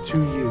for 2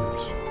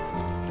 years.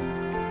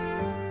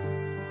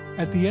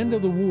 At the end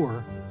of the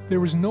war, there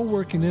was no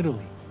work in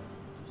Italy,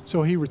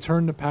 so he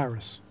returned to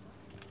Paris,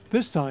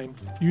 this time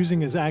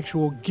using his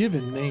actual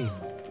given name.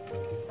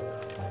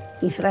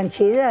 I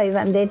francesi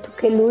avevano detto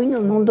che lui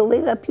non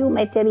doveva più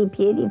mettere i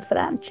piedi in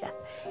Francia.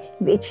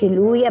 Invece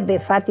lui ha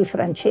beffato i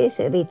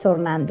francesi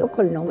ritornando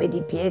col nome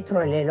di Pietro,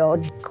 e le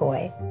logico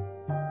è.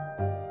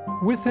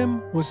 With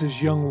him was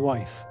his young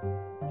wife.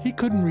 He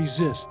couldn't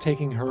resist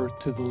taking her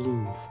to the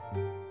Louvre.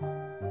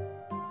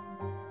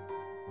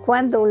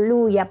 Quando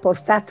lui ha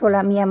portato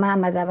la mia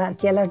mamma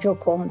davanti alla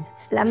Gioconda,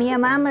 la mia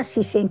mamma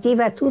si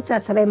sentiva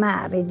tutta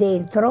tremare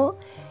dentro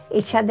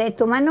e ci ha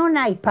detto: ma non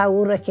hai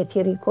paura che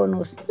ti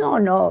riconosco?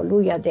 No,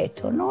 lui ha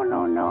detto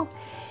no.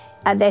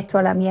 Ha detto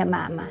alla mia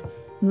mamma: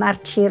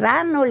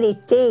 marciranno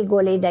le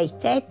tegole dai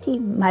tetti,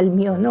 ma il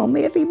mio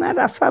nome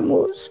rimarrà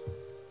famoso.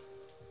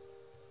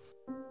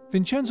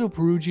 Vincenzo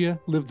Peruggia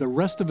lived the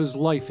rest of his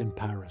life in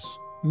Paris,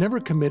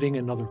 never committing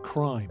another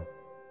crime.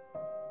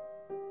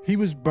 He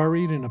was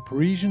buried in a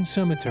Parisian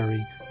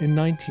cemetery in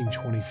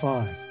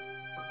 1925.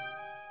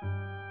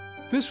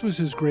 This was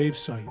his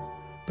gravesite,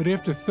 But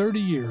after 30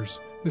 years,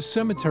 the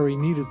cemetery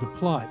needed the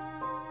plot,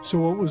 so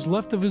what was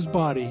left of his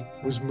body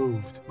was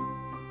moved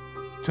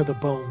to the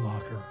bone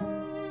locker.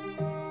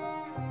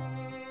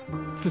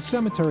 The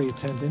cemetery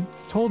attendant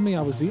told me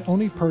I was the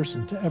only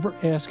person to ever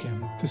ask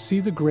him to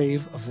see the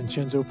grave of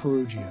Vincenzo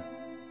Peruggia.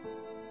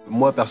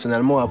 Moi,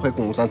 personnellement, après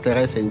qu'on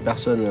s'intéresse à une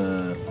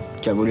personne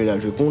qui a volé la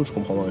Joconde,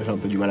 j'ai un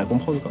peu du mal à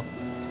comprendre, quoi.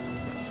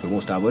 Mais bon,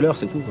 c'était un voleur,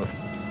 c'est tout, quoi.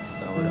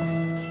 C'était un voleur.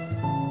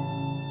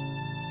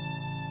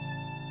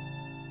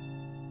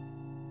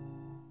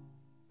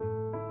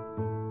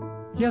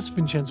 Yes,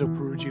 Vincenzo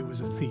Peruggia was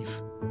a thief.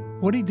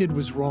 What he did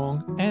was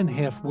wrong and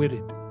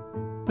half-witted.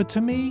 But to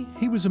me,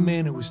 he was a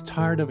man who was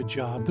tired of a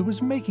job that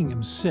was making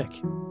him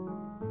sick.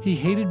 He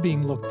hated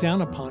being looked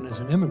down upon as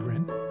an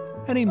immigrant,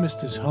 and he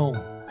missed his home.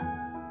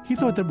 He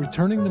thought that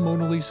returning the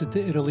Mona Lisa to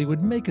Italy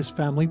would make his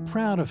family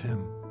proud of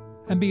him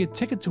and be a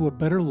ticket to a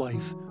better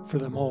life for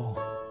them all.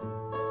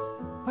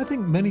 I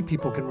think many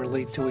people can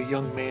relate to a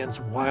young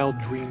man's wild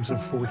dreams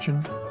of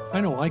fortune.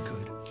 I know I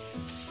could.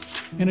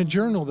 In a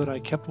journal that I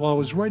kept while I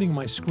was writing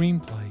my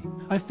screenplay,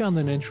 I found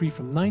an entry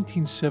from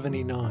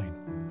 1979.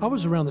 I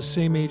was around the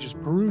same age as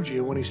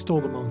Peruggia when he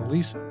stole the Mona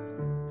Lisa.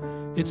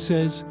 It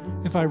says,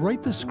 "If I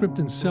write the script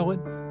and sell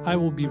it, I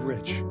will be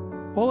rich.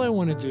 All I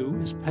want to do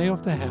is pay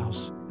off the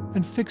house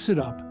and fix it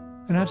up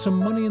and have some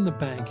money in the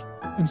bank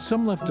and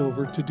some left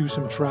over to do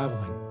some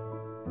traveling."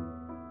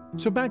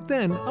 So back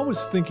then, I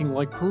was thinking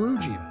like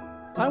Peruggia.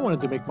 I wanted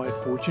to make my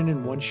fortune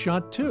in one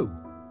shot too.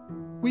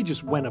 We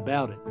just went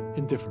about it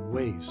in different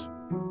ways.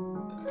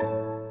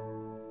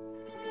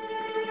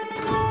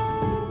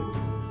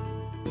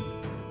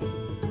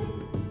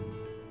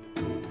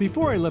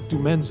 Before I left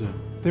Dumenza,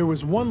 there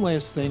was one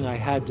last thing I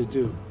had to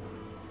do.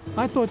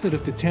 I thought that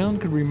if the town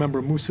could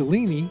remember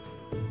Mussolini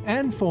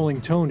and Falling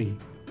Tony,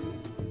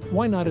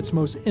 why not its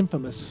most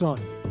infamous son?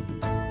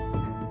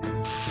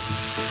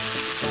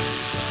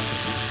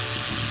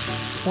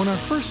 On our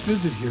first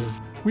visit here,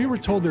 we were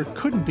told there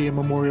couldn't be a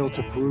memorial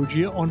to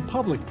Peruggia on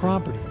public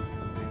property,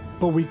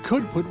 but we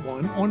could put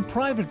one on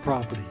private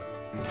property,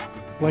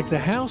 like the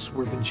house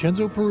where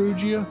Vincenzo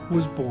Peruggia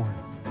was born.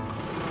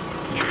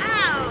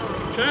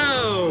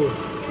 Ciao!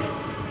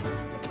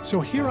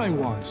 So here I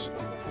was,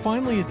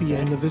 finally at the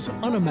end of this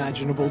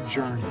unimaginable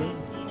journey.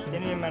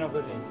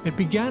 It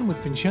began with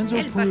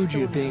Vincenzo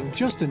Peruggia being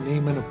just a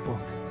name in a book,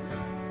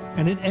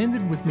 and it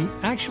ended with me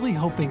actually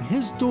helping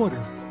his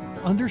daughter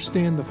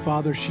understand the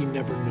father she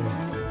never knew.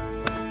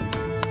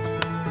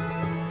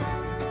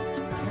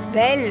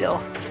 Bello!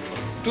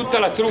 Tutta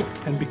la troupe.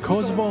 And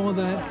because of all of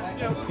that,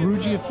 the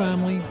Peruggia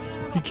family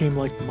became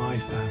like my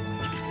family.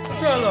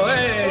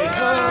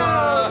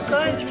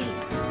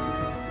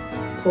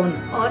 Con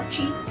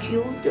oggi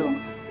chiudo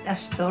la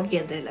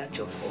storia della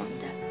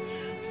Gioconda.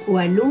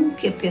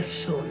 Qualunque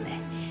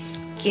persone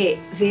che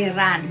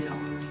verranno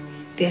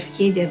per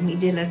chiedermi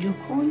della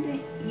Gioconda,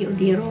 io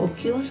dirò ho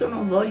chiuso,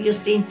 non voglio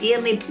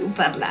sentirne più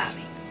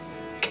parlare.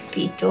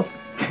 Capito?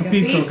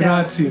 Capito,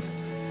 grazie.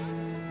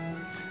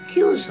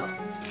 Chiuso.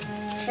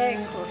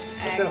 Ecco.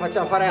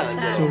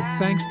 So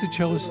thanks to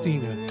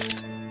Celestina,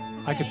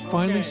 I could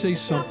finally say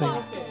something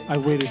I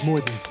waited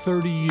more than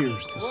 30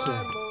 years to say.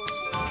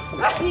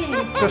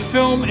 The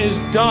film is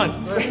done.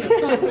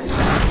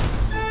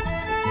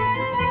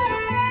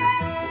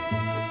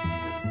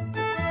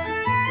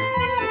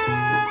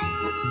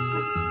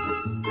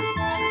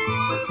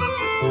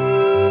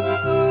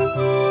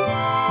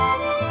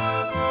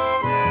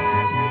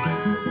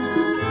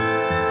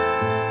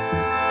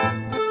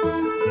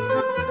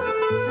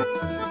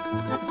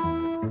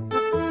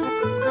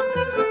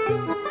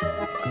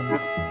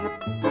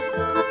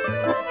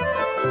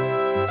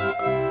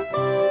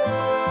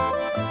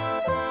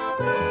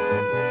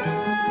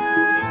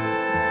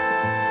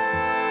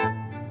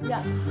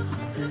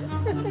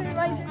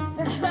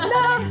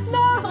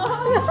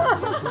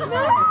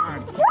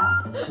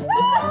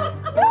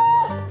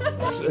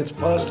 It's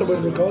pasta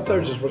with ricotta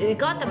or just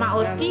Ricotta, ma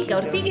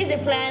ortica. Ortica is a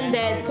plant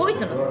that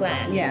poisonous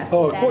plant. Yes.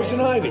 Oh, poison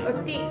ivy.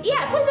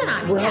 Yeah, poison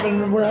ivy. We're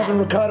having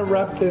ricotta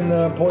wrapped in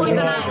poison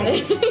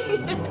ivy.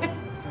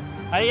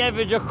 I have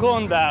a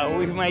Gioconda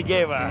with my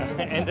giver,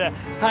 and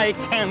I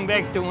came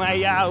back to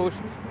my house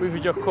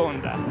with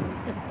Gioconda.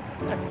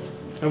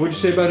 And what'd you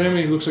say about him?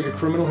 He looks like a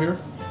criminal here?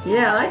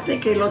 Yeah, I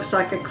think he looks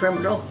like a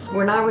criminal.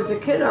 When I was a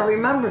kid, I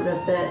remember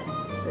that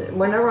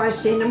whenever I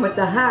seen him with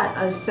the hat,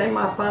 I say to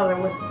my father,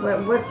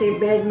 what's he, a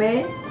bad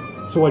man?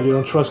 So what, you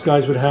don't trust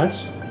guys with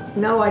hats?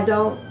 No, I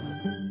don't.